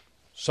Sunday,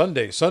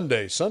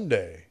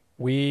 Sunday.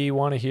 we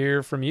want to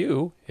hear from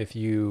you if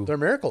you They're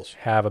miracles.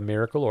 have a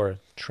miracle or a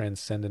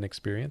transcendent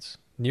experience,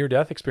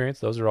 near-death experience.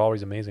 Those are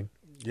always amazing.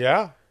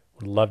 Yeah.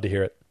 Would love to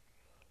hear it.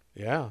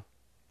 Yeah.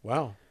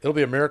 Wow. It'll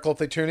be a miracle if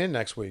they tune in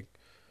next week.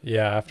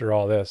 Yeah, after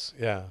all this.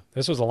 Yeah.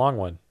 This was a long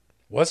one.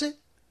 Was it?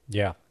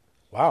 Yeah.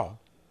 Wow.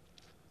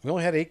 We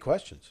only had 8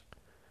 questions.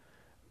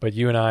 But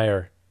you and I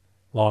are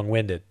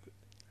long-winded.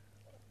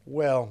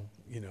 Well,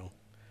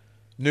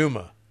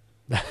 Pneuma.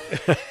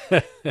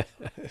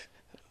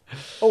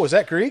 Oh, is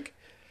that Greek?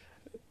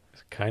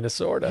 Kind of,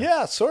 sort of.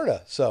 Yeah, sort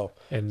of. So,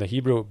 And the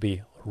Hebrew would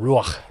be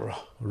ruach.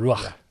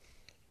 Ruach. Yeah.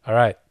 All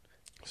right.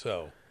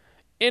 so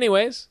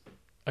Anyways,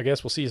 I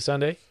guess we'll see you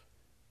Sunday.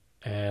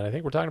 And I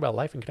think we're talking about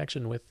life in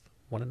connection with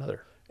one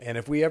another. and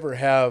if we ever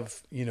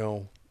have,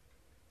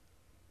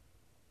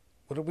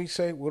 what did we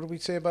say? What did we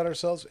say about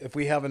ourselves? If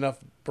we have enough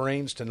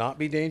brains to not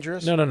be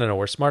dangerous? No.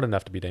 We're smart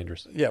enough to be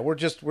dangerous. Yeah, we're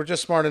just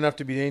smart enough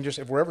to be dangerous.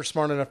 If we're ever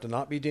smart enough to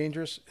not be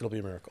dangerous, it'll be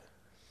a miracle.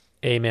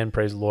 Amen.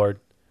 Praise the Lord.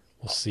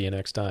 We'll see you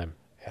next time.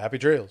 Happy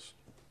trails.